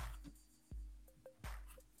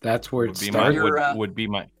 That's where would be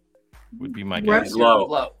my guess.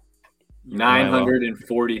 Low.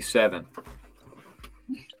 947.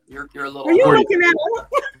 You're a little. Are you looking at it?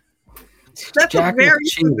 That's a very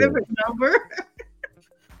specific number.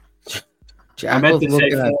 I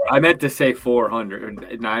meant to say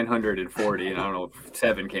 400, 940, and I don't know if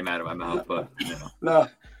 7 came out of my mouth, but no.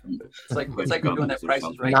 It's like we're doing that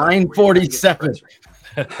prices right. 947.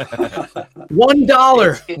 $1.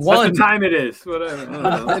 That's the time it is.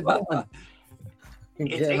 Whatever.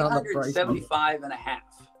 It's 875 and a half.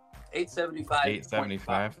 875.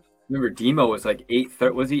 875. Remember, Demo was like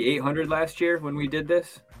 8. Was he 800 last year when we did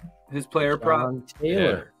this? His player prop.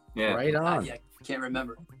 Taylor. Yeah. Right on. Yeah, can't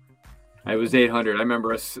remember. I was 800. I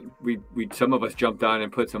remember us. We some of us jumped on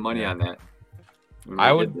and put some money on that.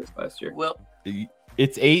 I would did this last year. Well,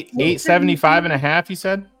 it's 875 and a half. You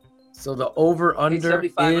said. So the over under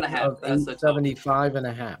is 875 and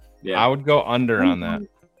a half. Yeah, I would go under on that.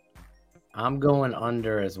 I'm going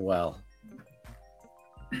under as well.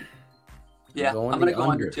 Yeah, I'm going to go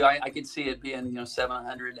under too. I could see it being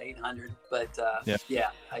 700, 800, but yeah,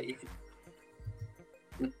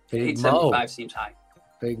 875 seems high.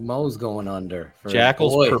 Big Mo's going under.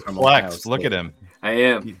 Jackal's perplexed. Look at him. I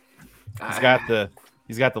am. He's got the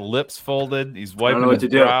lips folded. He's wiping I don't know what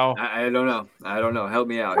his to do. brow. I don't know. Help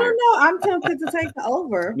me out I here. don't know. I'm tempted to take the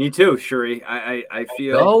over. Me too, Shuri. I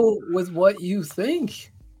feel. Go with what you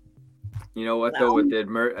think. You know what though? With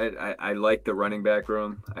I like the running back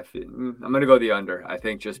room. I feel I'm going to go the under. I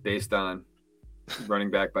think just based on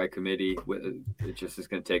running back by committee, it just is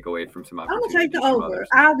going to take away from some opportunities. I'm going to take the over.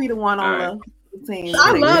 I'll be the one on the team.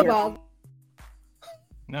 I love all.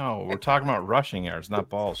 No, we're talking about rushing yards, not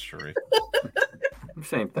balls, Shuri.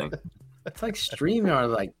 Same thing. It's like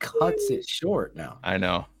StreamYard cuts it short now. I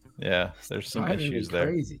know. Yeah, there's some issues there.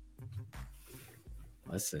 Crazy.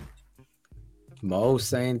 Listen, Mo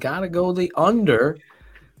saying gotta go the under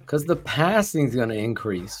because the passing's gonna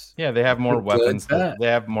increase. Yeah, they have more weapons. They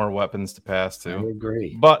have more weapons to pass to. I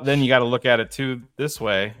agree. But then you got to look at it too this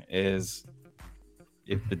way: is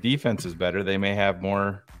if the defense is better, they may have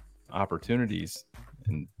more opportunities,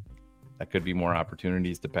 and that could be more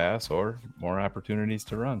opportunities to pass or more opportunities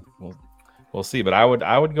to run. We'll see. But I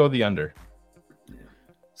would go the under.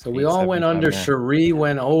 So we all went under. Cherie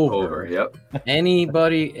went over. Yep.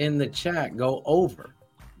 Anybody in the chat go over?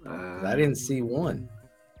 I didn't see one.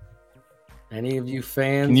 Any of you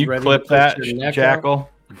fans? Can you ready clip to that, push your neck Jackal?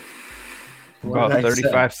 What About did I say?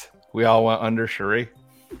 35. We all went under Cherie.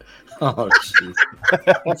 Oh,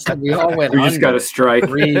 jeez. We all went We just got a strike.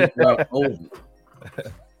 3 over.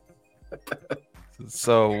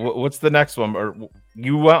 So what's the next one? Or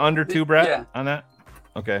you went under 2, Brett, on that?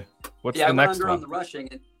 Okay. What's the I went next under one? on the rushing,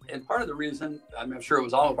 and part of the reason, I'm sure it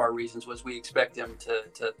was all of our reasons, was we expect him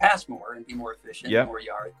to pass more and be more efficient, Yep. more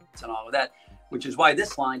yards and all of that, which is why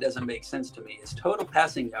this line doesn't make sense to me. His total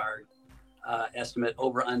passing yard estimate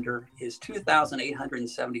over under is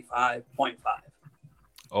 2,875.5.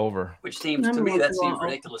 Over. Which seems to me that seems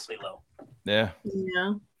ridiculously low. Yeah.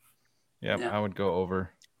 Yeah. Yep, I would go over.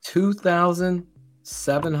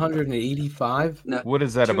 2,785. No, What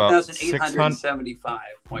is that about?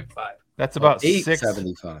 2,875.5. That's about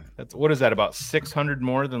 875. That's what is that about 600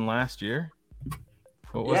 more than last year?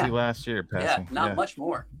 What was Yeah. he last year passing? Yeah, not much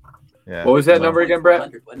more. Yeah. What was that number again, Brett?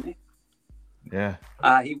 100, wasn't he? Yeah.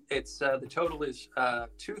 The total is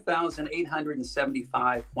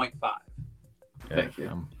 2,875.5. Yeah,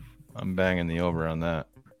 I'm banging the over on that.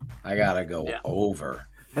 I gotta go over.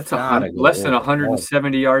 That's less than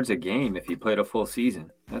 170 yards a game if he played a full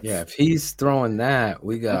season. If he's throwing that,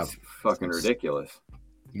 we got that's fucking ridiculous.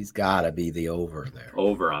 He's got to be the over there.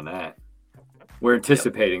 Over on that. We're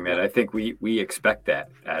anticipating that. I think we expect that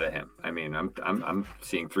out of him. I mean, I'm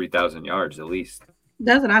seeing 3,000 yards at least.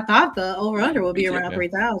 That's what I thought. The over under would be around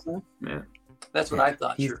 3,000. Yeah, that's what I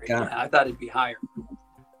thought. Sure, I thought it'd be higher.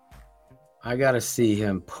 I got to see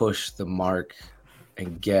him push the mark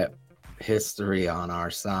and get history on our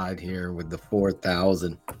side here with the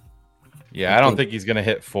 4,000. Yeah, I don't think he's going to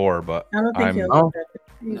hit 4, but I don't think he'll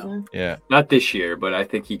no. Yeah. Not this year, but I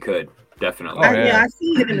think he could definitely. I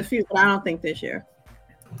see it in the future, but I don't think this year.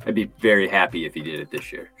 I'd be very happy if he did it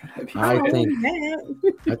this year. I think he's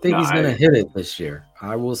going to hit it this year.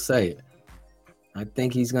 I will say it. I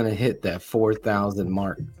think he's going to hit that 4,000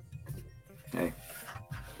 mark. Hey,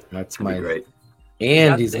 that's great.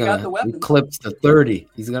 And he's going to eclipse the 30.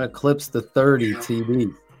 He's going to eclipse the 30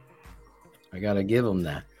 TD. I got to give him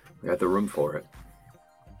that. We got the room for it.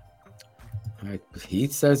 He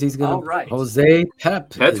says he's going to. All right. Jose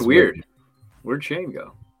Pep. That's weird. Where'd Shane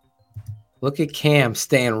go? Look at Cam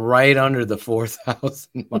staying right under the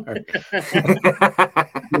 4,000 mark.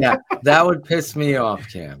 Yeah, that would piss me off,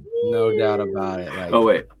 Cam. No doubt about it. Like, oh,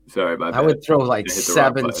 wait. Sorry about that. I would throw like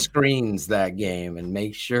 7 screens that game and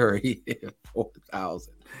make sure he hit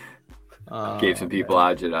 4,000. Gave some people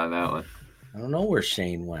odds on that one. I don't know where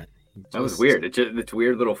Shane went. That was weird. It's a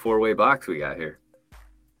weird little 4-way box we got here.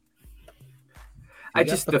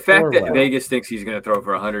 The fact that Vegas thinks he's going to throw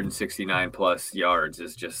for 169 plus yards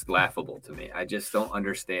is just laughable to me. I just don't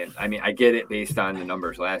understand. I mean, I get it based on the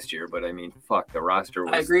numbers last year, but I mean, fuck, the roster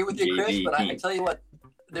was. I agree with you, Chris, but team. I tell you what,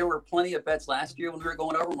 there were plenty of bets last year when we were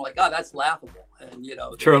going over. And we're like, oh, that's laughable, and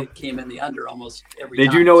True. They came in the under almost every They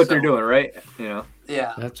time. do know what they're doing, right? Yeah,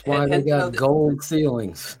 that's why they got gold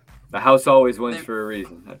ceilings. The house always wins for a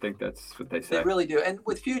reason. I think that's what they say. They really do. And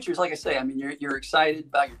with futures, like I say, I mean, you're excited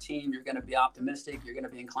about your team. You're going to be optimistic. You're going to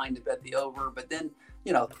be inclined to bet the over. But then,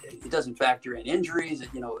 it doesn't factor in injuries.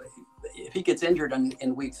 If he gets injured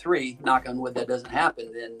in week 3, knock on wood, that doesn't happen.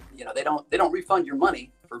 Then they don't refund your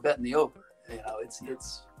money for betting the over.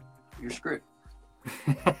 You're screwed.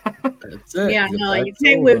 That's it. Yeah, no, you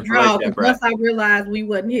can't withdraw. Because once I realized we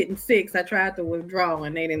wasn't hitting 6, I tried to withdraw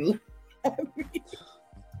and they didn't.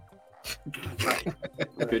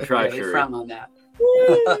 Good try, They frown on that.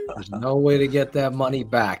 There's no way to get that money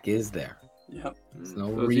back, is there? Yep. There's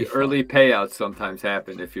no the early payouts sometimes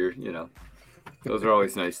happen if you're, those are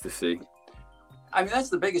always nice to see. I mean, that's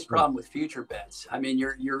the biggest problem with future bets. I mean,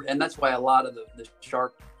 and that's why a lot of the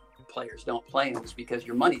sharp players don't play them, is because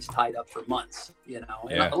your money's tied up for months, And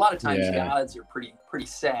a lot of times the odds are pretty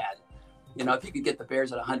sad. If you could get the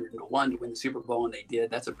Bears at 100-1 to win the Super Bowl, and they did,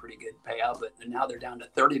 that's a pretty good payout. But now they're down to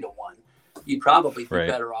 30-1. You'd probably be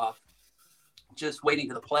better off just waiting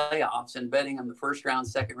to the playoffs and betting on the first round,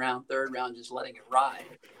 second round, third round, just letting it ride.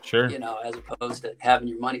 Sure. As opposed to having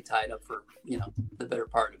your money tied up for, the better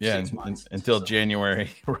part of 6 months. Until January.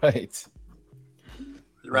 Right.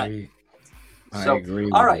 Right. I So, agree.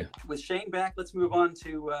 All right. With Shane back, let's move on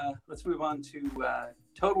to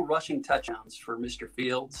total rushing touchdowns for Mr.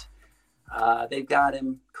 Fields. They've got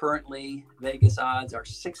him currently. Vegas odds are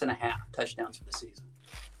 6.5 touchdowns for the season.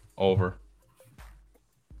 Over.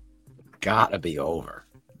 Gotta be over.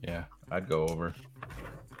 Yeah, I'd go over.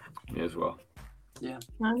 Me as well. Yeah,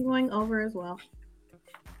 I'm going over as well.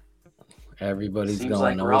 Everybody's Seems going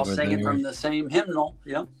like we're over all singing there. from the same hymnal.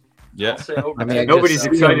 Yeah. Yeah. I'll say over. I mean, Nobody's just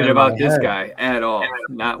see excited him in about my this head. guy at all.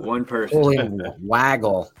 Not one person. Pull him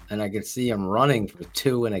waggle, and I could see him running for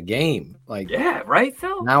 2 in a game. Like, Yeah, right,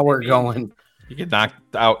 Phil? now we're going. He could knock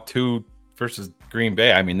out 2 versus Green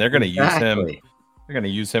Bay. I mean, they're going to use him. They're going to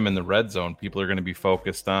use him in the red zone. People are going to be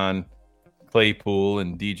focused on Claypool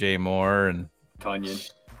and DJ Moore and Tunyon.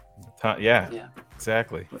 Yeah,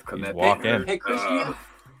 exactly. He's walk in. Hey, Chris,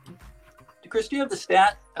 do you have the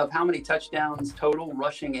stat of how many touchdowns total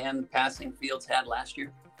rushing and passing Fields had last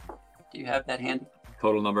year? Do you have that handy?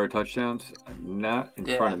 Total number of touchdowns? Not in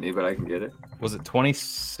front of me, but I can get it. Was it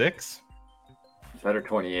 26? Better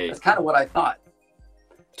 28. That's kind of what I thought.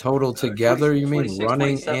 Total together, you mean 26,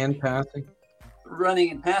 running 27. and passing?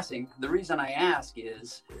 Running and passing. The reason I ask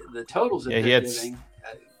is the totals that Yeah, they're giving.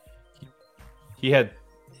 He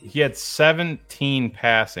had 17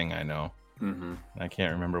 passing, I know. Mm-hmm. I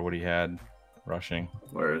can't remember what he had rushing.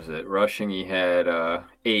 Where is it? Rushing, he had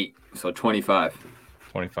 8, so 25.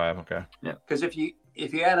 25, okay. Yeah. Because if you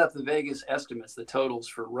add up the Vegas estimates, the totals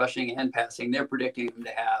for rushing and passing, they're predicting him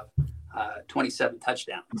to have 27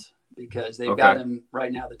 touchdowns because they've got him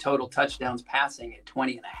right now, the total touchdowns passing at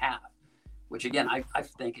 20 and a half, which again, I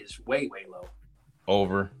think is way, way low.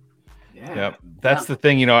 Over. Yeah. Yep. That's the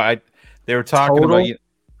thing, they were talking about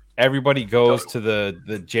everybody goes to the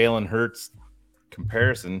Jalen Hurts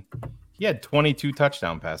comparison. He had 22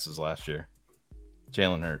 touchdown passes last year.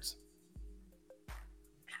 Jalen Hurts.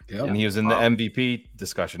 Yep. And he was in the MVP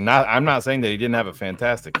discussion. I'm not saying that he didn't have a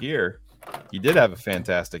fantastic year. He did have a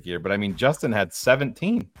fantastic year, but I mean, Justin had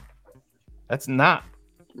 17. That's not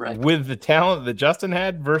right with the talent that Justin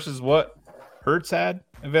had versus what Hurts had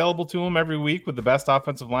available to him every week with the best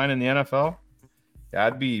offensive line in the NFL. Yeah,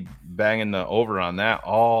 I'd be banging the over on that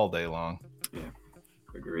all day long. Yeah,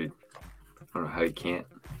 agreed. I don't know how you can't.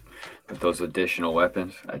 With those additional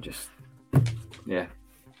weapons, yeah.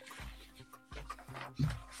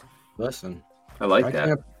 Listen, I like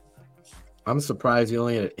that. I'm surprised he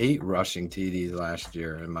only had 8 rushing TDs last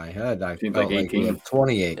year. In my head, I Seems felt like like he had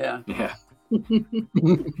 28. Yeah.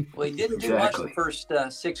 Well, he didn't do much the first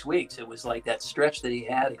 6 weeks. It was like that stretch that he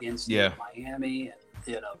had against Miami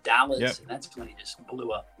and Dallas, and that's when he just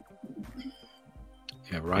blew up.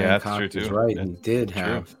 Yeah, Ryan Cox is right.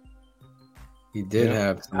 He did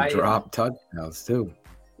have some drop touchdowns too.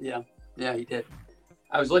 Yeah, he did.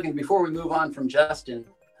 I was looking before we move on from Justin.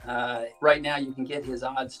 Right now, you can get his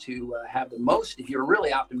odds to have the most. If you're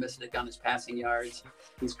really optimistic on his passing yards,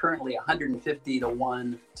 he's currently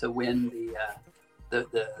 150-1 to win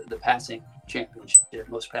the passing championship,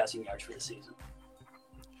 most passing yards for the season.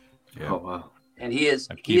 Yeah. Oh wow! And he is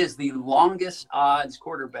the longest odds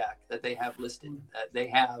quarterback that they have listed. They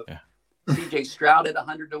have C.J. Stroud at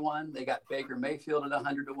 100-1. They got Baker Mayfield at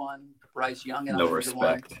 100-1. Bryce Young at 100-1. No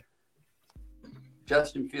respect.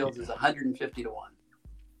 Justin Fields is 150-1.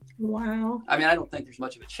 Wow. I mean, I don't think there's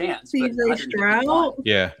much of a chance. C.J. Stroud?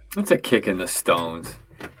 Yeah. That's a kick in the stones.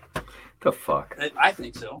 The fuck? I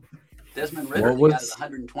think so. Desmond Ridder got it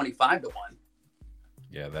 125-1.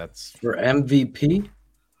 Yeah, that's for MVP.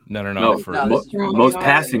 No. For most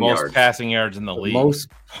passing yards. Most passing yards in the league. Most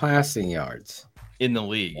passing yards in the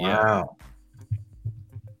league. Wow.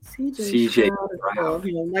 CJ Stroud.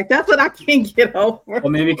 Like, that's what I can't get over. Well,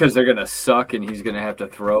 maybe because they're gonna suck and he's gonna have to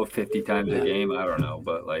throw 50 times a game. I don't know,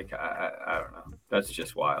 but like I don't know. That's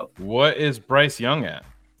just wild. What is Bryce Young at?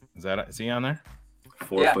 Is he on there?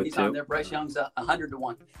 4'2". He's on there. Bryce Young's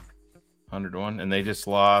 100-1. 100-1, and they just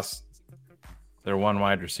lost their one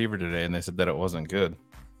wide receiver today, and they said that it wasn't good.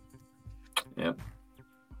 Yeah.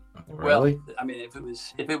 Well, I mean,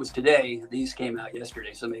 if it was today, these came out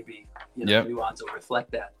yesterday, so maybe new odds will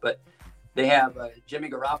reflect that. But they have Jimmy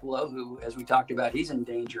Garoppolo, who, as we talked about, he's in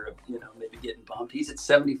danger of maybe getting bumped. He's at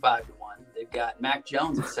 75-1. They've got Mac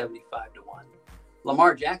Jones at 75-1.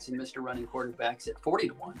 Lamar Jackson, Mr. Running Quarterback's at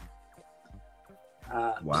 40-1.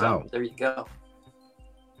 Wow. So there you go.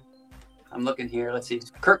 I'm looking here. Let's see.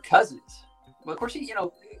 Kirk Cousins. Well, of course,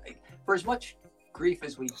 for as much grief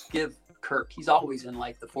as we give Kirk, he's always in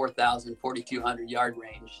like the 4,000, 4,200 yard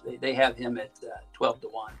range. They have him at 12-1.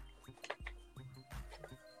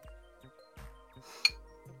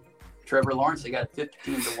 Trevor Lawrence, they got it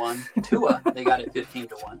 15-1. Tua, they got it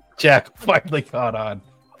 15-1. Jack finally caught on.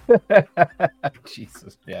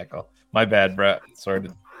 Jesus, Jackal. My bad, Brett. Sorry.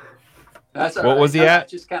 That's what was he at?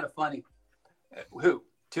 Just kind of funny. Who?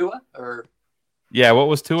 Tua or? Yeah, what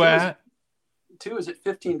was Tua at? Tua's at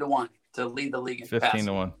 15-1 to lead the league in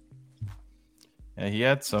 15-1. Yeah, he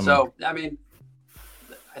had some. So I mean,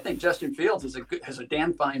 I think Justin Fields is a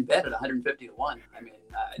damn fine bet at 150-1. I mean,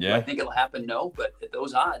 do I think it'll happen? No, but at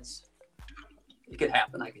those odds, it could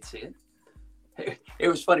happen. I could see it. It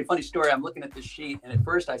was funny story. I'm looking at this sheet, and at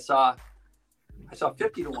first I saw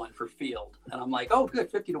 50-1 for Field, and I'm like, oh,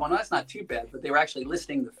 good, 50-1. Well, that's not too bad. But they were actually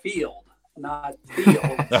listing the field, not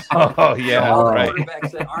Fields. Oh yeah, so all the right.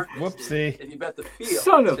 quarterbacks that aren't listed, Whoopsie. if you bet the field,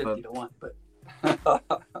 Son it's of a- 50-1. But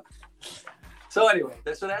so anyway,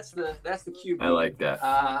 so that's the QB. I like that.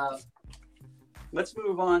 Let's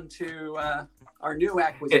move on to our new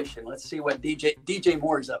acquisition. Let's see what DJ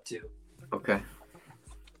Moore's up to. Okay.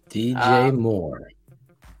 DJ Moore.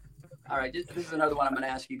 All right, this is another one I'm going to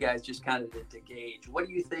ask you guys just kind of to gauge. What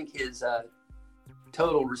do you think his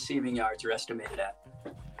total receiving yards are estimated at?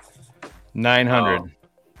 900. I'm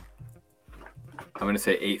going to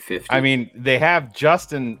say 850. I mean, they have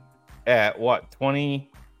Justin at what,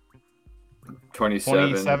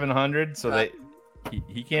 2700, so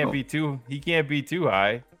he can't be too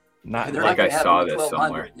high. Not They're like not I gonna saw have this 1,200,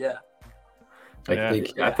 somewhere. Yeah. I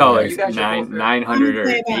thought like You guys are both 900 or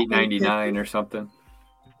very- 899 or something.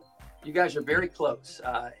 You guys are very close.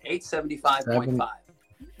 875.5.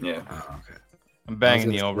 Yeah. I'm banging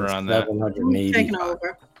the over on that. 780. Taking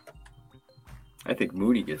over. I think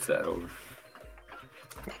Mooney gets that over.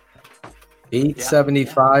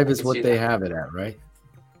 875 I is can what see they that. have it at, right?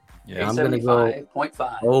 Yeah. I'm going to go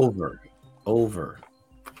 875.5. over.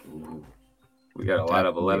 Ooh. We got a lot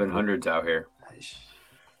of 1100s out here.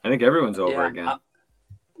 I think everyone's over again.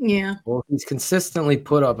 Yeah. Well, he's consistently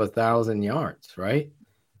put up 1,000 yards, right?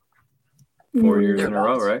 4 years in a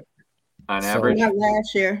row, right? On average. Not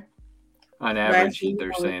last year. On Last average, year,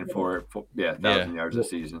 they're saying 1,000 yards a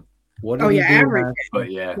season. What Oh, yeah, average.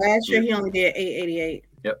 But yeah. Last year, he only did 888.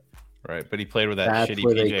 Yep. Right, but he played with that That's shitty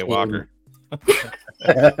where they PJ came- Walker.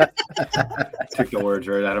 Took the words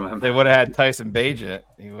right out of my mouth. They would have had Tyson Bagent.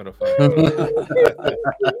 He would have.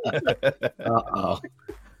 Uh-oh.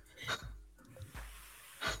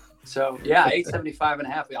 So, yeah,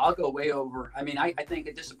 875.5. I'll go way over. I mean, I think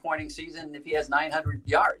a disappointing season if he has 900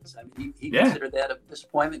 yards. I mean, he considered that a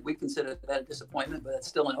disappointment. We consider that a disappointment, but that's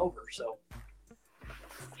still an over. So,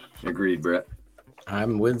 Agreed, Brett.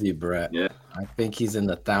 I'm with you, Brett. Yeah. I think he's in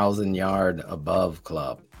the 1,000-yard above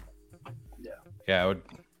club. Yeah,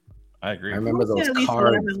 I agree. I remember those at least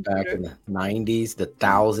cards 1100. back in the 90s, the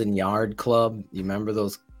 1,000-yard club. You remember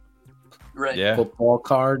those right. Yeah. football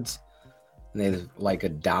cards? And they like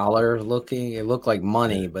 $1 looking. It looked like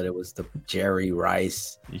money, but it was the Jerry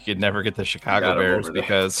Rice. You could never get the Chicago Got him Bears over there.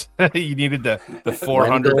 because you needed the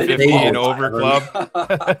 450 Davis. and over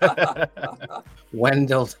club.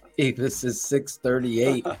 Wendell Davis is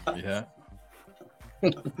 638. Yeah.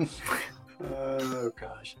 Oh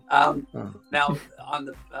gosh. Now on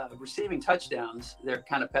the receiving touchdowns, they're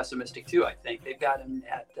kind of pessimistic too. I think they've got him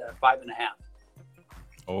at 5.5.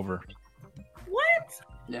 Over. What?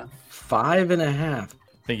 Yeah. 5.5. I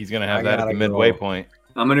think he's going to have I that at gotta the midway go. point.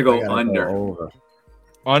 I'm going to I go gotta under. over.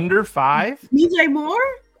 Under 5? DJ Moore?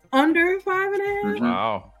 Under 5.5?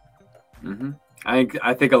 Wow. Mm-hmm.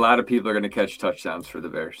 I think a lot of people are going to catch touchdowns for the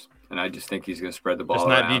Bears, and I just think he's going to spread the ball Just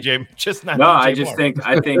not around. DJ. Just not. No, DJ I just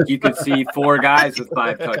Moore. think you could see 4 guys with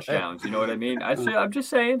 5 touchdowns. You know what I mean? I'm just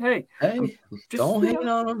saying, hey, Hey, don't hate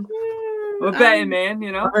on him. I'm betting, man.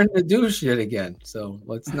 You know, Starting to do shit again, so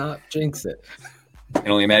let's not jinx it. I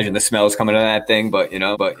can only imagine the smells coming out of that thing, but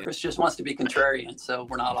Chris just wants to be contrarian, so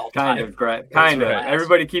we're not all kind tied. of, kind of. right.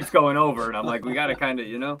 Everybody keeps going over, and I'm like, we got to kind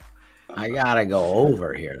of, I gotta go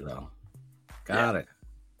over here though. Got it.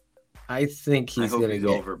 I think I he's hope gonna he's get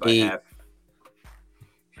over by 8. half.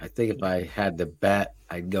 I think if I had to bet,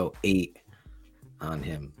 I'd go 8 on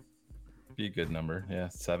him. Be a good number. Yeah,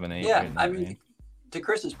 7, 8. Yeah, right in I that mean, range. to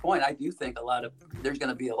Chris's point, I do think there's going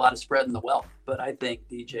to be a lot of spread in the wealth. But I think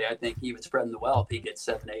DJ, even spreading the wealth, he gets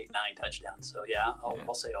 7, 8, 9 touchdowns. So yeah,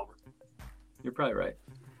 I'll say over. You're probably right.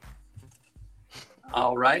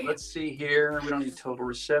 All right, let's see here. We don't need total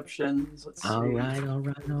receptions. Let's see. All right.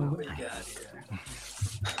 What we got here.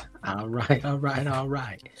 All right.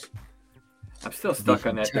 I'm still stuck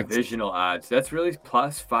on that Texas. divisional odds. That's really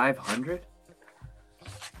plus 500.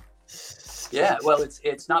 Yeah, well,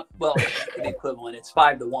 it's not the equivalent. It's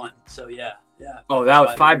 5-1. So yeah. Oh, that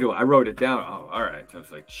was 5 to 1. I wrote it down. Oh, all right. I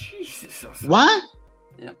was like, Jesus. What?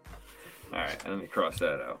 Yeah. All right, let me cross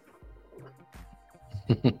that out.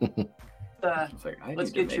 It's like, I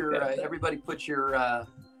Let's need to get make your that. everybody put your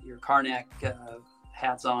Karnak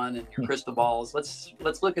hats on and your crystal balls. Let's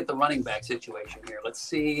look at the running back situation here. Let's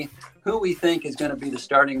see who we think is going to be the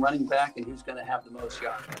starting running back and who's going to have the most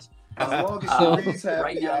yards. As long as Shari's happy,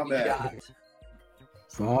 Right now, I'm you got happy.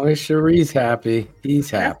 As long as Cherie's happy, he's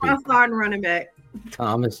That's happy. my starting running back.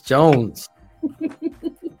 Thomas Jones.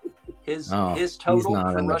 his he's total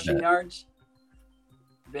not for in the rushing bet. yards.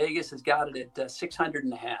 Vegas has got it at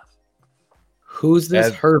 600.5. Who's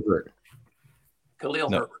this Herbert? Khalil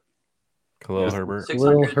Herbert. Khalil Herbert.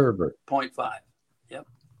 Khalil Herbert. 0.5. Yep.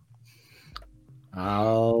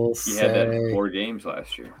 He had that in 4 games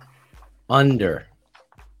last year. Under.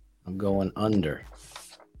 I'm going under.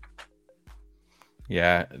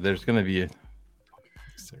 Yeah, there's going to be a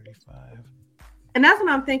 35. And that's what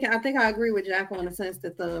I'm thinking. I think I agree with Jacko in the sense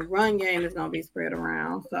that the run game is going to be spread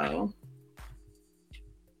around. So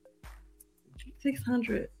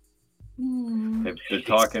 600. If they're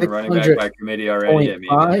talking running back by committee already, I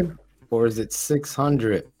mean, or is it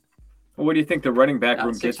 600? Well, what do you think the running back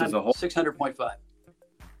room gets as a whole? 600.5.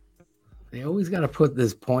 They always got to put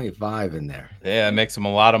this 0.5 in there. Yeah, it makes them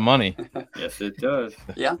a lot of money. Yes, it does.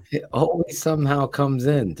 Yeah. It always somehow comes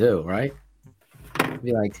in too, right? It'd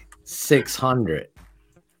be like 600,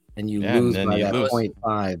 and you lose by that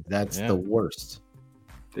 0.5. That's the worst.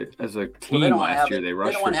 As a team last year, they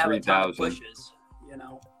rushed for 3,000. You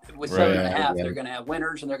know, with 7.5, they're going to have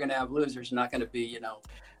winners and they're going to have losers. Not going to be,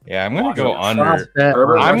 Yeah, I'm going to go under.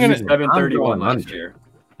 I'm going to 731 last year.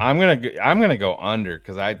 I'm gonna go under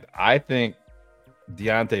because I think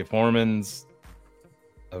Deontay Foreman's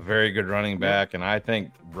a very good running back, and I think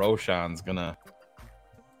Roshan's gonna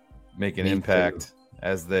make an impact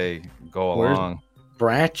as they go along.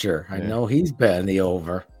 Bratcher, I know he's betting the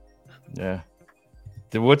over. Yeah.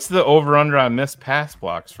 What's the over under on missed pass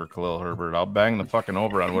blocks for Khalil Herbert? I'll bang the fucking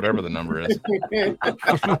over on whatever the number is.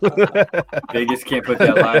 Vegas can't put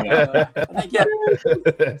that line out.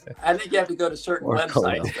 I think you have to go to certain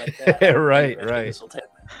websites. Right.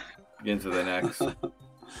 Into the next.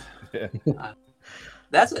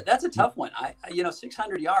 That's a tough one.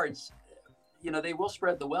 600 yards. They will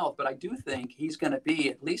spread the wealth, but I do think he's going to be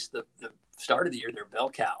at least the start of the year their bell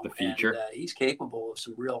cow. The feature. And, he's capable of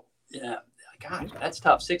some real. God, that's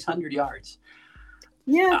tough. 600 yards.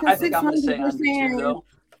 Yeah, I think I'm going to say under too,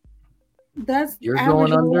 though. You're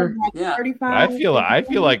going under. Yeah, 35. I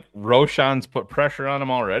feel like Roshan's put pressure on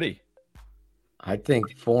him already. I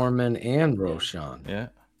think Foreman and Roshan. Yeah,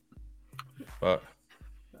 but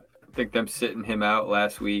I think them sitting him out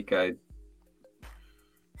last week. I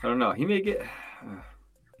don't know. He may get.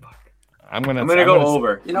 I'm gonna go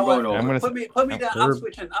over. You know what? Over. Put me down. I'm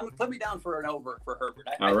switching. Put me down for an over for Herbert.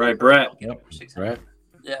 All right, Brett. Brett.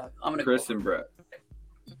 Yeah, I'm gonna. Chris and Brett.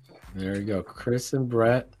 There you go. Chris and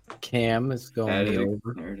Brett. Cam is going the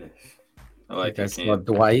over. There it is. I like that.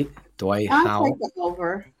 Dwight. Dwight I'll Howell. take the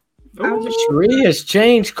over. Sheree has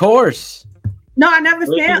changed course. No, I never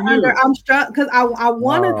said under. I'm struck because I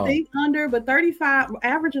want to think under, but 35,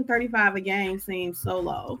 averaging 35 a game seems so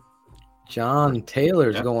low. John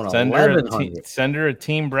Taylor's going send 1,100. Send her a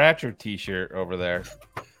Team Bratcher t-shirt over there.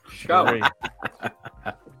 Go.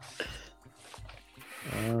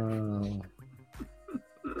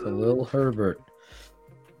 Khalil Herbert.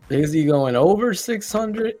 Is he going over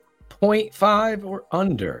 600.5 or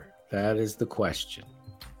under? That is the question.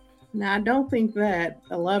 Now, I don't think that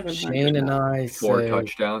 1,100. Shane and I 4 say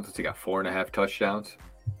touchdowns. He got 4.5 touchdowns.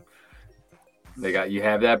 You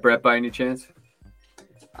have that, Brett, by any chance?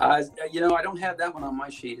 I don't have that one on my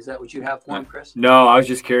sheet. Is that what you have for him, Chris? No, I was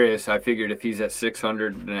just curious. I figured if he's at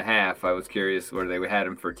 600.5, I was curious where they had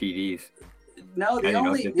him for TDs. No, the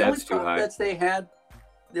only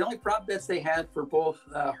prop bets they had for both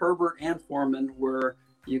Herbert and Foreman were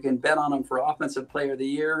you can bet on them for Offensive Player of the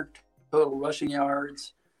Year, total rushing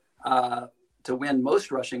yards, to win most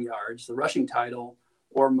rushing yards, the rushing title,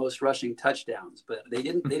 or most rushing touchdowns. But they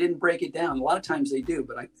didn't break it down. A lot of times they do,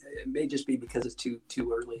 but it may just be because it's too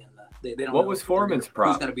early in they don't. What was Foreman's prop?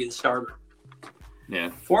 Who's going to be the starter? Yeah,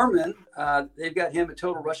 Foreman. They've got him at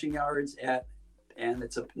total rushing yards at, and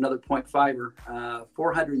it's another 0.5er,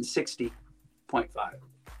 460.5.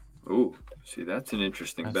 Ooh, see, that's an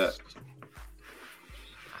interesting bet.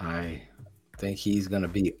 I think he's going to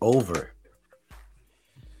be over.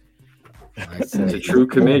 It's a true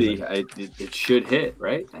committee. It should hit,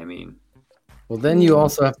 right? I mean, well, then you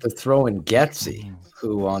also have to throw in Getsy,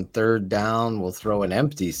 who on third down will throw an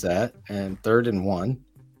empty set and 3rd and 1.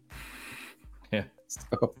 Yeah.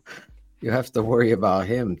 So you have to worry about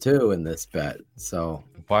him too in this bet. So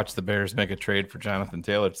watch the Bears make a trade for Jonathan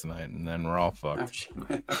Taylor tonight, and then we're all fucked.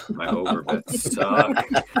 My over bets suck.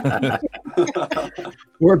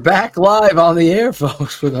 We're back live on the air,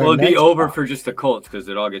 folks. With our Well, it'd be next over spot. for just the Colts because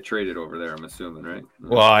they'd all get traded over there, I'm assuming, right?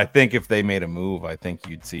 Well, I think if they made a move, I think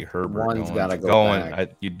you'd see Herbert One's gotta go going.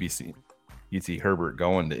 back. You'd see Herbert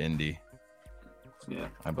going to Indy. Yeah,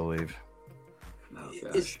 I believe.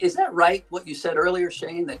 Is that right? What you said earlier,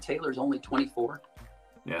 Shane, that Taylor's only 24?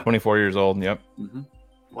 Yeah, 24 years old. Yep. Mm-hmm.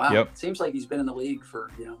 Wow. Yep. Seems like he's been in the league for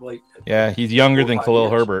Yeah, he's younger than 4 or 5 Khalil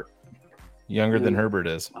years. Herbert. Younger than Herbert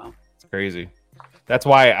is. Wow. It's crazy. That's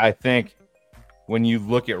why I think when you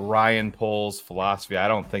look at Ryan Pohl's philosophy, I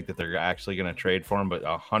don't think that they're actually going to trade for him, but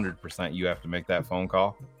 100% you have to make that phone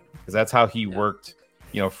call because that's how he worked.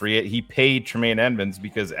 Free. He paid Tremaine Edmonds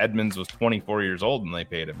because Edmonds was 24 years old and they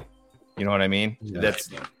paid him. You know what I mean? Yeah.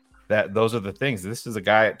 Those are the things. This is a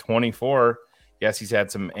guy at 24. Yes, he's had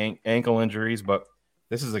some ankle injuries, but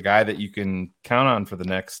this is a guy that you can count on for the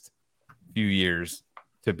next few years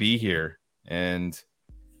to be here. And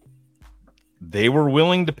they were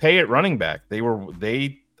willing to pay at running back.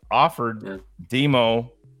 They offered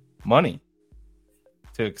Demo money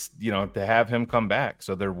to have him come back.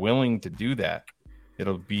 So they're willing to do that.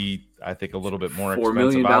 It'll be, I think, a little bit more expensive. $4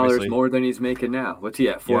 million more than he's making now. What's he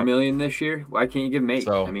at? $4 million this year? Why can't you give him $8?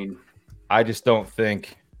 So, I just don't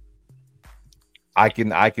think I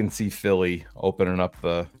can see Philly opening up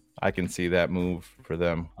I can see that move for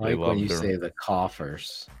them. I like when you say the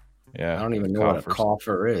coffers. Yeah. I don't even know what a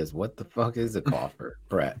coffer is. What the fuck is a coffer,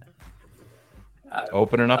 Brett?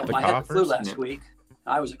 Opening up the coffers? I had the flu last week.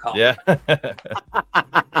 I was a coffer. Yeah.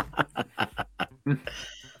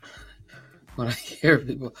 When I hear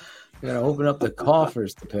people, you gotta open up the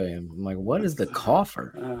coffers to pay him. I'm like, what is the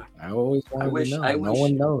coffer? I always wanted to know. No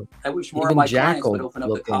one knows. I wish more of my clients would open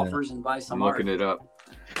up the coffers and buy some art. Looking it up.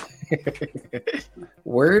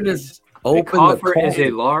 Where does a coffer is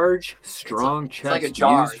a large, strong chest like a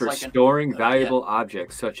jar. used for storing valuable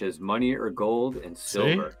objects such as money or gold and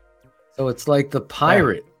silver. So it's like the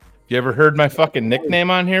pirate. You ever heard my fucking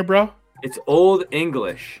nickname on here, bro? It's Old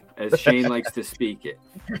English, as Shane likes to speak it.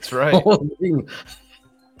 That's right.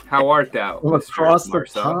 How art thou? Across the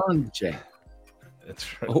pond, Jay.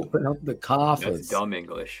 That's right. Open up the coffers. That's dumb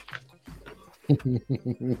English.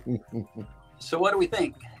 So what do we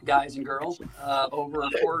think, guys and girls? Over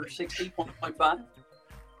 460.5?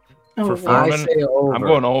 For Foreman, I'm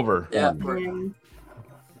going over. Yeah.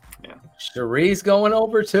 Cherie's going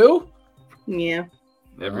over too? Yeah.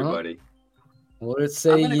 Everybody. What did it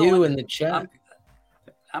say you in the chat?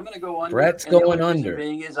 I'm going to go under. Brett's going under.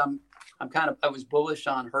 Being is I was bullish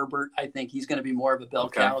on Herbert. I think he's going to be more of a bell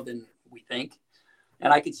cow than we think.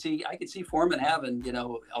 And I could see Foreman having,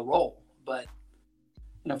 a role, but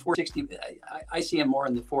 460, I see him more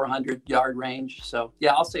in the 400-yard range. So,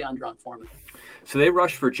 yeah, I'll say under on Foreman. So they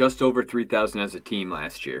rushed for just over 3,000 as a team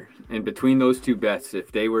last year. And between those two bets,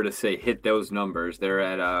 if they were to say hit those numbers, they're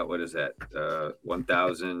at,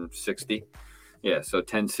 1,060. Yeah, so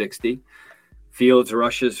 1,060. Fields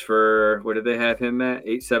rushes for, what did they have him at?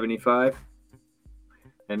 875?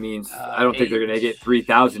 That means I don't think they're going to get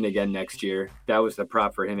 3,000 again next year. That was the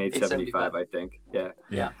prop for him, 875, I think. Yeah.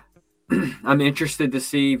 I'm interested to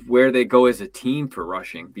see where they go as a team for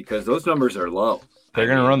rushing because those numbers are low. They're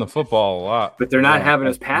going to run the football a lot. But they're not having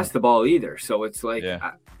us pass the ball either. So it's like,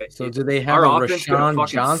 so do they have our a offense going to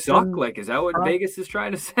fucking Johnson? suck? Like, is that what Vegas is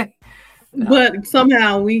trying to say? No. But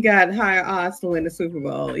somehow we got higher odds to win the Super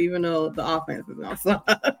Bowl, even though the offense is not suck.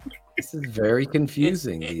 This is very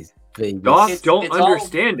confusing. These Vegas. Dogs don't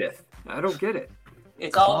understand it. I don't get it.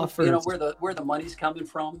 It's all where the money's coming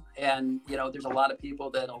from, and there's a lot of people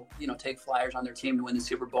that'll take flyers on their team to win the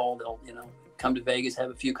Super Bowl. They'll come to Vegas,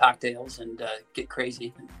 have a few cocktails, and get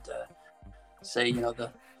crazy and say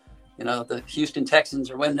the Houston Texans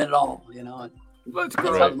are winning it all. And that's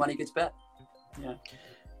how the money gets bet. Yeah.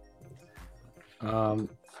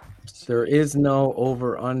 There is no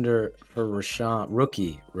over/under for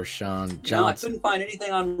rookie Rashawn Johnson. No, I couldn't find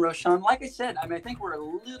anything on Rashawn. Like I said, I think we're a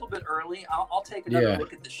little bit early. I'll take another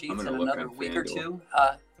look at the sheets in another week or two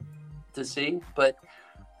to see. But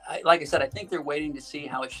like I said, I think they're waiting to see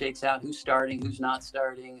how it shakes out. Who's starting? Who's not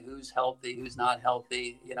starting? Who's healthy? Who's not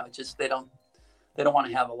healthy? Just they don't want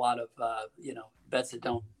to have a lot of bets that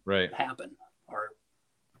don't happen or.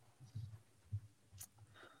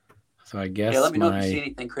 So I guess let me know if you see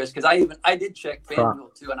anything, Chris, because I did check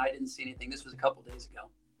FanDuel too, and I didn't see anything. This was a couple days ago.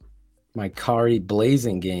 My Kari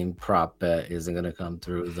Blazing game prop bet isn't going to come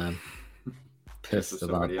through then. Pissed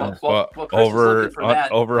about that. Well, over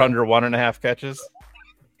under 1.5 catches.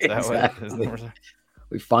 Exactly.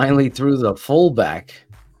 We finally threw the fullback.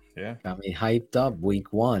 Yeah, got me hyped up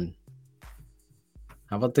week 1.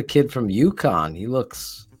 How about the kid from UConn? He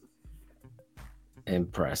looks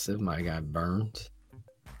impressive. My guy Burns.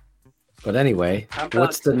 But anyway,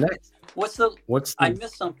 what's the next? I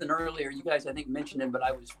missed something earlier. You guys, I think, mentioned him, but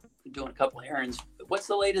I was doing a couple of errands. What's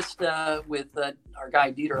the latest with our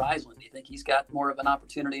guy Dieter Eisland? Do you think he's got more of an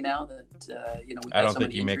opportunity now that we've got I don't so think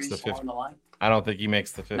many he makes the 50 on the line? I don't think he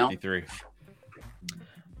makes the 53. No?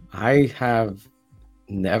 I have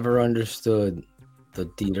never understood the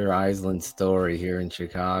Dieter Eisland story here in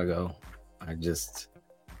Chicago. I just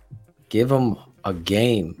give him a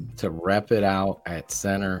game to rep it out at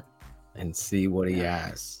center and see what he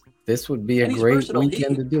has. This would be a great versatile.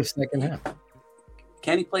 weekend to do second half.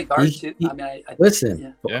 Can he play guard too? I mean,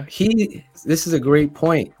 listen, yeah. This is a great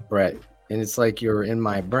point, Brett, and it's like you're in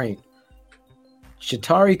my brain.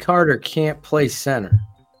 Shatari Carter can't play center.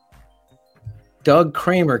 Doug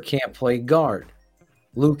Kramer can't play guard.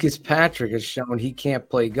 Lucas Patrick has shown he can't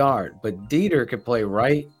play guard, but Dieter can play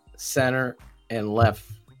right, center, and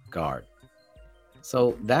left guard.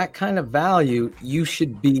 So that kind of value, you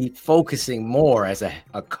should be focusing more as a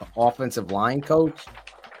offensive line coach,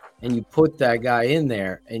 and you put that guy in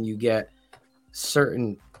there, and you get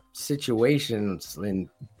certain situations in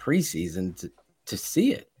preseason to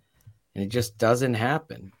see it. And it just doesn't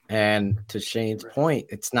happen. And to Shane's point,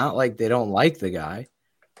 it's not like they don't like the guy.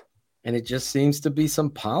 And it just seems to be some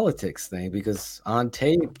politics thing because on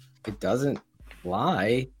tape, it doesn't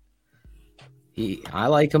lie. I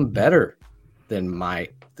like him better than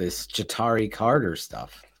this Jatari Carter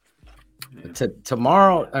stuff. Yeah.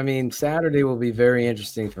 Tomorrow, I mean, Saturday will be very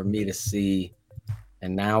interesting for me to see.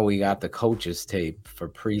 And now we got the coaches tape for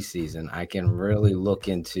preseason. I can really look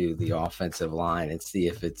into the offensive line and see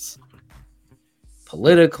if it's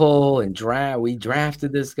political and we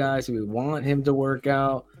drafted this guy, so we want him to work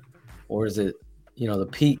out, or is it, the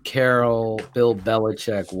Pete Carroll, Bill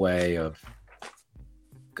Belichick way of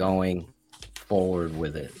going forward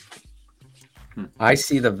with it? I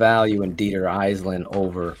see the value in Dieter Eisland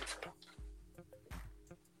over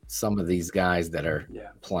some of these guys that are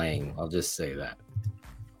playing. I'll just say that.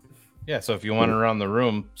 Yeah. So if you want to run the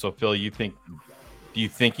room, so Phil, do you think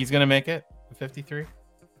he's going to make it 53?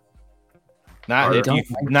 Not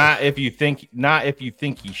if you think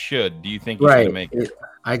he should. Do you think he's going to make it?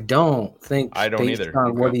 I don't think. I don't either.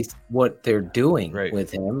 On what they're doing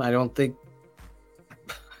with him, I don't think.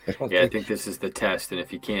 I think this is the test, and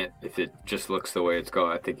if it just looks the way it's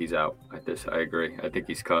going, I think he's out at this. I agree. I think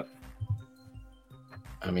he's cut.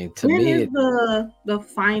 I mean, to when me, is the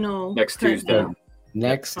final next Tuesday.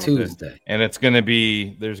 Next Tuesday, and it's going to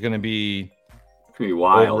be. There's going to be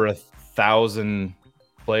wild. Over 1,000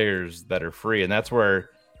 players that are free, and that's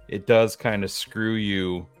where it does kind of screw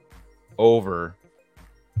you over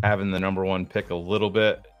having the number one pick a little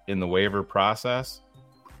bit in the waiver process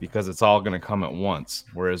because it's all going to come at once,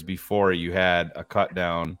 whereas before you had a cut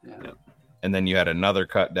down and then you had another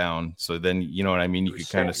cut down, so then you know what I mean, you could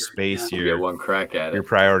kind of space your one crack at your it.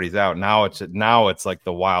 priorities out. Now it's like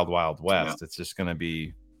the wild west. It's just going to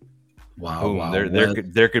be boom.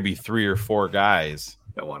 There could be 3 or 4 guys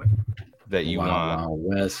that want it. That you want,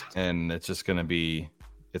 West. And it's just gonna be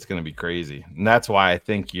crazy, and that's why I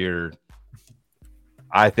think that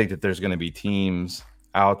there's gonna be teams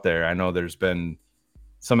out there. I know there's been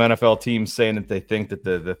some NFL teams saying that they think that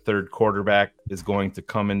the third quarterback is going to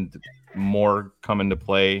come into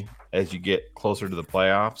play as you get closer to the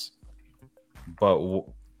playoffs. But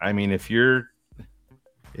I mean, if you're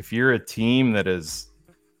a team that is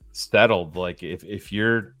settled, like if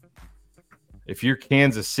you're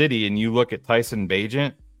Kansas City and you look at Tyson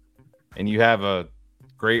Bagent and you have a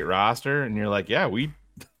great roster and you're like, yeah, we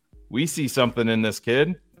see something in this kid.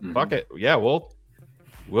 Mm-hmm. Fuck it. Yeah,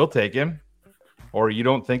 we'll take him. Or you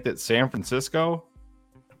don't think that San Francisco,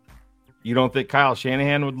 you don't think Kyle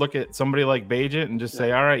Shanahan would look at somebody like Bagent and just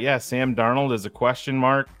say, all right, yeah, Sam Darnold is a question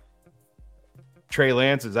mark. Trey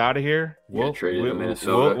Lance is out of here. We'll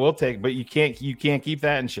take, but you can't keep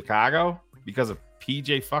that in Chicago because of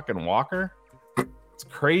PJ fucking Walker. It's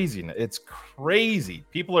crazy. It's crazy.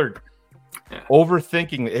 People are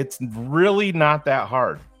overthinking. It's really not that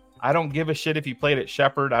hard. I don't give a shit if he played at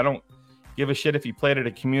Shepherd. I don't give a shit if he played at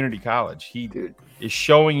a community college. He is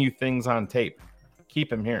showing you things on tape.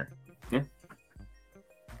 Keep him here. Yeah.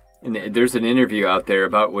 And there's an interview out there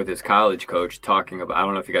with his college coach talking about, I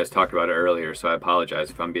don't know if you guys talked about it earlier, so I apologize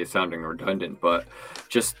if I'm sounding redundant, but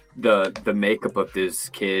just the makeup of this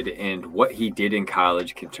kid and what he did in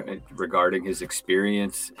college regarding his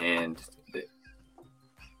experience and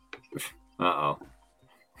I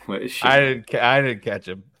didn't catch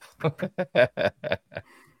him.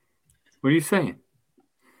 What are you saying?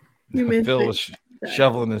 Phil was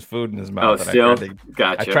shoveling his food in his mouth. Oh, still?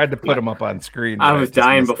 Gotcha. I tried to put him up on screen. I was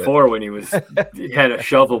dying before when he had a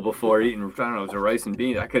shovel before eating, I don't know, it was a rice and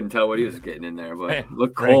beans. I couldn't tell what he was getting in there, but it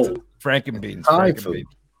looked cold. Frankenbeans.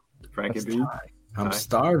 Frankenbeans. I'm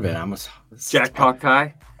starving. Jack Talk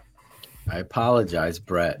Thai. I apologize,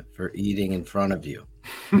 Brett, for eating in front of you.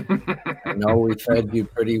 I know we fed you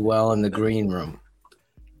pretty well in the green room.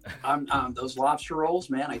 Those lobster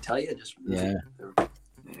rolls, man, I tell you, just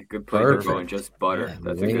good plate going just butter. Yeah,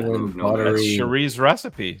 that's a good move. That's Cherie's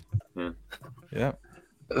recipe. Yeah.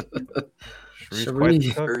 Cherie,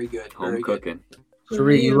 Very good. Home Very cooking.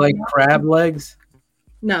 Cherie, you like crab legs?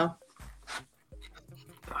 No.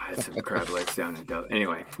 I had some crab legs down in Delaware.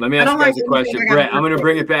 Anyway, let me ask don't you guys like a question. anything I Brett, got I'm going to for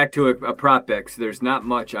bring it back to a prop bet. So there's not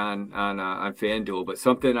much on FanDuel, but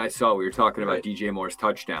something I saw. We were talking about DJ Moore's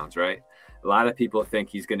touchdowns, right? A lot of people think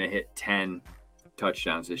he's going to hit 10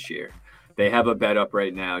 touchdowns this year. They have a bet up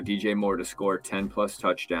right now. DJ Moore to score 10 plus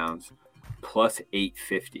touchdowns, plus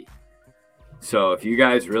 850. So if you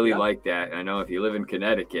guys really like that, I know if you live in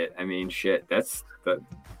Connecticut, I mean, shit, that's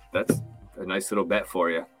a nice little bet for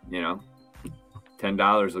you. You know,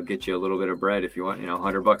 $10 will get you a little bit of bread if you want. You know,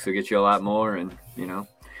 $100 will get you a lot more, and you know.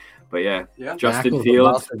 But yeah. Justin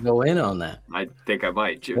Fields to go in on that. I think I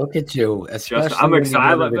might. Look at you. I'm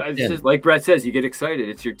excited. It's just, like Brett says, you get excited.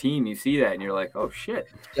 It's your team. You see that, and you're like, oh shit.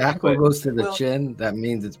 Jackal goes to the chin. That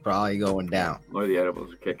means it's probably going down. Or the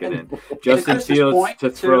edibles are kicking in. Justin Fields to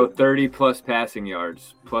throw 30 plus passing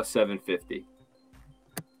yards, plus 750.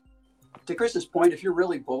 To Chris's point, if you're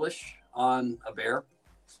really bullish on a bear,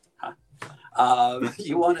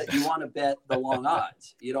 you want to bet the long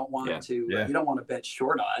odds. You don't want to. You don't want to bet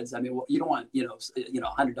short odds. I mean, you don't want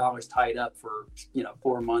 $100 tied up for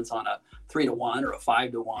 4 months on a 3-1 or a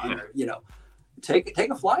 5-1 or take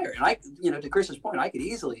a flyer. And I to Chris's point, I could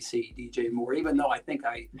easily see DJ Moore, even though I think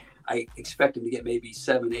I expect him to get maybe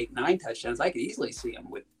 7, 8, 9 touchdowns. I could easily see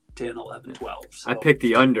him with 10, 11, 12. So. I picked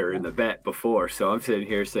the under in the bet before, so I'm sitting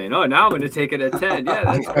here saying, oh, now I'm going to take it at 10. Yeah,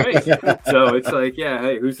 that's great. So it's like, yeah,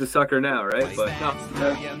 hey, who's the sucker now, right? But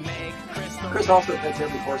no. Chris also bets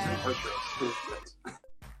every horse in a horse race.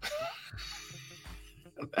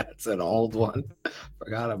 That's an old one.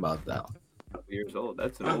 Forgot about that. Years old.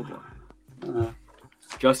 That's an old one.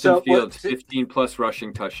 Justin Fields, 15 plus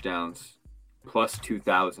rushing touchdowns, plus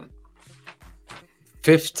 2,000.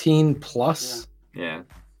 15 plus? Yeah.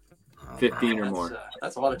 15 or more.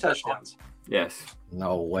 That's a lot of touchdowns. Yes.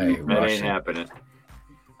 No way. That ain't happening.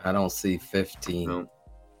 I don't see 15. No.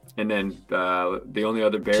 And then the only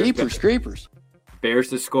other Bears. Creepers. Bears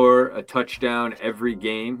to score a touchdown every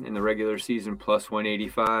game in the regular season, plus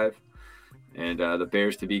 185. And the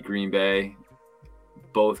Bears to beat Green Bay,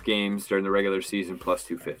 both games during the regular season, plus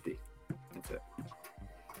 250. That's it.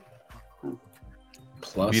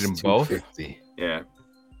 Plus beat them both? Yeah.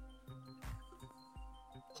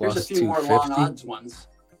 Here's a few more long odds ones.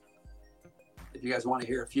 If you guys want to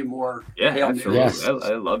hear a few more. Yeah, absolutely. Yes.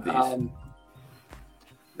 I love these.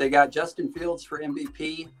 They got Justin Fields for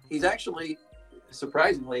MVP. He's actually,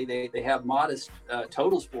 surprisingly, they have modest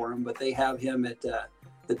totals for him, but they have him at the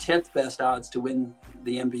 10th best odds to win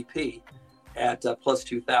the MVP at plus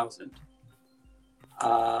 2,000.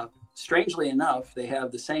 Strangely enough, they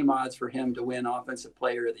have the same odds for him to win Offensive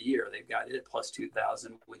Player of the Year. They've got it at plus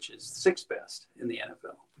 2,000, which is 6th best in the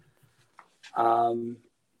NFL.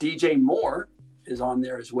 DJ Moore is on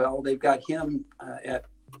there as well. They've got him at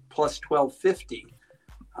plus 1,250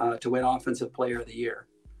 to win Offensive Player of the Year.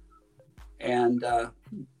 And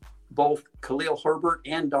both Khalil Herbert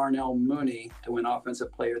and Darnell Mooney to win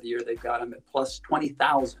Offensive Player of the Year. They've got him at plus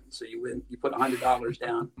 20,000. So you win. You put $100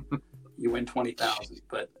 down, you win 20,000.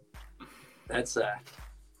 But that's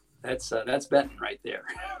betting right there.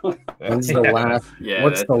 When's the last?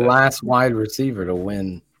 What's the last wide receiver to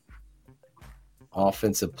win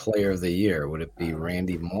Offensive Player of the Year? Would it be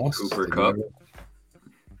Randy Moss? Cooper Kupp.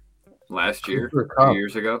 Last year, 2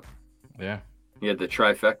 years ago. Yeah. He had the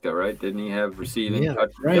trifecta, right? Didn't he have receiving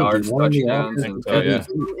yards, touchdowns, and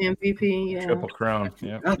MVP? Yeah. Triple crown.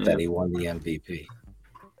 Yeah. Not that he won the MVP.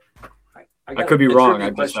 I could be wrong.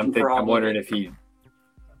 I'm wondering if he.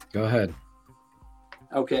 Go ahead.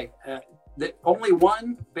 Okay. Only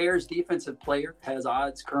one Bears defensive player has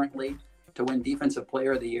odds currently to win Defensive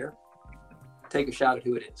Player of the Year. Take a shot at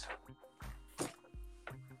who it is.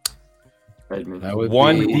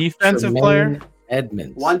 One defensive player?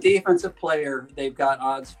 Edmonds. One defensive player they've got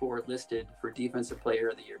odds for listed for Defensive Player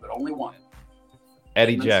of the Year, but only one.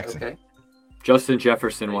 Eddie Jackson. Okay. Justin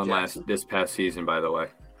Jefferson won this past season, by the way.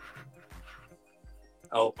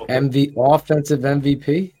 Oh, okay. Offensive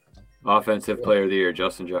MVP? Offensive Player of the Year,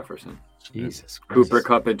 Justin Jefferson. Jesus Christ. Cooper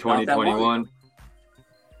Kupp in 2021.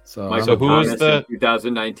 So Michael who's Thomas the in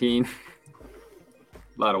 2019? A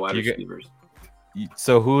lot of wide receivers.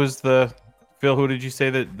 So who is the Phil? Who did you say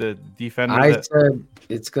that the defender? I said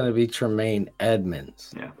it's going to be Tremaine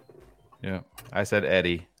Edmonds. Yeah. I said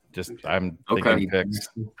Eddie. I'm thinking picks.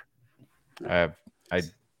 I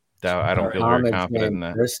don't feel very confident in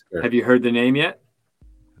that. Have you heard the name yet?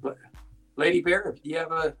 Lady Bear, do you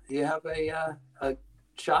have a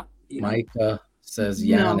shot? Micah says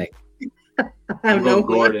Yannick. I'm going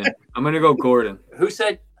to go Gordon. Who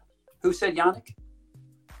said Yannick?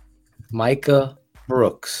 Micah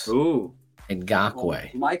Brooks. Ooh. And Gakwe. Well,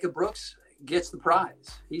 Micah Brooks gets the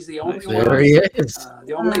prize. He's the only there one. He is.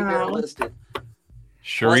 The only Bear listed.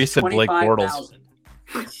 Cherie said Blake Bortles.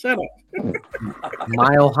 Shut up.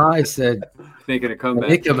 Mile High said. Thinking of comeback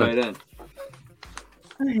right in.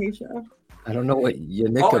 I hate you. I don't know what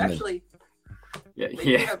Yannicka Oh, meant. actually,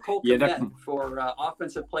 Yeah. Colt Kmet for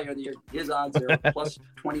offensive player of the year. His odds are plus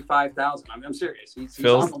 25,000. I'm serious. He's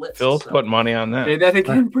on the list. Phil's put money on that. Say that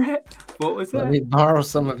again, Brett. What was that? Let me borrow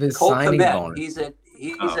some of his Colt signing Kmet, bonus. he's at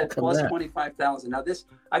plus 25,000. Now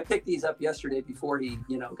I picked these up yesterday before he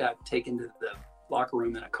got taken to the locker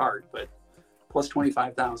room in a cart, but plus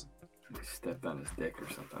 25,000. Stepped on his dick or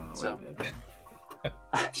something. So.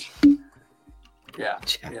 Yeah,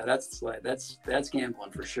 that's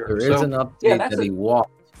gambling for sure. There is an update that he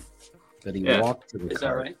walked. That he walked to the Is cart.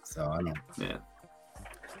 that right? So I don't. Yeah.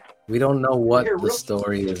 We don't know what the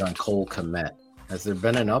story is on Cole Kmet. Has there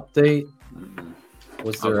been an update?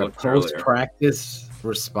 Was there a post-practice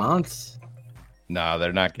response? No,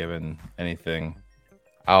 they're not giving anything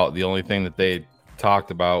out. The only thing that they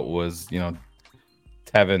talked about was,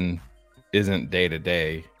 Tevin isn't day to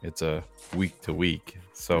day; it's a week to week.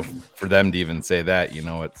 So for them to even say that,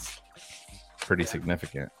 it's pretty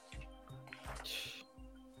significant.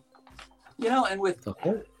 And with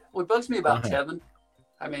what bugs me about Tevin,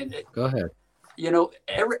 go ahead.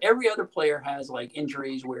 Every other player has like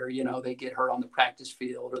injuries where they get hurt on the practice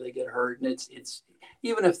field or they get hurt, and it's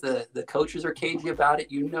even if the coaches are cagey about it,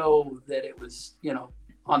 that it was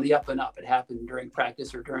on the up and up. It happened during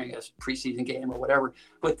practice or during a preseason game or whatever.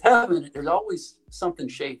 With Tevin, there's always something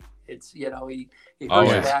shady. It's he hurt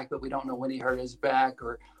his back, but we don't know when he hurt his back,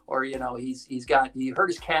 or he hurt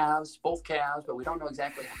his calves, both calves, but we don't know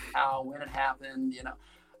exactly how, when it happened.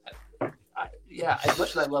 As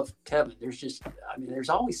much as I love Tevin, there's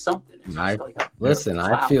always something. I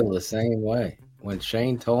feel the same way. When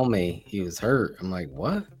Shane told me he was hurt, I'm like,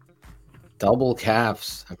 what? Double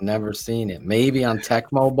calves. I've never seen it. Maybe on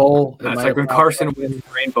Tecmo Bowl. It's like when Carson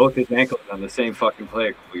sprained both his ankles on the same fucking play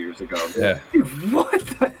a couple years ago. Yeah. What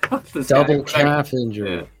the hell? Double calf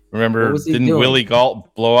injury. Yeah. Remember, didn't Willie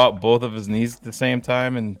Galt blow out both of his knees at the same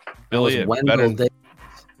time? And Billy at Wendell Davis.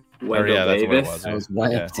 Wendell Davis. That was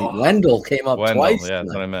Wendell came up twice. Yeah,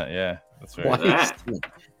 that's what I meant. Yeah, that's right. Twice.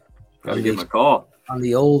 Gotta give him a call. On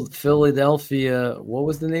the old Philadelphia, what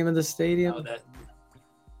was the name of the stadium?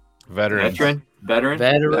 Veterans.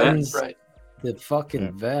 Veterans. Right. The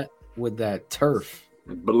fucking vet with that turf.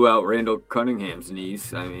 It blew out Randall Cunningham's knees.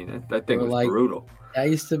 That thing was brutal. That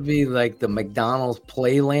used to be like the McDonald's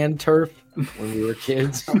Playland turf when we were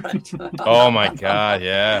kids. Oh my God,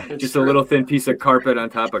 yeah. Just a little thin piece of carpet on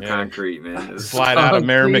top of concrete, man. Slide out of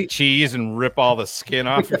Mayor McCheese and rip all the skin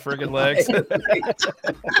off your friggin' legs.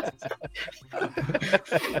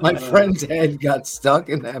 My friend's head got stuck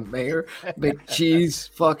in that Mayor McCheese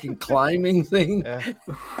fucking climbing thing. Yeah.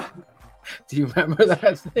 Do you remember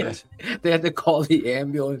that thing? They had to call the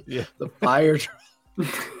ambulance, the fire truck.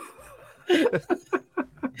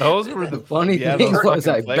 Those were the funny thing was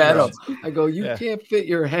I bet them. I go, you can't fit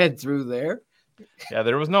your head through there. Yeah,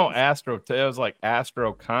 there was no Astro. It was like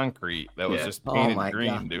Astro concrete that was just painted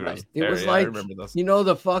green, dude. It was like, I remember those.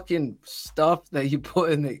 The fucking stuff that you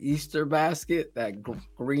put in the Easter basket, that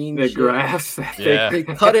green grass. They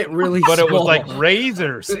cut it really but small. It was like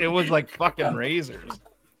razors. It was like fucking razors.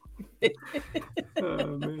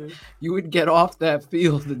 Oh, man. You would get off that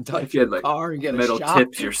field and touch your car and get metal a shot.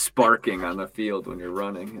 tips. You're sparking on the field when you're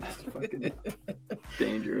running. It's fucking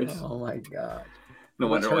dangerous. Oh my God! No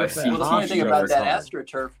wonder why. The funny thing about that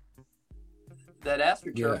AstroTurf, at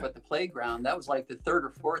the playground, that was like the third or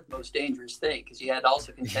fourth most dangerous thing because you had to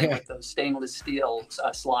also contend with those stainless steel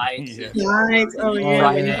slides. You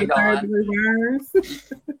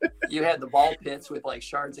had the ball pits with like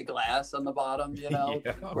shards of glass on the bottom.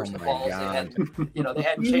 Of course, the balls they hadn't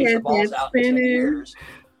changed the balls out in 10 years.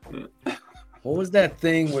 What was that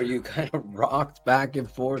thing where you kind of rocked back and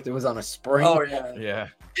forth? It was on a spring. Oh yeah. Yeah.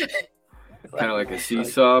 Kind of like a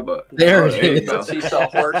seesaw, but there it is. A seesaw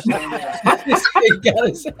horse. I'm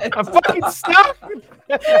fucking stuck.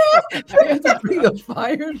 I had to bring a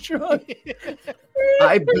fire truck.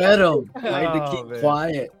 I bet him. I had to keep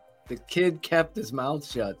quiet. The kid kept his mouth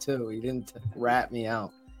shut too. He didn't rat me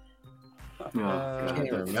out. I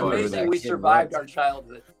can't remember. Amazing we survived our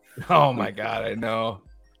childhood. Oh my God, I know.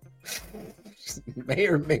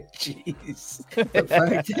 Mayor McCheese. The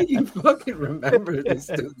fact that you fucking remember this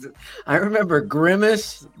dude. I remember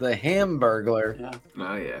Grimace, the Hamburglar.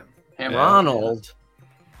 Oh yeah. Ronald.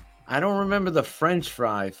 I don't remember the French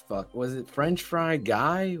fry. Fuck, was it French fry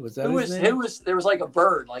guy? Was that his name? There was like a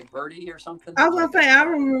bird, like Birdie or something. I was gonna say I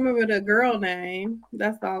remember the girl name.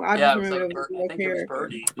 That's all. I just remember I think it was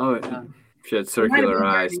Birdie. Oh, she had circular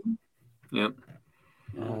eyes. Yep.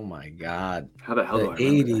 Oh my God! How the hell the do I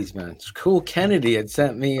remember 80s, man? Cool Kennedy had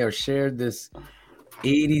sent me or shared this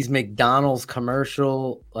 80s McDonald's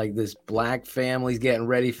commercial. Like this black family's getting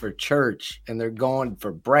ready for church and they're going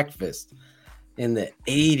for breakfast in the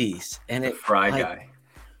 80s, and it Fry Guy.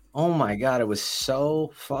 Oh my God! It was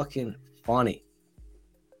so fucking funny.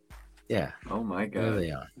 Yeah. Oh my God! There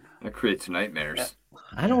they are. That creates nightmares.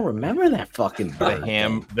 I don't remember that fucking bird.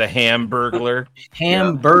 The Hamburglar.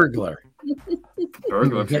 Hamburglar.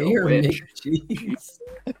 Burglar.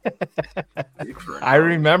 I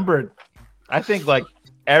remember. I think like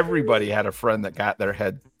everybody had a friend that got their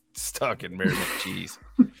head stuck in Mayor McCheese.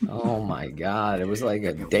 Oh my God! It was like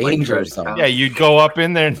a danger zone. Yeah, you'd go up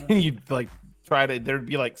in there and you'd like try to. There'd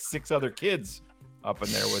be like 6 other kids up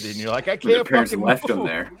in there with you, and you're like, I can't. Your parents fucking left move. them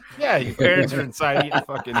there. Yeah, your parents are inside eating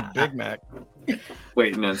fucking Big Mac,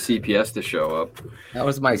 waiting on CPS to show up. That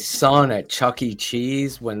was my son at Chuck E.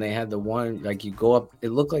 Cheese when they had the one like you go up. It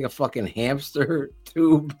looked like a fucking hamster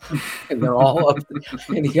tube, and they're all up.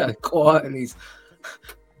 And he got caught, and he's.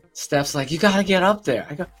 Steph's like, you gotta get up there.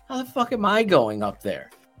 I go, how the fuck am I going up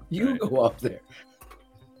there? You go up there.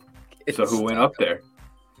 So who went up there?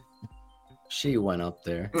 She went up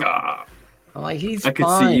there. Ah. I'm like, he's I could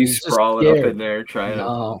fine. see you He's just sprawling up scared. in there trying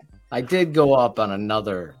to. I did go up on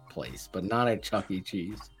another place, but not at Chuck E.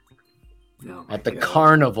 Cheese. Oh at the God.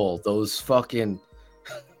 carnival, those fucking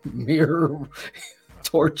mirror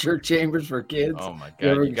torture chambers for kids. Oh my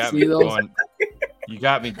God! You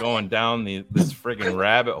got me going down this friggin'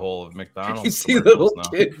 rabbit hole of McDonald's. You see little now.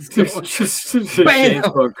 kids just Shane's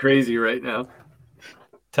going crazy right now.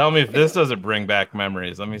 Tell me if this doesn't bring back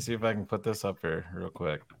memories. Let me see if I can put this up here real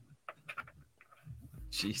quick.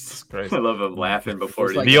 Jesus Christ! I love him laughing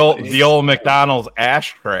before the old McDonald's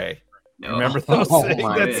ashtray. No. Remember those things?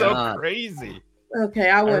 That's God. so crazy. Okay,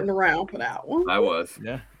 I wasn't around for that one. I was.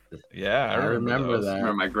 Yeah, I remember those. that. I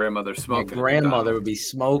remember my grandmother My smoking. grandmother would be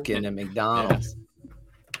smoking at McDonald's.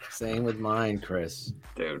 Same with mine, Chris.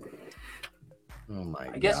 Dude. Oh my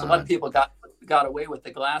God. I guess a lot of people got away with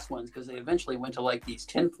the glass ones because they eventually went to like these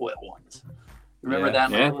tinfoil ones. Remember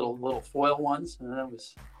that? Like little foil ones? And that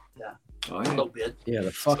was, a little bit. Yeah,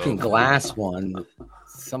 the fucking glass one.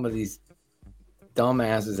 Some of these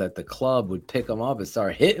dumbasses at the club would pick them up and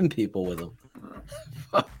start hitting people with them.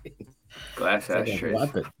 Glass ashtrays.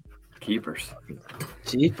 Weapon. Keepers.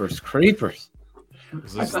 Jeepers creepers.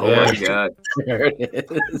 Oh my God. There it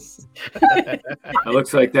is. It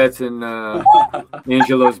looks like that's in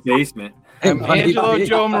Angelo's basement. I'm Angelo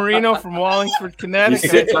Joe Marino from Wallingford, Connecticut. He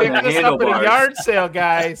sits on Picked the this up at a handlebars. yard sale,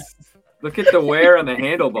 guys. Look at the wear on the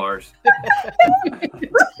handlebars.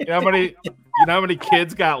 You know how many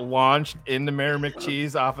kids got launched into Mayor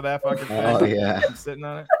McCheese off of that fucking thing? Oh, yeah. Sitting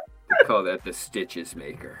on it. They call that the stitches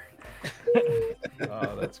maker.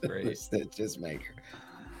 Oh, that's great. Stitches maker.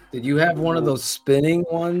 Did you have one of those spinning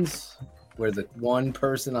ones where the one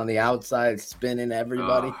person on the outside is spinning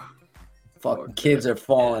everybody? Fucking kids are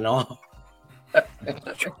falling off.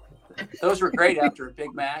 Those were great after a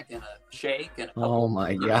Big Mac and a shake and a couple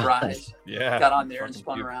my God. fries. Yeah. Got on there and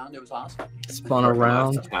spun around. It was awesome. Spun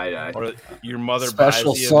around. Or your mother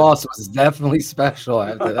Special buys you sauce was definitely special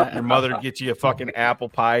after that. Your mother gets you a fucking apple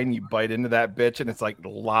pie and you bite into that bitch and it's like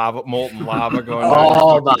lava, molten lava going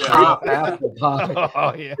Oh, down. the hot apple pie.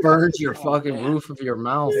 Oh, yeah. Burns your fucking roof of your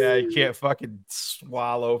mouth. Yeah, you can't fucking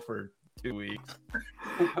swallow for 2 weeks.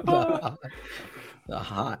 The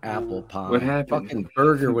hot apple pie. What happened? Fucking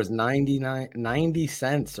burger was 90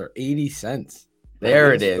 cents or 80 cents.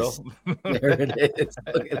 There it is. There it is.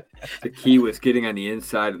 Look at it. The key was getting on the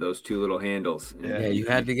inside of those two little handles. Yeah, you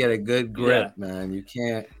had to get a good grip, man. You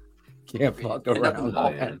can't fuck around.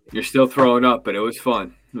 Man. You're still throwing up, but it was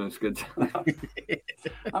fun. It was good.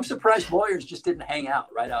 I'm surprised lawyers just didn't hang out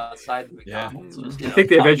right outside the McDonald's. I think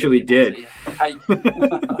they eventually did.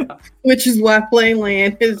 Which is why plain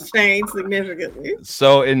land has changed significantly.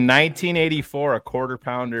 So in 1984, a quarter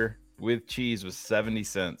pounder with cheese was 70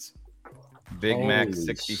 cents. Big Mac,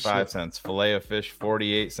 65 cents. Filet of fish,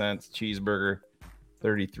 48 cents. Cheeseburger,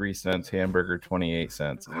 33 cents. Hamburger, 28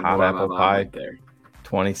 cents. Hot apple pie,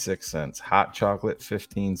 26 cents. Hot chocolate,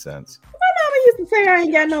 15 cents. My mama used to say I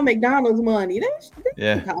ain't got no McDonald's money.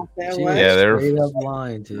 Yeah. They're straight up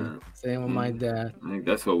lying to you. Same with my dad. I think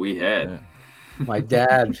that's what we had. Yeah. My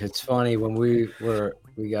dad, it's funny, when we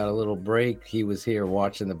got a little break, he was here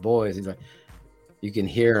watching the boys. He's like, you can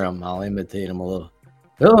hear him. I'll imitate him a little.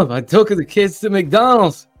 Oh, I took the kids to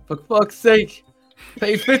McDonald's. For fuck's sake.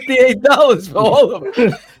 Pay $58 for all of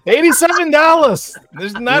them. $87.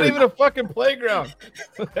 There's not even a fucking playground.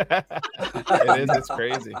 It is. It's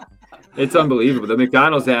crazy. It's unbelievable. The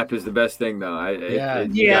McDonald's app is the best thing, though. You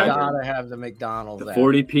gotta have the McDonald's app.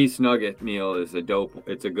 40-piece nugget meal is a dope.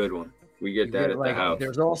 It's a good one. We get that at the house.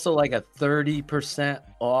 There's also like a 30%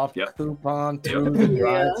 off coupon through the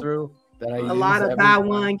drive-through. A lot of buy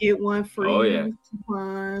one get one free. Oh yeah.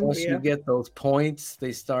 Once you get those points,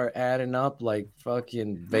 they start adding up like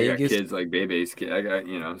fucking Vegas. I got kids like Bebe's kid. I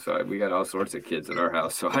got so we got all sorts of kids at our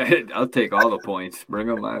house. So I'll take all the points. Bring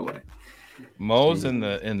them my way. Mo's in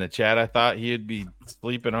the chat. I thought he'd be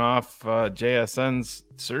sleeping off JSN's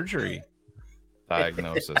surgery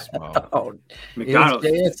diagnosis. Mo. McDonald's.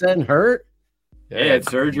 Is JSN hurt? Yeah, he had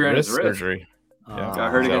surgery on his wrist. Surgery. Yeah,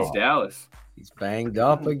 got hurt against Dallas. He's banged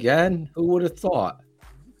up again. Who would have thought?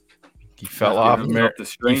 He fell off the Mayor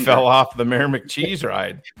McCheese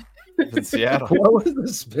ride in Seattle. What was the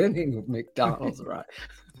spinning McDonald's ride?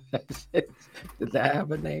 Did that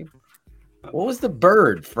have a name? What was the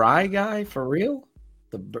bird? Fry guy for real?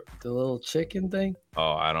 The little chicken thing?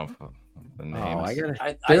 Oh, I don't. The name.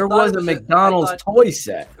 There was a McDonald's toy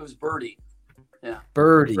set. It was Birdie. Yeah.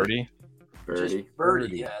 Birdie.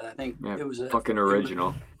 Yeah, I think it was a fucking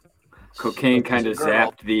original. Cocaine kind of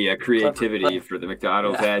zapped the creativity for the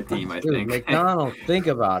McDonald's ad team, I think. McDonald's, think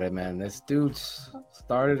about it, man. This dude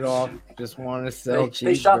started off just wanting to sell cheeseburgers.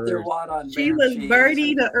 They shot their wad on She was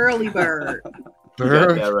Birdie the early bird. You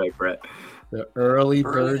got that right, Brett. The early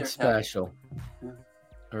bird special.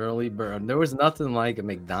 Early bird. There was nothing like a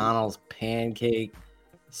McDonald's pancake,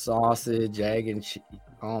 sausage, egg, and cheese.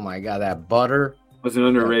 Oh my God, that butter. It was an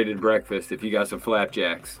underrated breakfast if you got some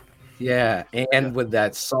flapjacks. Yeah, and with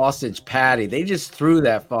that sausage patty, they just threw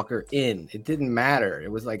that fucker in. It didn't matter.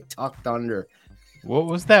 It was like tucked under. What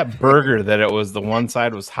was that burger that it was the one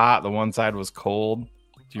side was hot, the one side was cold?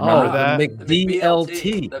 Do you remember that? The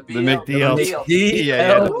McDLT. The McDLT.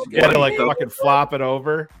 Yeah, you had to like fucking flop it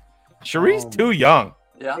over. Cherie's too young.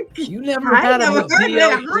 Yeah. You never had a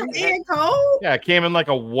McDLT? Hot and cold? Yeah, it came in like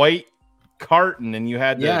a white carton and you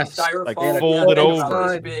had to like fold it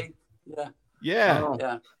over.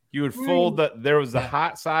 Yeah. You would fold there was a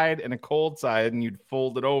hot side and a cold side, and you'd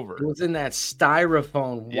fold it over. It was in that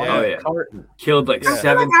styrofoam white carton. Killed like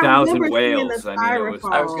 7,000 whales. I mean, it was.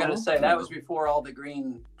 I was gonna say that was before all the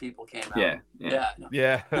green people came out.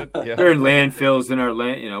 Yeah. They're in landfills in our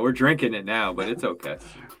land. We're drinking it now, but it's okay.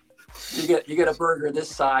 You get a burger this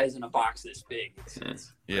size in a box this big. It's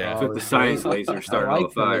with the science laser starting all the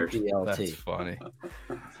fires. That's funny.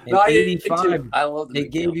 In 85, I love they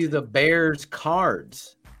gave you the Bears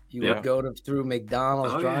cards. You would go through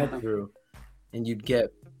McDonald's drive-through, and you'd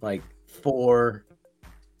get like 4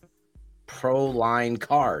 pro line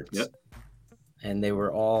cards. Yep. And they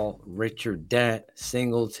were all Richard Dent,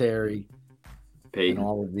 Singletary, Peyton. and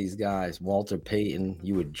all of these guys. Walter Payton.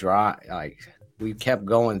 You would draw we kept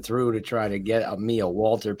going through to try to get a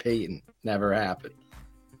Walter Payton. Never happened.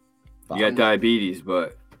 You got diabetes,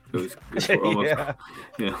 but it was almost,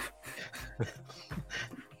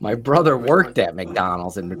 My brother worked at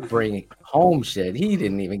McDonald's and would bring home shit. He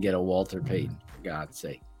didn't even get a Walter Payton, for God's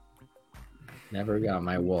sake. Never got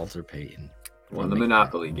my Walter Payton. Won the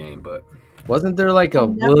Monopoly game, but wasn't there like a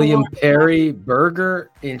William Perry burger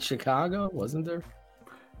in Chicago? Wasn't there?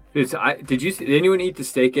 Did anyone eat the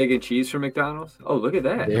steak, egg, and cheese from McDonald's? Oh, look at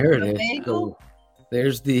that. There it is.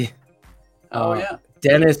 There's the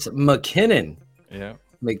Dennis McKinnon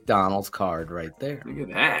McDonald's card right there. Look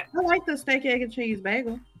at that. I like the steak, egg, and cheese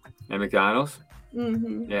bagel. At McDonald's?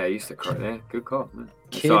 Mm-hmm. Yeah, I used to call that. Good call, man.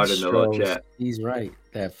 I saw it in the little chat. He's right.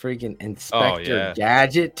 That freaking Inspector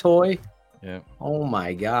Gadget toy. Yeah. Oh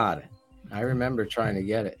my God. I remember trying to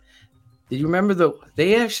get it. Did you remember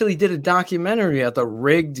they actually did a documentary at the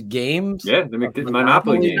rigged games? Yeah, the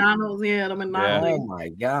Monopoly game. The Monopoly. Oh my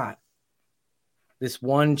God. This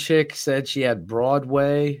one chick said she had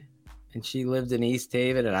Broadway and she lived in East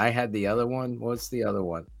Haven, and I had the other one. What's the other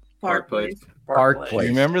one? Park Place. Park Place. You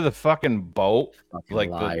remember the fucking boat? Do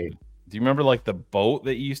you remember like the boat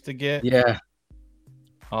that you used to get? Yeah.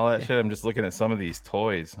 All that shit. I'm just looking at some of these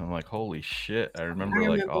toys. I'm like, holy shit! I remember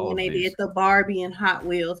like all when of they these. did the Barbie and Hot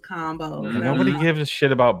Wheels combo. Nobody gives a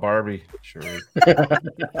shit about Barbie. Sure.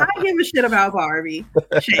 I give a shit about Barbie.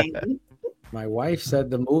 Shame. My wife said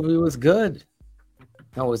the movie was good.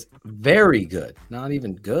 No, it was very good. Not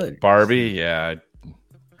even good. Barbie, yeah.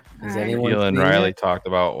 Has anyone Neil and seen Riley it? talked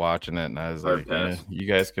about watching it, and I was like, you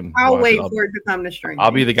guys can. I'll watch wait it. for it to come to stream.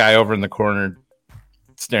 I'll be the guy over in the corner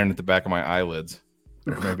staring at the back of my eyelids.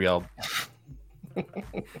 Or maybe I'll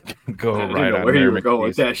go I right know on where there. you were going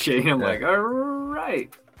with that, Shane. I'm like, all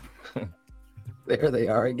right. There they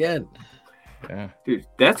are again. Yeah. Dude,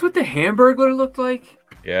 that's what the Hamburglar looked like?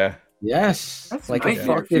 Yeah. Yes. That's like like a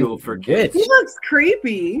fuel fucking for witch. kids. He looks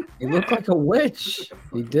creepy. He looked like a witch.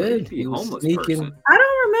 He did. Creepy He was homeless sneaking. person. I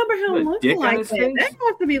don't remember With a him dick looking on like his that. face? That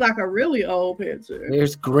has to be like a really old picture.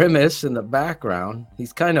 There's Grimace in the background.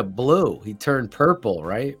 He's kind of blue. He turned purple,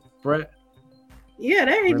 right, Brett? Yeah,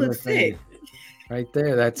 there he Grimace looks sick. Right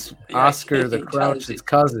there. That's Yeah, Oscar the he does. Crouch's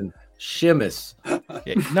cousin, Shimus.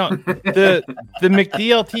 Yeah, no, the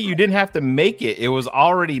McDLT, you didn't have to make it. It was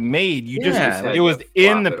already made. You Yeah, just it was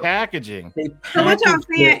in the flop it. packaging. So what y'all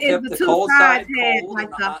saying Kept is the the two cold sides side had cold like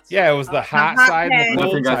and the the hot Yeah, it was the hot hot side and side. the cold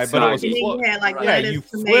Nothing got side, but it was and then soggy. you had like yeah, lettuce, you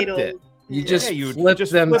flipped tomatoes. it. You Yeah. just you flip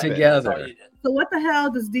just them flip it. That's all together. you did. So what the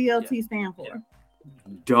hell does DLT stand for?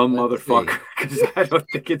 Dumb Let's motherfucker. Because I don't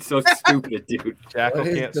think it's so stupid, dude. Jackal What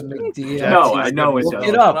is can't the speak. McDLT? No, I know it Look does.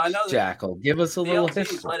 it But I up, know that Jackal. Give us a little DLT is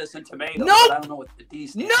history. lettuce and tomato. Nope. But I don't know what the D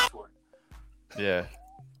stands for. Yeah.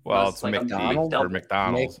 Well, That's it's like a McDonald's or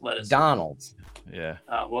McDonald's. Lettuce. McDonald's. Yeah.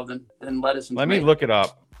 Well, then lettuce and Let me tomato, look it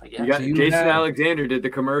up. I guess. You got So you Jason have- Alexander did the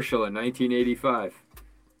commercial in 1985.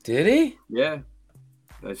 Did he? Yeah.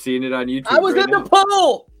 I've seen it on YouTube. I was right in now. the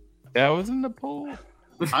pool. Yeah, I was in the pool.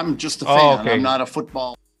 I'm just a Oh, fan. okay. I'm not a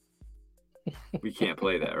football. We can't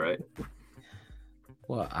play that, right?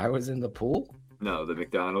 What? I was in the pool? No, the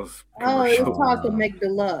McDonald's Oh, it's commercial. called the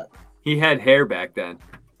McDeluxe. He had hair back then.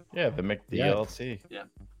 Yeah, the McDLT.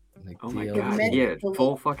 Oh my McDLT. god, he had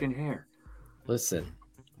full fucking hair. Listen,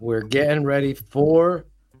 we're getting ready for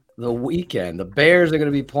the weekend. The Bears are going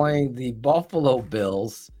to be playing the Buffalo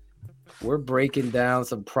Bills. We're breaking down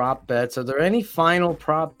some prop bets. Are there any final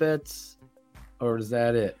prop bets, or is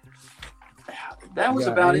that it? That was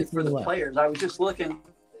Yeah, about it for anything the left? players. I was just looking.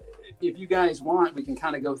 If you guys want, we can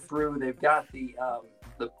kind of go through. They've got the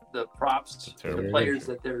props for the players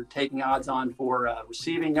that they're taking odds on for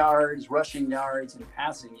receiving yards, rushing yards, and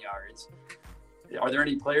passing yards. Are there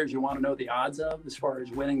any players you want to know the odds of as far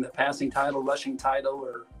as winning the passing title, rushing title,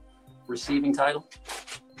 or receiving title?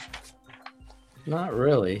 Not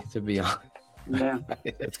really, to be honest. Yeah,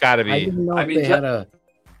 It's got to I be. didn't know I if mean, they had a.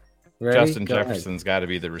 Ready? Justin Go ahead. Jefferson's got to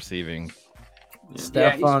be the receiving.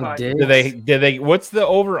 Stephon fine. Diggs. Did they? What's the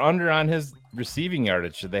over under on his receiving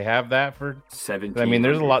yardage? Should they have that for 17. I mean,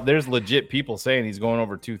 there's a lot. There's legit people saying he's going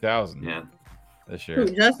over 2,000. Yeah. This Who, year.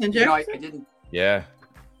 Justin you know, I Jefferson? didn't. Yeah.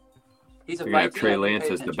 He's a You're gonna have Viking. Trey I didn't Lance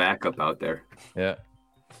pay as the attention. backup out there. Yeah.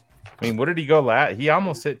 I mean, what did he go last? He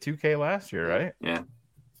almost hit 2K last year, right? Yeah.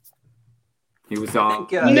 He was I on.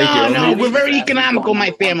 think, No, we're very economical,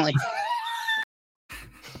 my family.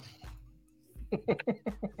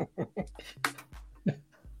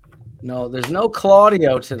 No, there's no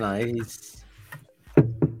Claudio tonight. He's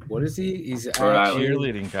what is he? He's at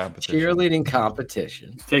Cheerleading competition. cheerleading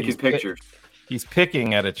competition. Taking pictures. He's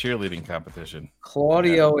picking at a cheerleading competition.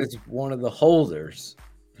 Claudio is one of the holders.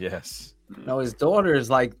 Yes. No, his daughter is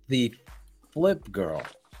like the flip girl.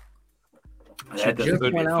 That doesn't just give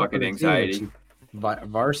me went out for fucking the anxiety. team.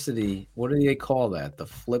 Varsity. What do they call that? The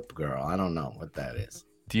flip girl. I don't know what that is.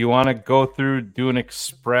 Do you want to go through, do an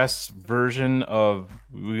express version of,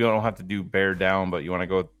 we don't have to do bear down, but you want to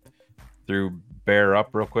go through bear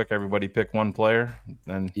up real quick? Everybody pick one player.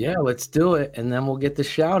 Then Yeah, let's do it. And then we'll get the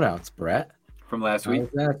shout outs, Brett. From last How week.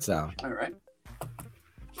 does that sound? All right.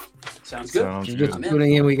 Sounds good. Sounds If good. you're just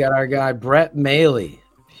tuning in, we got our guy Brett Maley,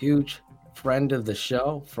 huge friend of the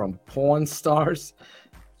show from Porn Stars.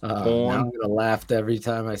 Now I'm gonna laugh every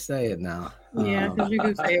time I say it now. Yeah, because you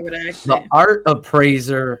do say it with an The accent. art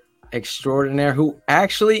appraiser extraordinaire who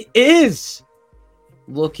actually is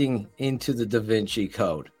looking into the Da Vinci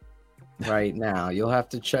Code right now. You'll have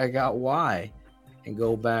to check out why and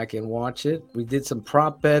go back and watch it. We did some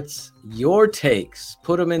prop bets, your takes,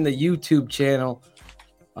 put them in the YouTube channel.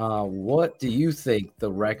 What do you think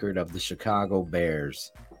the record of the Chicago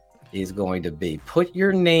Bears is going to be? Put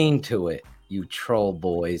your name to it, you troll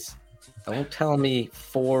boys. Don't tell me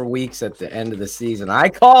 4 weeks at the end of the season. I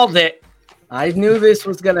called it. I knew this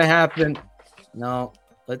was going to happen. No,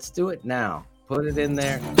 let's do it now. Put it in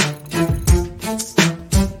there.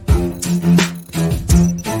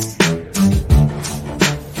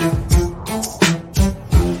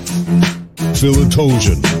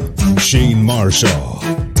 Philatogen, Shane Marshall,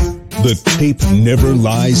 the Tape Never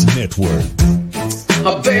Lies Network.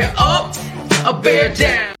 A bear up, a bear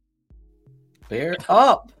down. Bear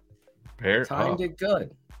up. Bear Timed up. it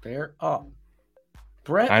good. Bear up.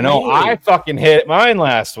 Brett, I know. Maley. I fucking hit mine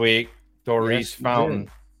last week. Doris Yes, you Fountain.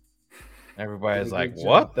 did. Everybody's Did a like, good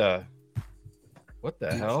 "What job.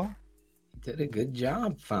 the hell?" Did a good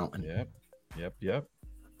job, Fountain. Yep.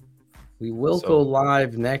 We will go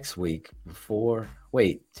live next week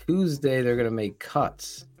Tuesday they're going to make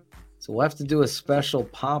cuts. So we'll have to do a special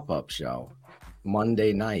pop-up show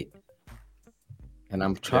Monday night. And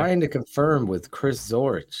I'm trying to confirm with Chris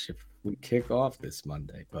Zorich if we kick off this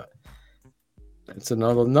Monday, but it's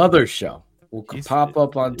another show. We'll pop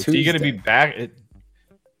up on Tuesday. He's going to be back.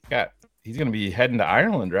 He's going to be heading to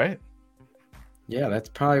Ireland, right? Yeah, that's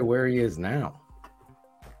probably where he is now.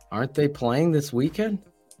 Aren't they playing this weekend?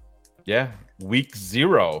 Yeah, week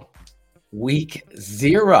 0. Week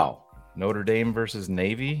 0. Notre Dame versus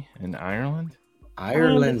Navy in Ireland.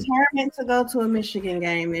 I'm determined to go to a Michigan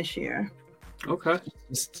game this year. Okay.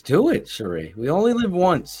 Just do it, Sheree. We only live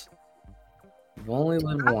once. We've only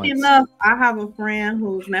lived once. Enough. I have a friend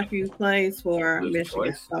whose nephew plays for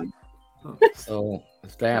Michigan. So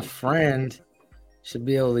if that friend should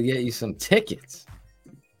be able to get you some tickets.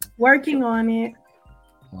 Working on it.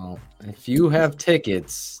 Well, if you have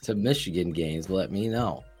tickets to Michigan games, let me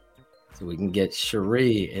know. So we can get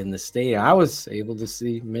Sheree in the stadium. I was able to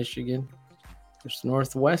see Michigan versus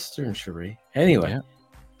Northwestern, Sheree. Anyway. Yeah.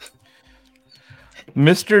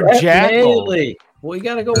 Mr. Jackal. Well, we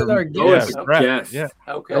got to go with our guest. Yeah.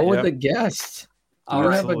 Okay. Go with the guest. You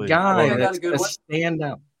have a guy that's going to stand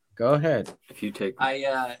out. Go ahead. If you take,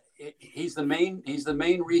 he's the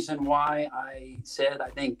main reason why I said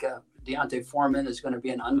I think Deontay Foreman is going to be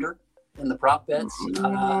an under in the prop bets.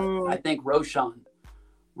 I think Roshan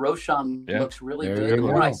looks really good. The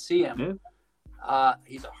more I see him,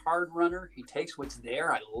 he's a hard runner. He takes what's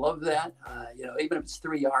there. I love that. Even if it's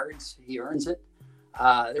 3 yards, he earns it.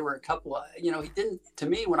 There were a couple of, he didn't, to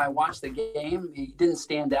me, when I watched the game, he didn't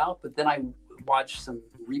stand out, but then I watched some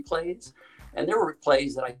replays and there were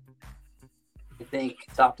plays that I think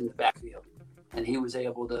stopped in the backfield and he was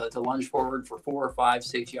able to lunge forward for 4 or 5,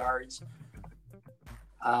 6 yards.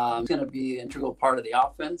 He's going to be an integral part of the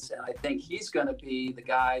offense. And I think he's going to be the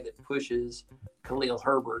guy that pushes Khalil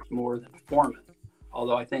Herbert more than Foreman.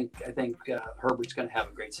 Although I think Herbert's going to have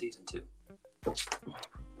a great season too.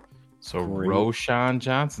 So Roshan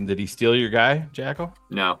Johnson, did he steal your guy, Jackal?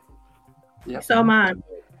 No. Yep. So mine.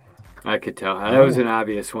 I could tell. That was an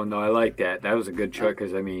obvious one, though. I like that. That was a good choice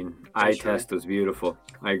because, eye test was beautiful.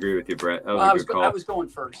 I agree with you, Brett. That was a good call. I was going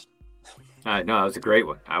first. No, that was a great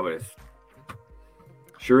one. I would have.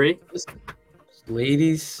 Sheree?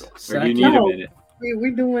 Ladies, or do you need a minute?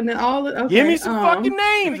 We're doing it all. Okay. Give me some fucking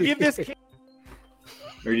names. Give this kid.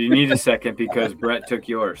 Or do you need a second because Brett took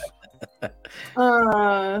yours?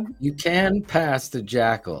 You can pass the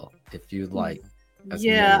Jackal if you'd like.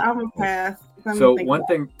 I'm a pass. So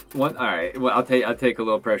all right. Well, I'll take a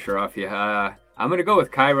little pressure off you. I'm gonna go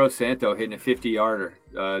with Cairo Santo hitting a 50-yarder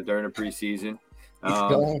during the preseason. He's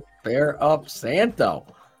going fair up Santo.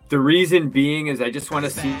 The reason being is I just want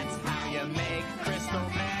to see.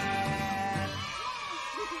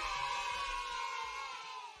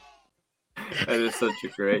 That is such a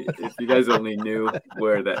great. If you guys only knew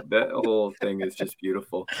where that whole thing is just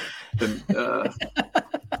beautiful.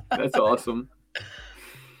 That's awesome.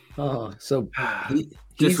 Oh, so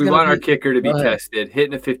we want our kicker to be tested.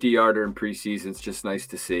 Hitting a 50-yarder in preseason is just nice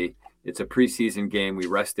to see. It's a preseason game. We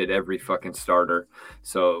rested every fucking starter.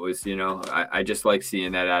 So it was, I just like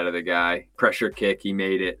seeing that out of the guy. Pressure kick, he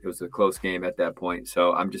made it. It was a close game at that point.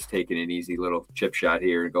 So I'm just taking an easy little chip shot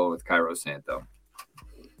here and going with Cairo Santo.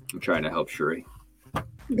 I'm trying to help Sheree.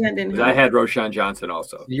 I had Roshan Johnson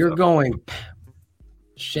also. You're going.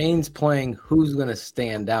 Shane's playing who's going to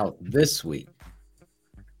stand out this week.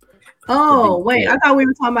 Oh, wait. I thought we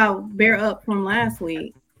were talking about Bear Up from last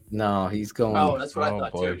week. No, he's going. Oh, that's what I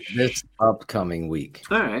thought too. This upcoming week.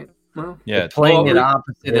 All right. Well, yeah, playing it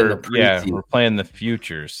opposite in the preseason. Yeah, we're playing the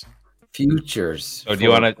futures. So do you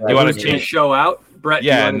want to change show out? Brett, do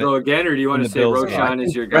you want to go again, or do you want to say Roshan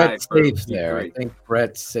is your guy? Brett's safe there. I think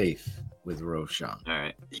Brett's safe with Roshan. All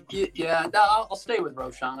right. Yeah, no, I'll stay with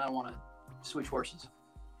Roshan. I don't want to switch horses.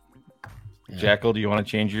 Yeah. Jackal, do you want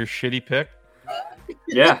to change your shitty pick?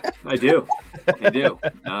 Yeah, I do.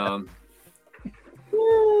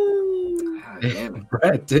 Damn it.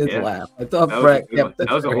 Brett did laugh. I thought Brett kept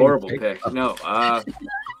that was a horrible pick. No.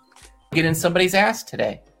 Get in somebody's ass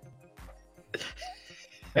today.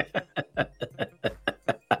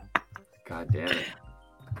 God damn it.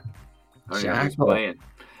 I don't know who's playing.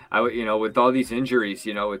 With all these injuries,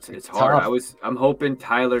 it's hard. Tough. I'm hoping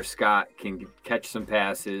Tyler Scott can catch some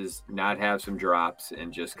passes, not have some drops,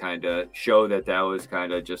 and just kind of show that was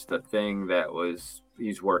kind of just a thing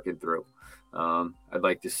he's working through. I'd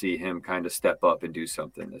like to see him kind of step up and do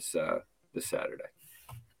something this Saturday.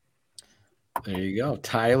 There you go.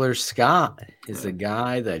 Tyler Scott is a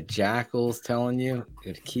guy that Jackal's telling you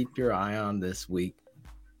to keep your eye on this week.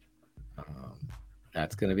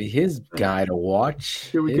 That's going to be his guy to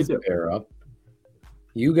watch. His pair up.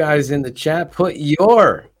 You guys in the chat, put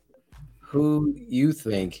who you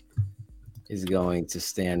think is going to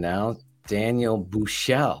stand out. Daniel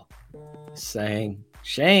Bouchel saying,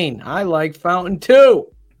 Shane, I like Fountain too.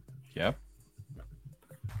 Yep.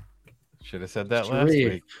 Should have said that last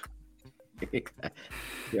week.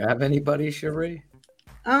 You have anybody, Cherie?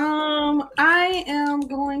 I am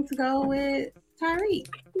going to go with Tyreek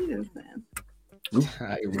Stevenson. He's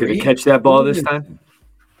going to catch that ball this time?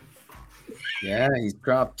 Yeah, he's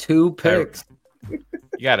dropped 2 picks. You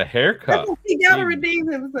got a haircut. He got to redeem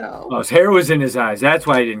himself. Oh, his hair was in his eyes. That's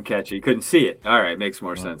why he didn't catch it. He couldn't see it. All right, makes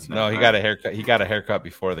more sense now. No, he got a haircut. He got a haircut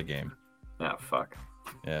before the game. Oh, fuck.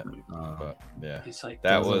 Yeah. But, yeah. It's like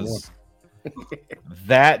that was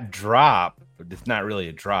that drop. It's not really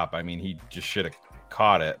a drop. I mean, he just should have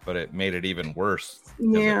caught it, but it made it even worse.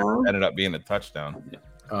 Yeah. It ended up being a touchdown.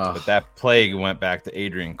 But that play went back to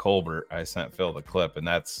Adrian Colbert. I sent Phil the clip, and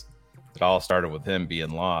it all started with him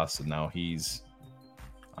being lost, and now he's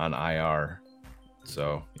on IR.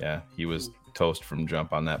 So yeah, he was toast from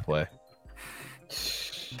jump on that play.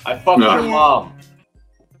 I fucked my mom.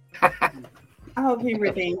 I hope he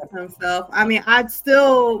redeems himself. I mean,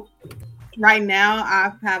 right now,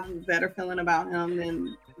 I have a better feeling about him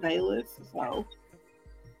than Bayless. So,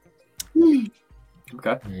 okay,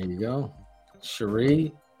 there you go.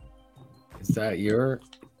 Cherie, is that your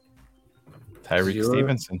Tyreek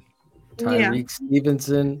Stevenson? Tyreek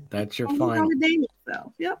Stevenson, that's your final.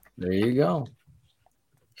 Yep. There you go.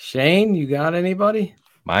 Shane, you got anybody?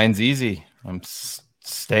 Mine's easy. I'm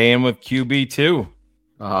staying with QB2.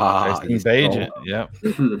 He's agent. Yep.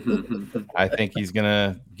 I think he's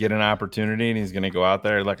gonna get an opportunity, and he's gonna go out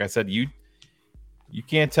there. Like I said, you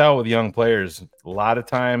can't tell with young players. A lot of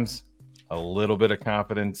times, a little bit of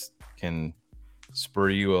confidence can spur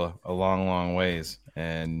you a long ways,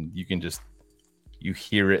 and you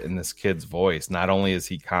hear it in this kid's voice. Not only is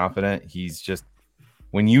he confident, he's just,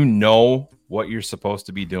 when you know what you're supposed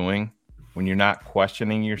to be doing, when you're not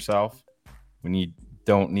questioning yourself, when you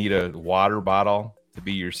don't need a water bottle to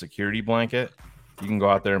be your security blanket, you can go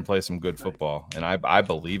out there and play some good football. And I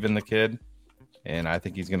believe in the kid, and I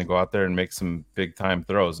think he's going to go out there and make some big time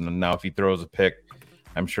throws. And now if he throws a pick,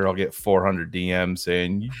 I'm sure I'll get 400 DMs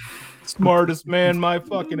saying, smartest man, my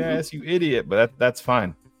fucking ass, you idiot. But that's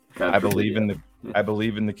fine. I believe in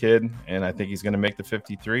the kid, and I think he's going to make the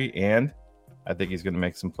 53, and I think he's going to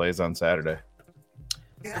make some plays on Saturday.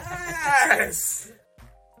 Yes!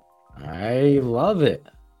 I love it.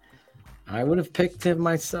 I would have picked him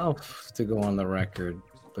myself to go on the record,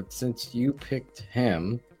 but since you picked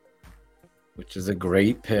him, which is a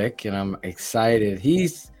great pick, and I'm excited.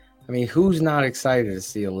 Who's not excited to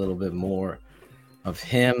see a little bit more of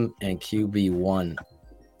him and QB1?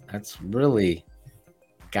 That's really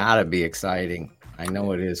gotta be exciting. I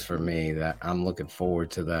know it is for me. That I'm looking forward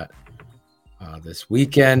to that this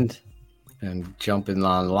weekend, and jumping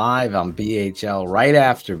on live on BHL right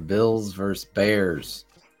after Bills versus Bears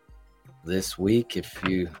this week.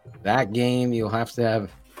 That game, you'll have to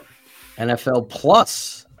have NFL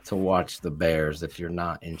Plus to watch the Bears if you're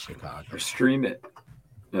not in Chicago. Or stream it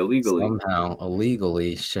illegally. Somehow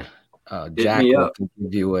illegally. Jack will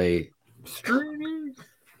give you a streaming.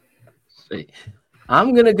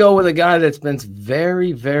 I'm going to go with a guy that's been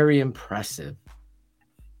very, very impressive.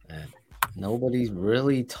 And nobody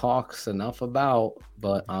really talks enough about,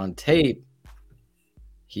 but on tape,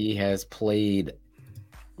 he has played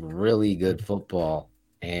really good football.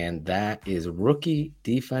 And that is rookie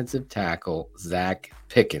defensive tackle Zach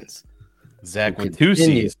Pickens. Zach with 2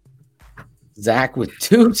 C's. Zach with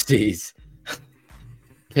 2 C's.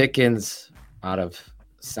 Pickens out of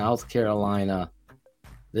South Carolina.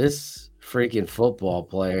 This freaking football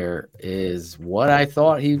player is what I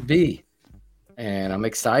thought he'd be. And I'm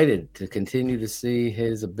excited to continue to see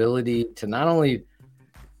his ability to not only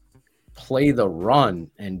play the run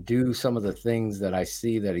and do some of the things that I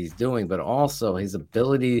see that he's doing, but also his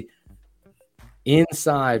ability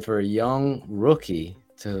inside for a young rookie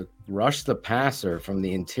to rush the passer from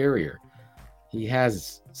the interior. He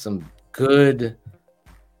has some good,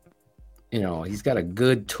 he's got a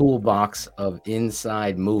good toolbox of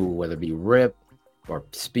inside move, whether it be rip or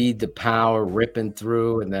speed to power, ripping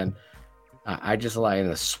through. And then I just like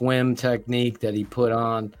the swim technique that he put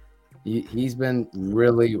on. He's been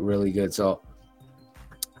really, really good. So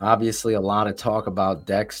obviously a lot of talk about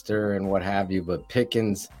Dexter and what have you, but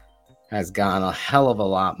Pickens has gotten a hell of a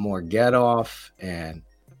lot more get off, and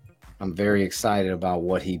I'm very excited about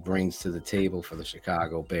what he brings to the table for the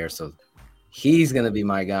Chicago Bears. So he's going to be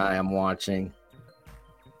my guy I'm watching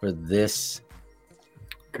for this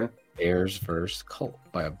Bears versus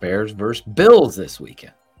Bears versus Bills this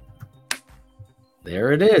weekend.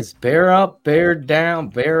 There it is. Bear up, bear down,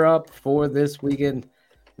 bear up for this weekend.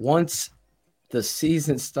 Once the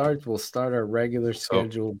season starts, we'll start our regular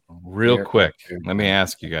schedule. Real quick, let me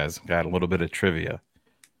ask you guys. Got a little bit of trivia.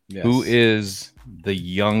 Yes. Who is the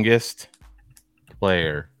youngest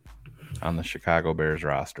player on the Chicago Bears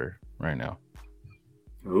roster right now?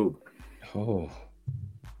 Ooh. Oh.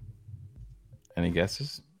 Any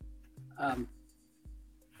guesses?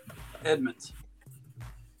 Edmonds.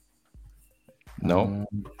 No.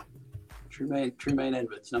 Tremaine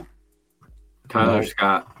Edmonds, no? Tyler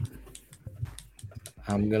Scott.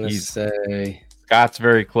 I'm going to say... Scott's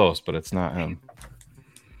very close, but it's not him.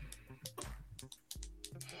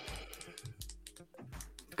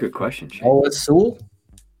 Good question, Shane. Noah Sewell?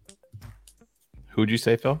 Who'd you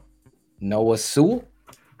say, Phil? Noah Sewell?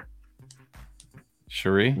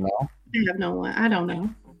 Cherie? No. I have no one. I don't know.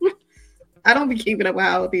 I don't be keeping up with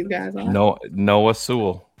how these guys are. No, Noah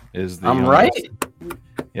Sewell is the I'm youngest. right.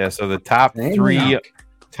 Yeah, so the top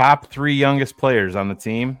three youngest players on the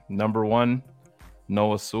team. Number 1,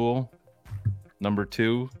 Noah Sewell. Number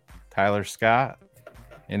 2, Tyler Scott.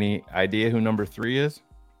 Any idea who number 3 is?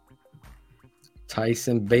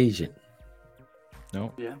 Tyson Bagent.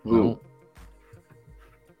 No. Yeah. No.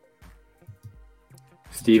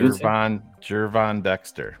 Stevenson. Jervon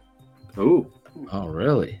Dexter. Ooh. Oh,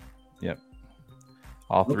 really? Yep.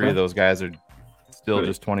 All three of those guys are still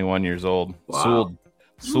just 21 years old. Wow.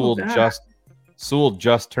 Sewell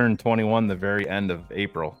just turned 21 the very end of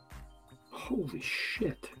April. Holy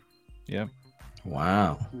shit. Yep.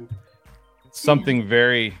 Wow. Something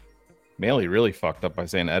very Maley really fucked up by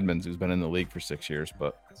saying Edmonds, who's been in the league for 6 years,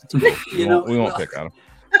 but we won't pick on him.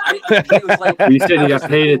 You said he got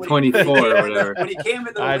paid at 24 or whatever. When he came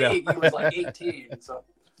into the league, he was like 18. So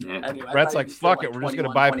anyway, Brett's like, fuck it, we're just going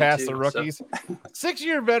to bypass the rookies. So.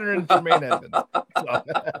 6-year veteran Tremaine Edmonds.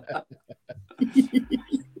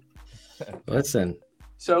 Listen.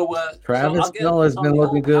 So Travis Hill has been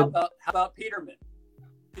looking good. How about Peterman?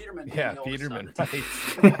 Yeah, Peterman.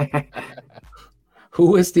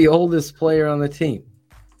 Who is the oldest player on the team?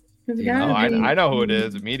 I know who it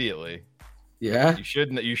is immediately. Yeah, you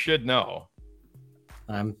should know.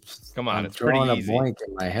 Come on, it's drawing pretty easy. A blank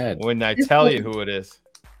in my head when I tell you who it is.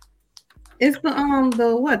 It's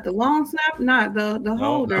the long snap, not the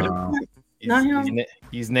holder. Not him.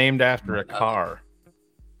 He's named after a car.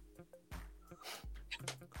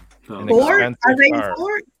 Ford? Isaiah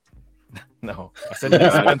Ford? No, I said an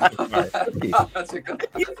expensive car. That's a good.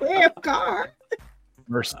 You said car.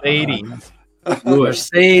 Mercedes.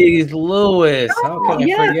 Mercedes Lewis. How can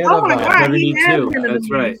I forget about 72?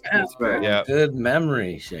 That's right. That's right. Yeah. Good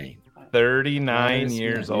memory, Shane. 39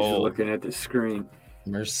 years old. Looking at the screen.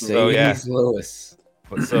 Mercedes Lewis.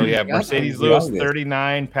 So yeah, Mercedes Lewis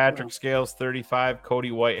 39, Patrick Scales 35,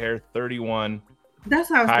 Cody Whitehair 31. That's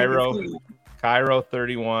how Cairo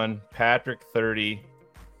 31, Patrick 30.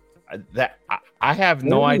 I have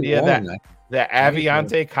no idea that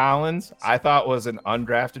Aviante Collins, I thought was an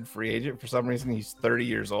undrafted free agent. For some reason, he's 30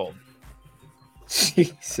 years old.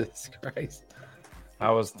 Jesus Christ.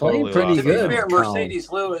 I was totally pretty good. Fair,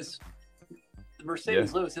 Mercedes Lewis.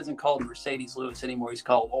 Mercedes Lewis isn't called Mercedes Lewis anymore. He's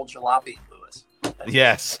called Old Jalopy Lewis.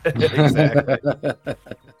 Yes, exactly.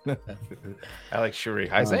 I like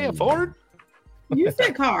Cherie. Isaiah Ford? You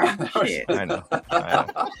said car. Shit. I know.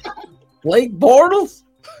 Blake Bortles?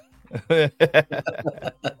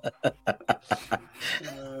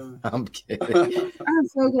 I'm kidding. I'm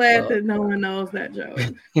so glad that no one knows that joke.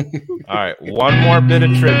 All right, one more bit of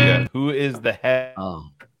trivia. Who is the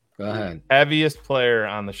go ahead. heaviest player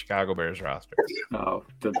on the Chicago Bears roster? Oh,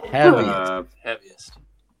 the heaviest.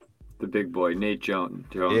 The big boy, Nate Jones.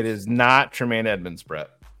 It is not Tremaine Edmonds, Brett.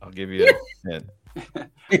 I'll give you a hint.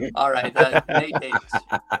 All right, Nate Davis.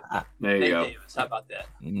 There you go. Davis. How about that?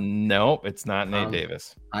 No, it's not Nate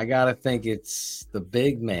Davis. I gotta think it's the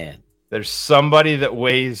big man. There's somebody that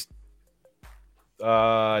weighs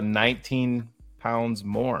 19 pounds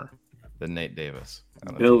more than Nate Davis.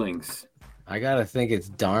 Billings. I gotta think it's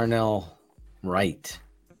Darnell Wright.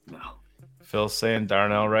 No. Phil's saying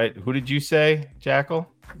Darnell Wright. Who did you say, Jackal?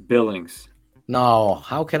 Billings. No,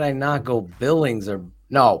 how could I not go Billings or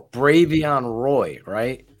Bravion Roy,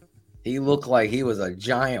 right? He looked like he was a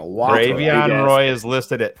giant whopper. Bravion Roy is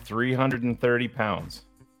listed at 330 pounds.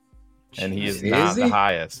 And he is not the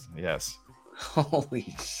highest. Yes.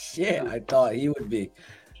 Holy shit. I thought he would be.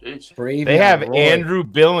 They have Roy. Andrew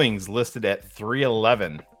Billings listed at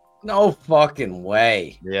 311. No fucking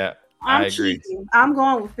way. Yeah, I agree. Cheating. I'm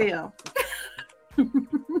going with Phil.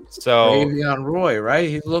 So Ravion Roy, right?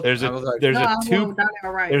 He looked. there's a like, there's No, a I two won't. That's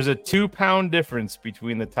all right. there's a 2-pound difference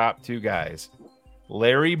between the top two guys.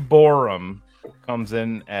 Larry Borum comes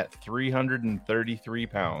in at 333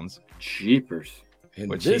 pounds. Jeepers. In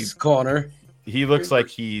this corner, he looks like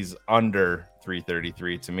he's under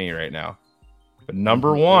 333 to me right now. But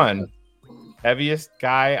number one, heaviest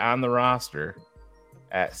guy on the roster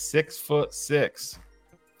at 6'6",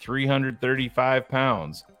 335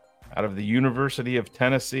 pounds, out of the University of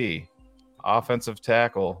Tennessee, offensive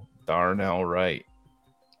tackle Darnell Wright.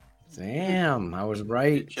 Damn, I was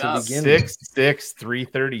right to begin with. 6'6",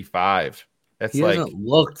 335. That's He like doesn't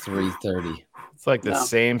look 330. it's like the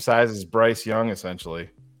same size as Bryce Young, essentially.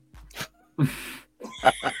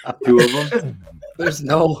 Two of them. There's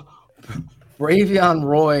no Ravion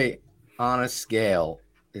Roy on a scale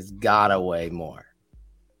is gotta weigh more.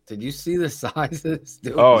 Did you see the size of this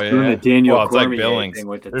dude? Oh yeah, Daniel it's like Cormier Billings. thing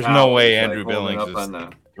with the There's towel. no way It's Andrew like holding Billings up is on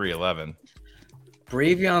the 311.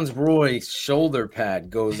 Bravion's Roy's shoulder pad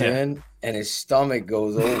goes in and his stomach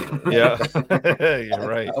goes over. Yeah, you're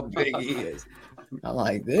right. How big he is. I'm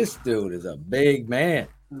like, this dude is a big man.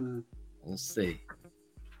 We'll see.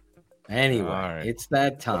 Anyway, it's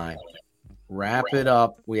that time. Wrap it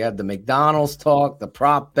up. We had the McDonald's talk, the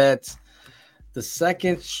prop bets, the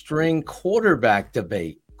second string quarterback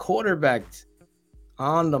debate. Quarterback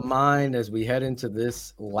on the mind as we head into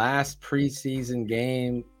this last preseason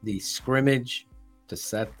game, the scrimmage to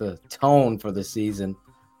set the tone for the season.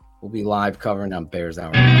 We'll be live covering on Bears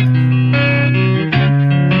Hour.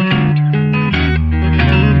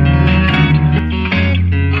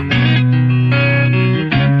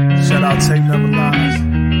 Shout out Tape Never Lies.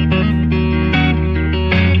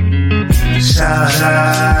 Shout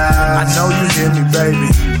out. I know you hear me, baby.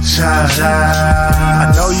 Shout out.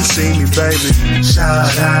 I know you see me, baby.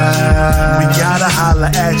 Shout out. We gotta holler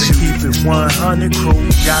at you. Keep it 100 crew.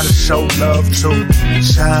 Gotta show love too.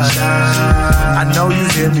 Shout out. I know you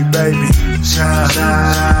hear me, baby. Shout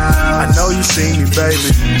out. I know you see me,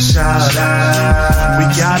 baby. Shout out. We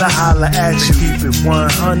gotta holler at you. Keep it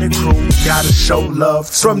 100 crew. Gotta show love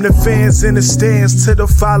too. From the fans in the stands to the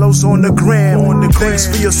follows on the gram. Thanks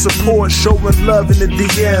for your support, showing love in the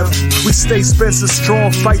DM. We stay Spencer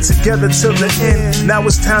strong, fight together till the end. Now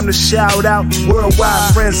it's time to shout out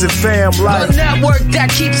worldwide friends and fam. Like the network that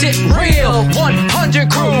keeps it real, 100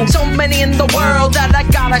 crew. So many in the world that I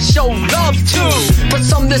gotta show love to. For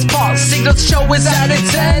some this part, single show is at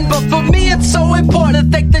its end. But for me it's so important to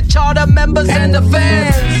thank the charter members and the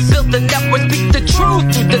fans. Built the network, speak the truth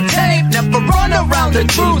through the tape. Never run around the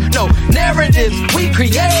truth, no narratives we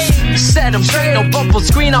create. Set them straight, no bubble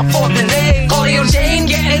screen on 4th and 8. Audio Jane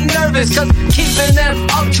getting nervous cause keeping them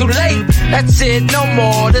up too late. That's it, no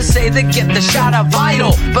more to say to get the shot of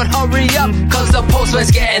vital. But hurry up cause the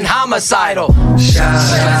postman's getting homicidal. Shout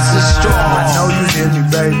out. I know you hear me,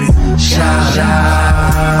 baby. Shout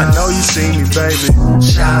out. I know you see me, baby.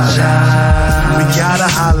 Shout out. We gotta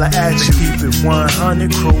holler at you. Keep it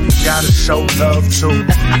 100 crew. Gotta show love too.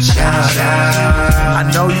 Shout out.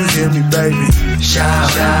 I know you hear me, baby.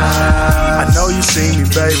 Shout out. I know you see me,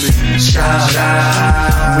 baby. Shout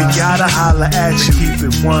out. We gotta holler at you. Keep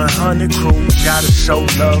it 100 crew. Gotta show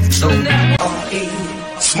love too.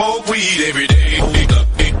 Smoke weed every day.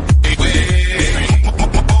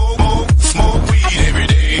 Smoke weed every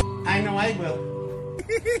day. I know I will.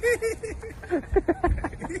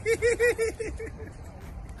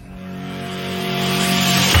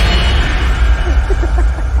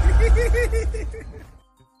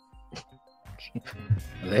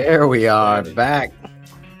 There we are, back.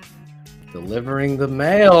 Delivering the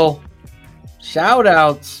mail. Shout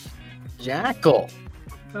outs. Jackal.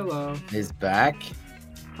 Hello. Is back.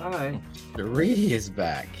 Hi. Cherie is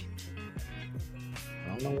back. I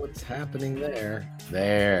don't know what's happening there.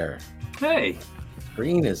 There. Hey.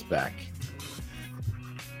 Green is back.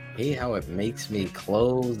 Hate how it makes me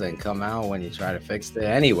close and come out when you try to fix it.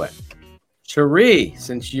 Anyway, Cherie,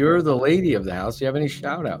 since you're the lady of the house, do you have any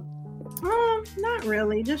shout out? Not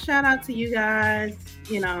really. Just shout out to you guys,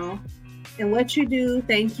 and what you do.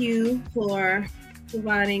 Thank you for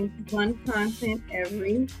providing fun content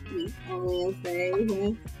every week on Wednesday.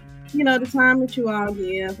 And, the time that you all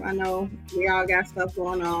give. I know we all got stuff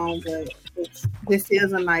going on, but this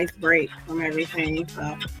is a nice break from everything.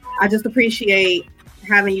 So I just appreciate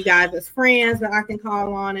having you guys as friends that I can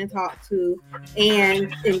call on and talk to,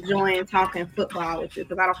 and enjoying talking football with you,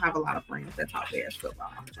 because I don't have a lot of friends that talk Bears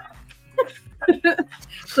football.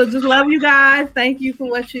 So just love you guys. Thank you for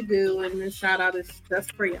what you do, and this shout out is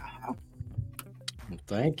just for y'all.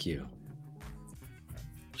 Thank you.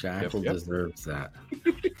 Jackal deserves that.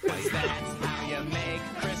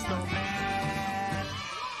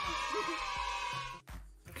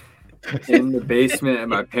 in the basement at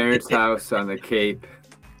my parents' house on the Cape.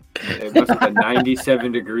 It must have been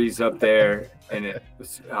 97 degrees up there, and it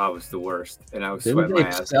was the worst. And I was sweating my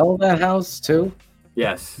Didn't they ass. sell that house too?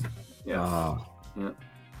 Yes. Yes. Oh. Yeah.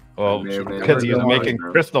 Well, because he was making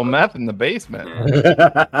crystal meth in the basement.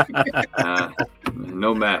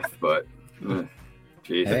 No meth, but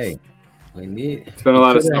Jesus. Hey, we need. Spent a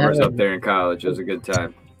lot of summers up there in college. It was a good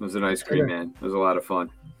time. It was an ice cream man. It was a lot of fun.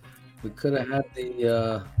 We could have had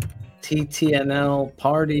the TTNL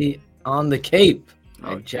party on the Cape.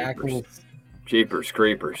 Oh, Jackals. Jeepers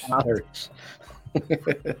creepers.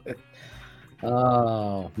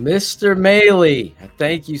 Oh, Mr. Maley,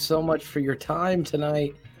 thank you so much for your time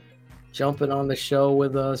tonight. Jumping on the show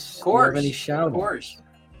with us. Of course. Do you have any shout-outs? Of course.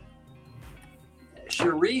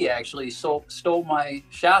 Cherie actually stole my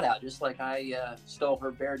shout out, just like I stole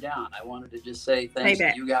her bear down. I wanted to just say thanks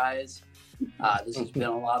to you guys. This has been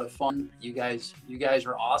a lot of fun. You guys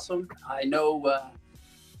are awesome. I know,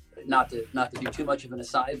 not to do too much of an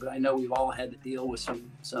aside, but I know we've all had to deal with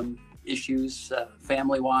some issues,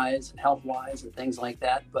 family wise and health wise and things like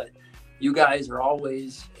that. But you guys are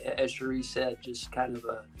always, as Cherie said, just kind of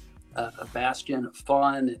a bastion of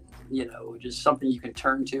fun, and just something you can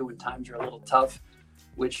turn to when times are a little tough.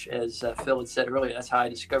 Which, as Phil had said earlier, that's how I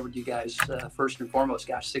discovered you guys first and foremost,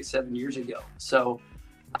 6-7 years ago. So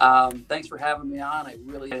thanks for having me on. I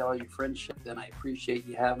really enjoy all your friendship, and I appreciate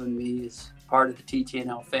you having me as part of the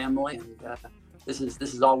TTNL family. And this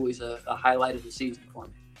is always a highlight of the season for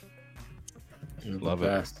me. You're Love the it.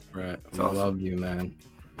 best, Brett. I Awesome. love you, man.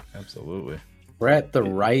 Absolutely. Brett, the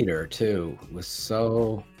writer, too, was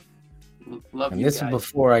so. Love and you this guys. was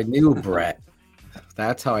before I knew Brett.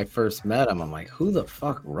 That's how I first met him. I'm like, who the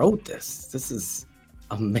fuck wrote this? This is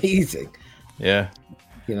amazing. Yeah.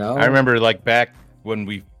 I remember back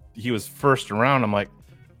when he was first around, I'm like,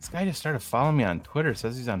 this guy just started following me on Twitter.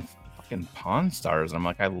 Says he's on fucking Pawn Stars. And I'm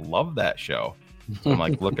like, I love that show. So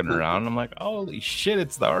I'm looking around and I'm like, holy shit,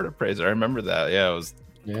 it's the Art Appraiser. I remember that. Yeah, it was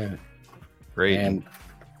great. And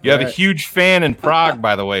you have a huge fan in Prague,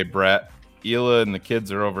 by the way, Brett. Ela and the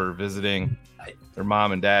kids are over visiting their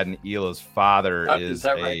mom and dad, and Ela's father is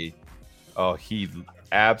right? He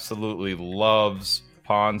absolutely loves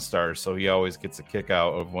Pawn Stars, so he always gets a kick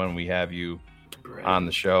out of when we have you on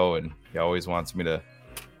the show, and he always wants me to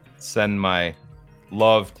send my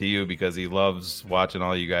love to you because he loves watching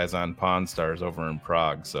all you guys on Pawn Stars over in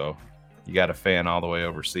Prague. So you got a fan all the way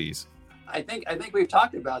overseas. I think we've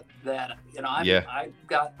talked about that.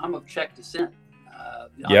 I'm of Czech descent.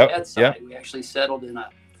 On Ed's side, we actually settled in a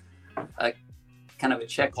kind of a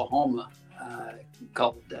Czechoslovakia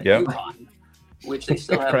called Yukon, which they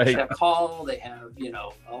still have a Czech hall. They have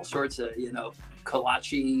all sorts of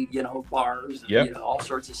kolache bars, and, all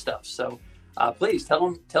sorts of stuff. So please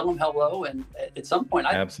tell them hello. And at some point,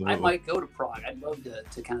 I might go to Prague. I'd love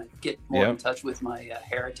to kind of get more in touch with my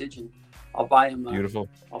heritage, and I'll buy him.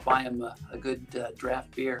 I'll buy him a good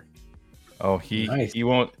draft beer. Oh, he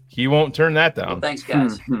won't turn that down. Well, thanks,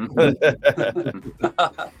 guys.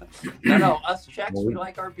 No, us Czechs, we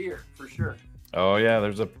like our beer for sure. Oh yeah,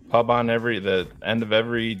 there's a pub on the end of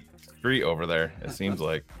every street over there. It seems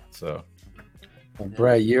like so. Well,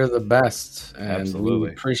 Brett, you're the best, and Absolutely.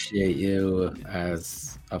 we appreciate you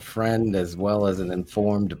as a friend as well as an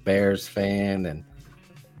informed Bears fan,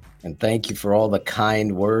 and thank you for all the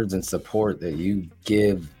kind words and support that you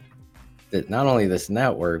give. That not only this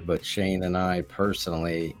network, but Shane and I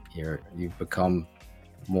personally, you've become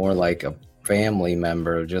more like a family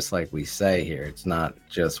member, just like we say here. It's not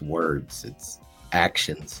just words, it's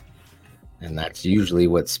actions. And that's usually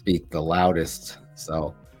what speak the loudest.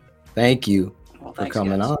 So thank you for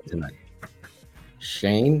coming on tonight.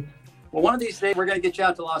 Shane? Well, one of these days we're going to get you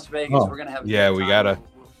out to Las Vegas. We're going to have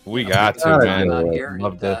we got to, man.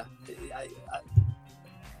 Love to.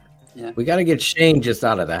 Yeah. We got to get Shane just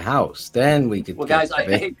out of the house. Then we could. Well, guys, no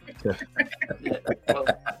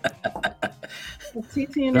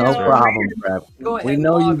problem, Brett. Go ahead, we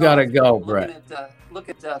know you got to go, Brett. Look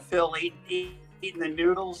at Phil eating the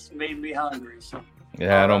noodles. Made me hungry. So.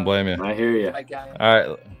 Yeah, I don't blame you. I hear you. All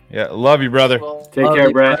right. Yeah, love you, brother. Well, take care,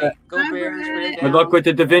 Brett. Go Bears. Good luck with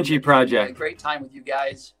the Da Vinci Project. Great time with you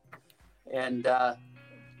guys, and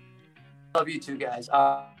love you too, guys.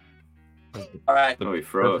 All right. Oh, he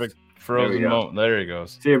froze. Perfect. Frozen moment. There he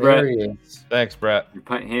goes. See you, Brett. Thanks, Brett. Your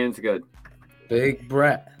hand's good. Big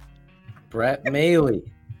Brett Maley.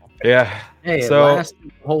 Yeah. Hey, it lasted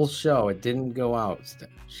the whole show. It didn't go out,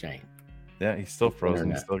 Shane. Yeah, he's still frozen.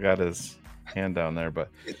 He's still got his hand down there, but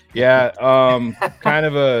yeah, kind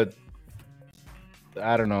of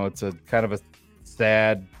I don't know. It's a kind of a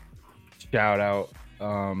sad shout out.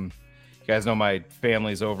 You guys know my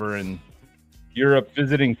family's over in Europe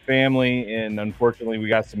visiting family, and unfortunately we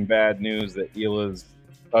got some bad news that Hila's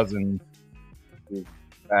cousin, who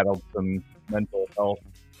battled some mental health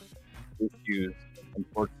issues,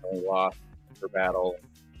 unfortunately lost her battle,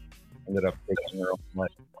 ended up taking her own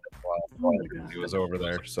life while he was over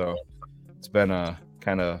there. So it's been a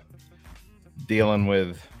kind of dealing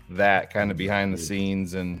with that kind of behind the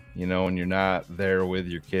scenes, and when you're not there with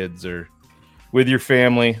your kids or with your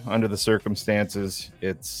family under the circumstances,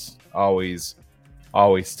 it's always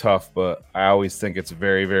tough. But I always think it's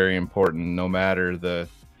very, very important, no matter the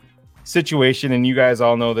situation. And you guys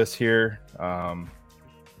all know this here.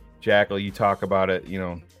 Jackal, you talk about it,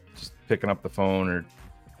 just picking up the phone or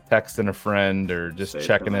texting a friend or just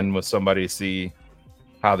checking in with somebody to see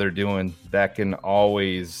how they're doing. That can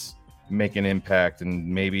always make an impact. And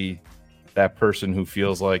maybe that person who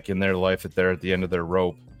feels like in their life that they're at the end of their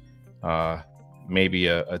rope, maybe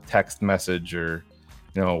a text message or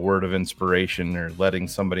a word of inspiration or letting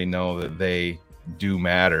somebody know that they do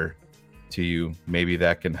matter to you, maybe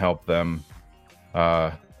that can help them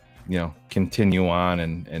continue on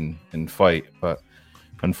and fight. But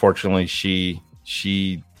unfortunately she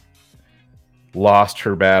lost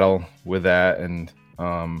her battle with that, and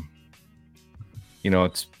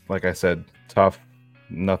it's like I said, tough.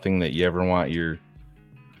 Nothing that you ever want your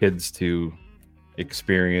kids to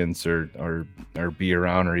experience or be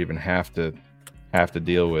around or even have to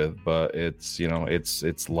deal with. But it's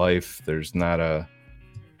it's life. There's not a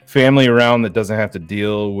family around that doesn't have to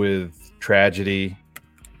deal with tragedy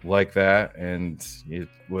like that, and it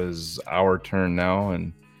was our turn now,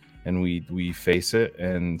 and we face it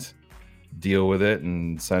and deal with it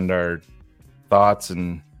and send our thoughts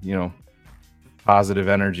and positive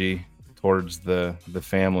energy towards the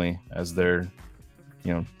family as they're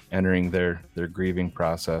entering their grieving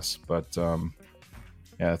process. But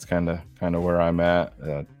yeah, it's kind of where I'm at.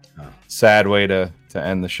 Sad way to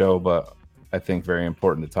end the show, but I think very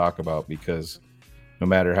important to talk about, because no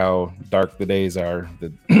matter how dark the days are,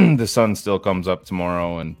 the sun still comes up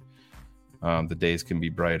tomorrow, and the days can be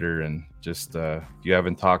brighter. And just if you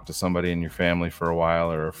haven't talked to somebody in your family for a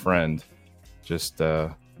while or a friend, just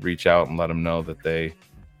reach out and let them know that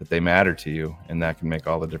they matter to you, and that can make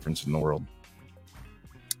all the difference in the world.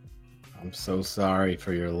 I'm so sorry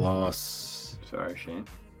for your loss. Sorry, Shane.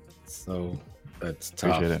 So that's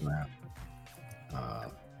tough, Appreciate it. man.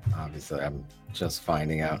 Obviously, I'm just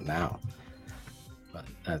finding out now, but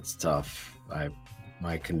that's tough.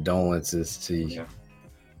 My condolences to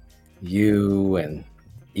you and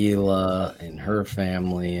Hila and her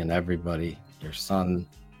family and everybody, your son,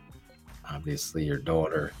 obviously your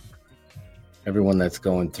daughter, everyone that's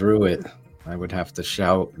going through it. I would have to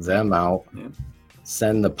shout them out. Yeah.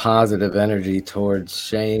 Send the positive energy towards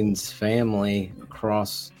Shane's family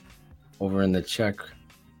across over in the Czech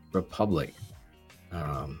Republic.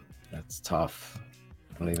 That's tough.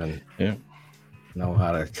 I don't even know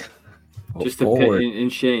how to go just forward.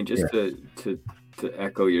 And Shane, just to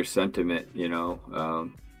echo your sentiment,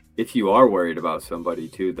 if you are worried about somebody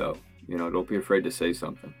too, though, don't be afraid to say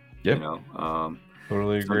something. Yep.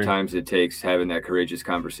 Totally agree. Sometimes it takes having that courageous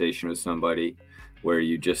conversation with somebody where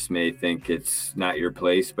you just may think it's not your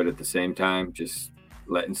place, but at the same time, just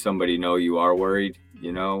letting somebody know you are worried,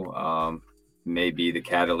 may be the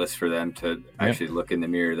catalyst for them to actually look in the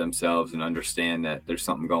mirror themselves and understand that there's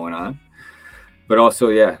something going on. But also,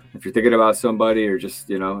 if you're thinking about somebody or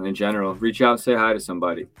just, in general, reach out and say hi to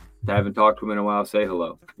somebody. If I haven't talked to them in a while, say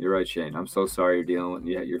hello. You're right, Shane. I'm so sorry you're dealing with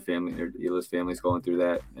your family, or Hila's family's going through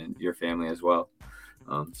that, and your family as well.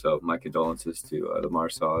 So my condolences to the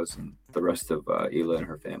Marsaws and the rest of Hila and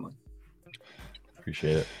her family.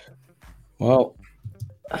 Appreciate it. Well,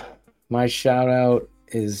 my shout out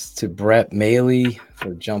is to Brett Maley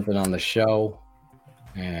for jumping on the show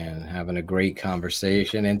and having a great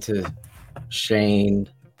conversation, and to Shane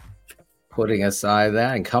putting aside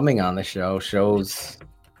that and coming on the show. Shows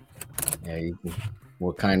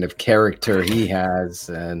what kind of character he has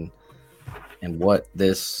and what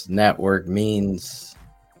this network means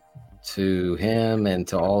to him and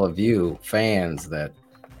to all of you fans that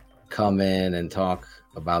come in and talk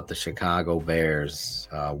about the Chicago Bears.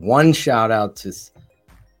 One shout out to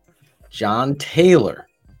John Taylor,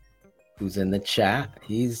 who's in the chat.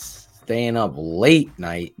 He's staying up late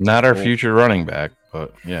night. Not our future running back,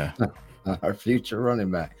 but yeah. Not our future running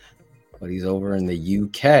back, but he's over in the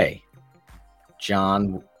UK.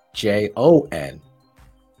 John, Jon.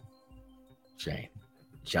 Shane.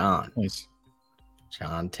 John. Nice.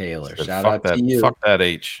 John Taylor. Said, shout out that, to you. Fuck that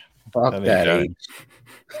H. Fuck that H.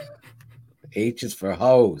 H is for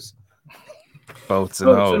hose. Boats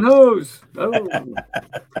and hoes. Oh.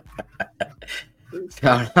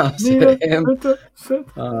 Shout out to him.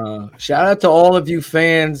 Shout out to all of you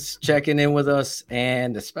fans checking in with us,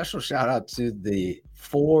 and a special shout out to the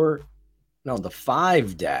 5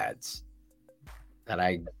 dads that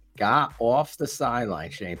I got off the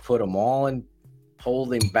sideline. Shane put them all in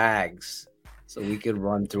holding bags so we could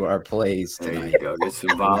run through our plays tonight. There you go. Get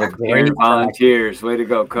some volunteers. Way to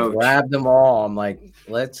go, coach. Grab them all. I'm like,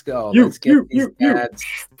 let's go. Let's get these dads.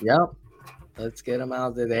 Yep. Let's get them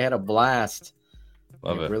out there. They had a blast.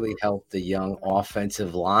 Love it. Really helped the young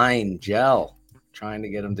offensive line gel, trying to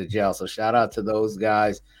get them to gel. So shout out to those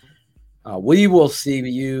guys. We will see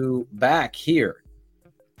you back here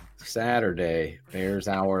Saturday, Bears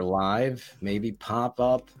Hour Live. Maybe pop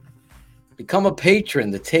up. Become a patron.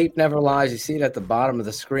 The tape never lies. You see it at the bottom of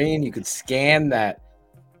the screen. You could scan that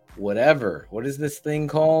whatever. What is this thing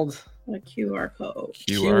called? A QR code.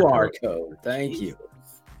 QR code. Thank you.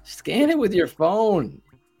 Scan it with your phone.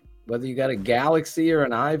 Whether you got a Galaxy or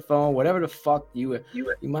an iPhone, whatever the fuck you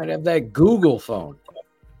might have that Google phone.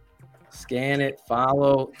 Scan it,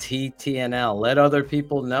 follow TTNL. Let other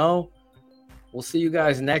people know. We'll see you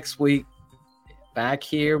guys next week. Back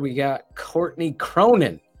here, we got Courtney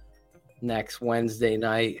Cronin next Wednesday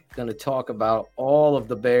night. Going to talk about all of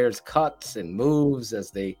the Bears' cuts and moves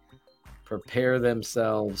as they prepare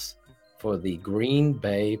themselves for the Green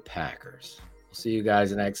Bay Packers. We'll see you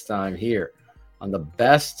guys next time here on the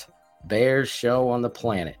best Bears show on the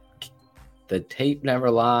planet. The tape never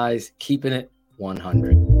lies, keeping it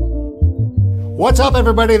 100. What's up,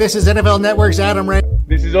 everybody? This is NFL Network's Adam Ray.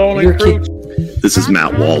 This is Only Crooch. This is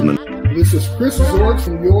Matt Waldman. This is Chris Zork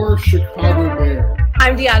from your Chicago Bears.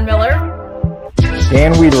 I'm Deion Miller.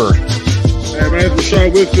 Dan Weaver. Hey, man, it's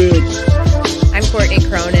Rashad Whitfield. I'm Courtney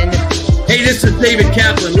Cronin. Hey, this is David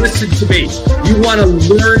Kaplan. Listen to me. You want to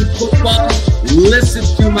learn football? Listen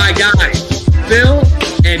to my guys, Phil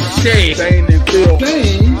and Shane. Shane and Phil.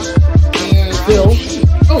 Shane and Phil.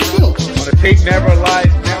 Oh, Phil. On the Tape Never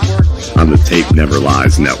Lies Network. On the Tape Never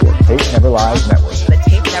Lies Network. Tape Never Lies Network. The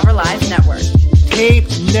Tape Never Lies Network. Tape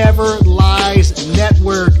Never Lies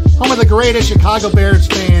Network. Home of the greatest Chicago Bears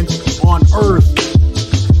fans on earth.